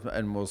hour,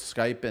 and we'll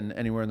Skype and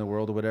anywhere in the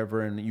world or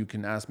whatever. And you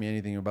can ask me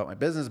anything about my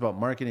business, about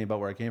marketing, about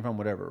where I came from,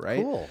 whatever.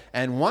 Right? Cool.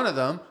 And one of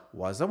them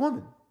was a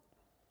woman,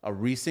 a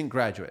recent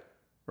graduate.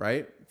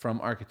 right? From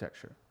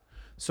architecture.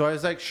 So I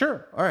was like,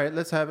 sure. All right,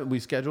 let's have it. We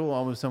schedule.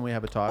 All of a sudden we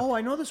have a talk. Oh,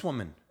 I know this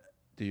woman.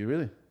 Do you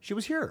really? She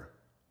was here.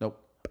 Nope.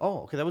 Oh,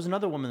 okay. That was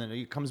another woman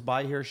that comes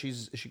by here. She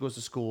goes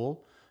to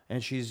school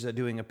and she's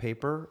doing a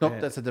paper. Nope,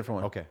 and- that's a different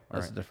one. Okay, all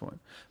That's right. a different one.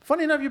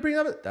 Funny enough, you bring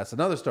that up. That's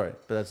another story,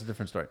 but that's a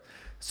different story.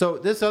 So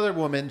this other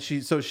woman,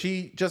 she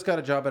just got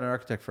a job at an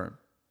architect firm,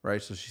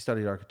 right? So she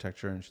studied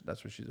architecture, and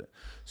that's what she's at.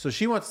 So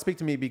she wants to speak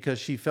to me because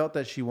she felt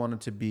that she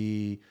wanted to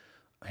be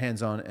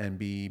hands-on and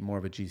be more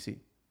of a GC,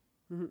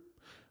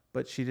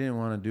 but she didn't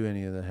want to do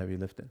any of the heavy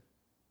lifting.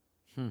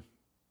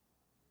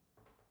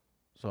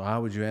 So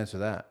how would you answer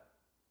that?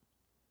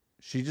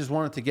 She just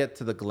wanted to get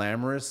to the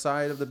glamorous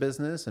side of the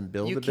business and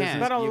build You the can't.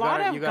 business. But a You lot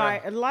gotta- of you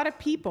gotta- a lot of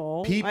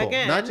people, People,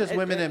 again, not just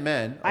women and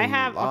men. I a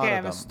have lot I of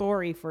have a them.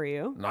 story for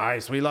you.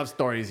 Nice. We love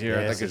stories here.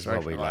 at This the is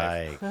what we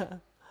Construction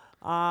Life.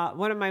 like.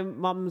 One of my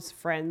mom's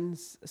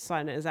friends'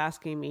 son is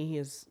asking me.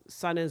 His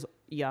son is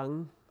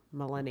young,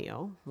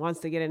 millennial, wants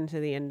to get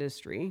into the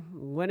industry.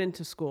 Went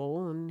into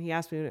school, and he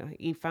asked me.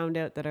 He found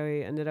out that I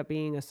ended up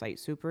being a site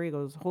super. He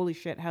goes, "Holy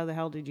shit! How the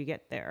hell did you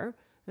get there?"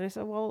 And I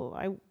said, "Well,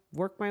 I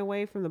worked my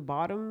way from the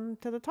bottom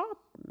to the top,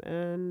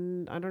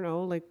 and I don't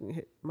know. Like,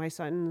 my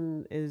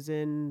son is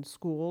in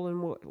school,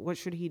 and what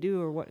should he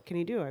do, or what can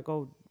he do?" I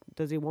go,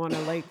 "Does he want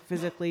to like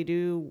physically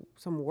do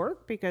some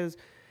work? Because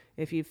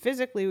if you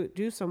physically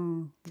do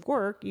some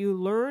work, you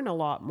learn a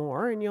lot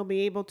more, and you'll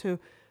be able to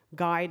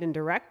guide and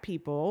direct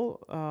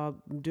people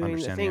doing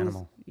Understand the the things.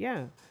 animal.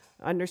 Yeah,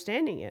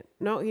 understanding it.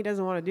 No, he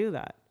doesn't want to do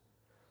that.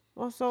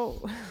 Well,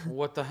 so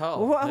What the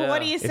hell? what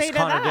do you It's say to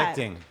that?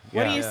 contradicting.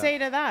 What do Yeah. you say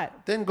to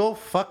that? Then go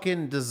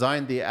fucking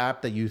design the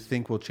app that you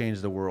think will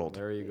change the world.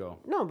 There you go.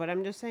 No, but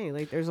I'm just saying,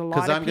 like, there's a lot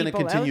Because of I'm going to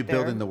people continue out there.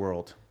 building the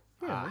world.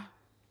 Yeah.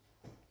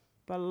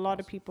 But a lot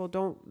of people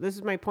don't. This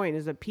is my point: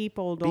 is that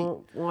people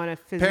don't want to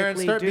physically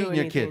Parents, start do beating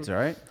your anything. kids, all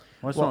right?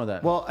 What's wrong with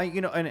that? Well,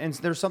 and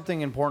there's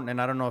something important,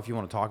 and I don't know if you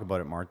want to talk about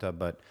it, Marta,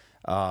 but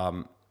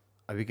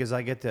because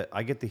I get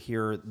to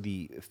hear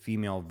the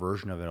female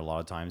version of it a lot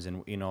of times,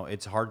 and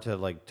it's hard to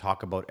like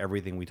talk about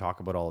everything we talk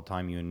about all the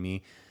time, you and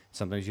me.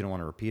 Sometimes you don't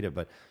want to repeat it,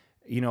 but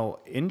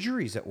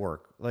injuries at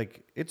work,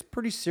 like it's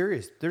pretty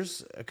serious.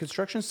 There's a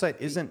construction site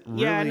isn't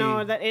really. Yeah,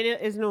 no, that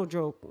it is no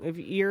joke. If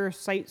you're a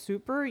site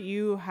super,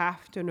 you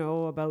have to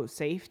know about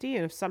safety,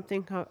 and if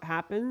something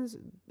happens,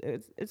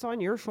 it's on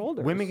your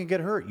shoulders. Women can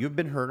get hurt. You've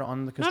been hurt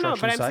on the No,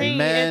 construction but I'm site. saying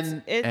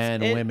Men it's,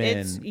 and women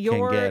it's can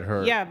your, get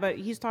hurt. Yeah, but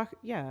he's talking.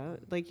 Yeah,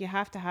 like you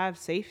have to have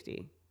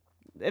safety.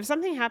 If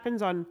something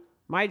happens on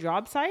my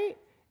job site,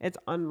 it's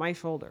on my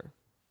shoulder,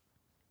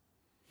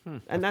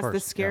 and that's course. Yeah, we the know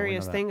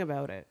scariest that. thing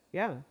about it.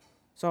 Yeah,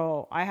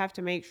 so I have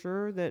to make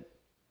sure that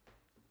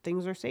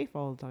things are safe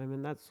all the time,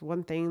 and that's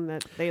one thing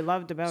that they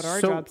loved about our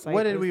so job site.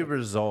 what did was we that-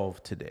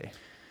 resolve today?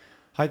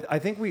 I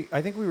think we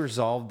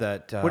resolved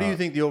that. What do you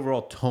think the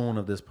overall tone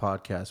of this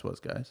podcast was,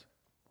 guys?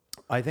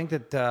 I think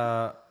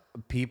that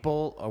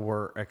people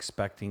were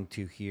expecting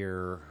to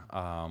hear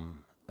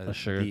A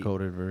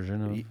sugar-coated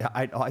version of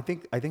I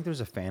think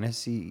there's a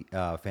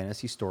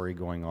fantasy story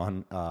going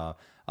on,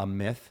 a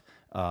myth,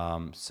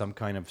 some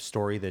kind of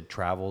story that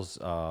travels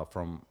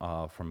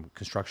from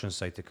construction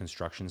site to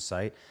construction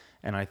site,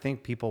 and I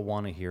think people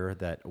want to hear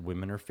that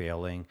women are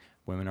failing,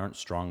 women aren't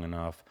strong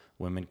enough,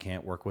 women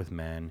can't work with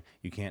men,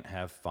 you can't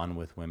have fun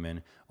with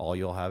women, all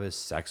you'll have is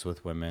sex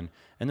with women,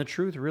 and the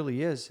truth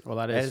really is, Well,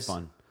 that is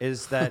fun.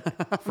 Is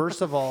that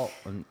first of all.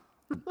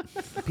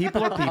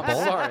 People are people.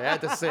 Sorry, I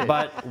had to say it.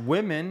 But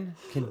women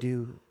can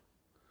do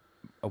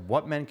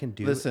what men can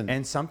do, Listen.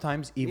 and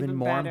sometimes even Even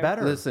more and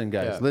better. better.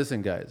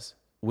 Listen, guys.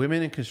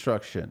 Women in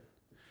construction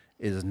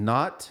is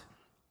not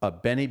a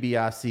Benny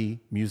Biassi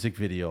music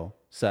video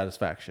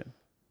satisfaction.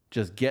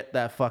 Just get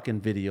that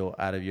fucking video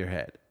out of your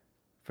head.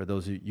 For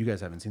those of you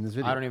guys haven't seen this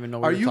video. I don't even know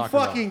what Are you're you talking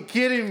about. fucking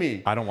kidding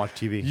me? I don't watch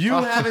TV. You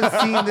haven't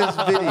seen this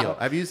video.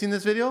 Have you seen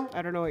this video?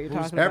 I don't know what you're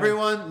talking about.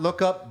 Everyone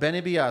look up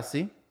Benny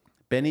Biassi.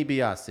 Benny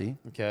Biassi.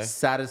 Okay.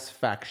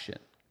 Satisfaction.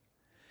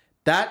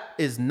 That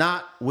is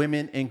not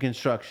women in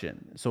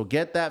construction. So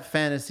get that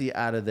fantasy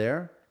out of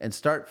there and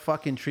start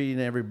fucking treating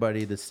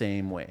everybody the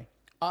same way.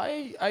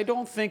 I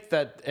don't think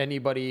that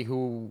anybody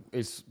who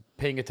is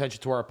paying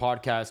attention to our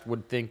podcast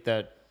would think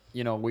that,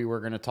 we were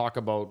going to talk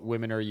about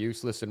women are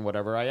useless and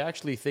whatever. I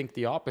actually think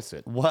the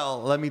opposite. Well,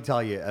 let me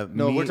tell you.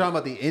 No, we're talking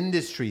about the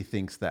industry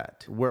thinks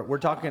that. We're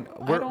talking.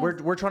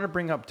 We're trying to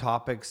bring up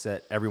topics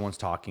that everyone's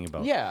talking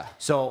about. Yeah.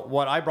 So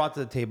what I brought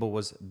to the table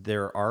was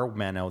there are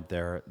men out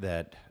there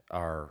that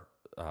are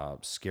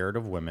scared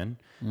of women.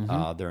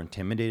 They're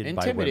intimidated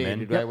by women.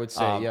 Intimidated, I would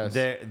say, yes.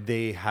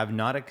 They have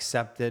not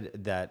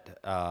accepted that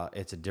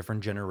it's a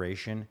different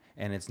generation,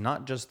 and it's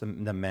not just the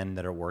men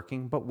that are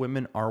working, but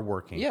women are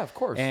working. Yeah, of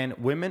course. And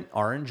women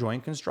are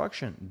enjoying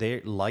construction.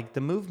 They like the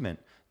movement.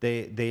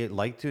 They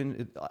like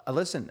to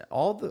listen.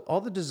 All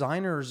the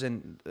designers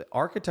and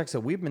architects that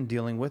we've been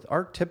dealing with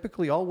are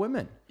typically all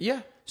women.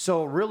 Yeah.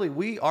 So really,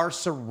 we are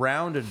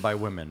surrounded by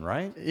women,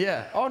 right?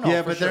 Yeah. Oh no.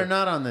 Yeah, for but sure. they're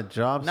not on the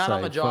job Not site.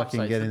 on the job fucking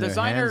sites. getting The their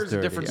designer hands is a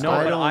dirty. different No,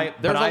 story.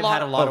 but I've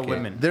had a lot of Okay,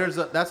 women.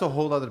 that's a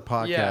whole other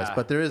podcast, Yeah.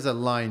 but there is a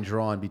line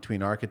drawn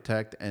between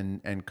architect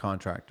and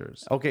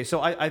contractors. Okay,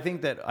 so I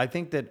think that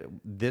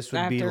this I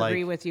would have be to like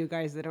agree with you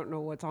guys that don't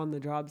know what's on the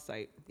job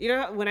site. You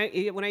know, when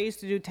I used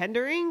to do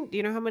tendering, do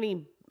you know how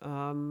many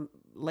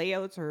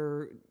layouts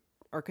or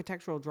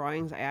architectural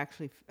drawings I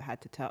actually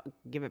had to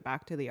give it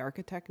back to the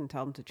architect and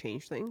tell them to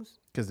change things?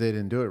 Because they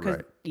didn't do it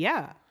right.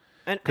 Yeah.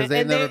 'Cause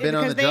they've never been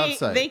on the because job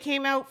site. They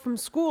came out from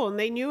school and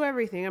they knew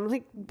everything. I'm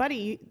like,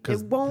 buddy, it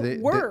 'Cause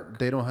won't work.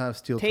 They don't have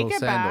steel Take toe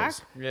it back,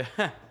 sandals.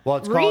 Yeah. well,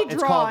 it's redraw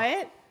called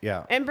it,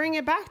 yeah. and bring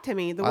it back to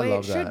me the I way it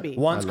love should that. be.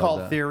 One's I love called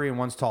that. theory and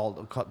one's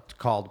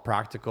called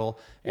practical,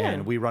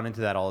 and we run into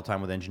that all the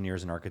time with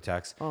engineers and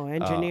architects. Oh,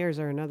 engineers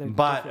are another.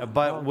 But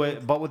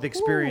different with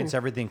experience, Ooh.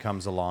 everything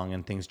comes along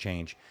and things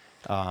change.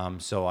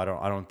 So I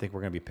don't think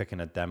we're gonna be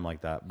picking at them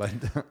like that. But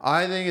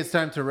I think it's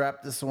time to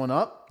wrap this one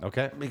up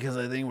okay, because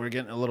I think we're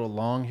getting a little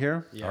long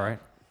here. all right.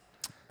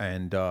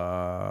 And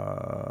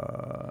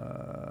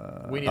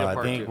We need a I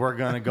part think 2. we're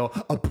gonna go.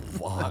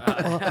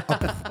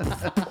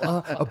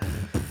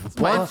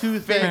 want to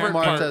thank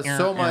Marta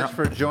so much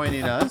for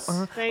joining us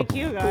Thank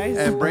you guys.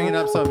 and bringing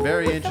up some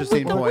very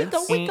interesting points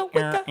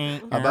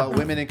about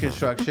women in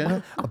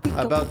construction,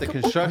 about the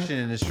construction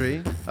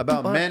industry,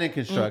 about men in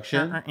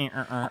construction.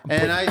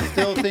 And I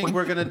still think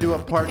we're going to do a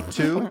part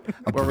 2 where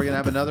we're going to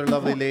have another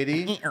lovely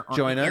lady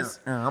join us.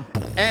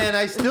 And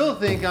I still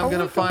think I'm going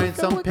to find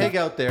some pig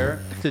out there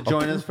to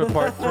join us for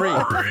part 3.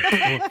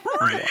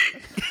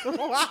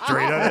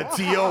 Straight out of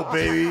TO,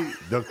 baby.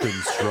 The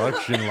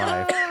construction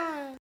life.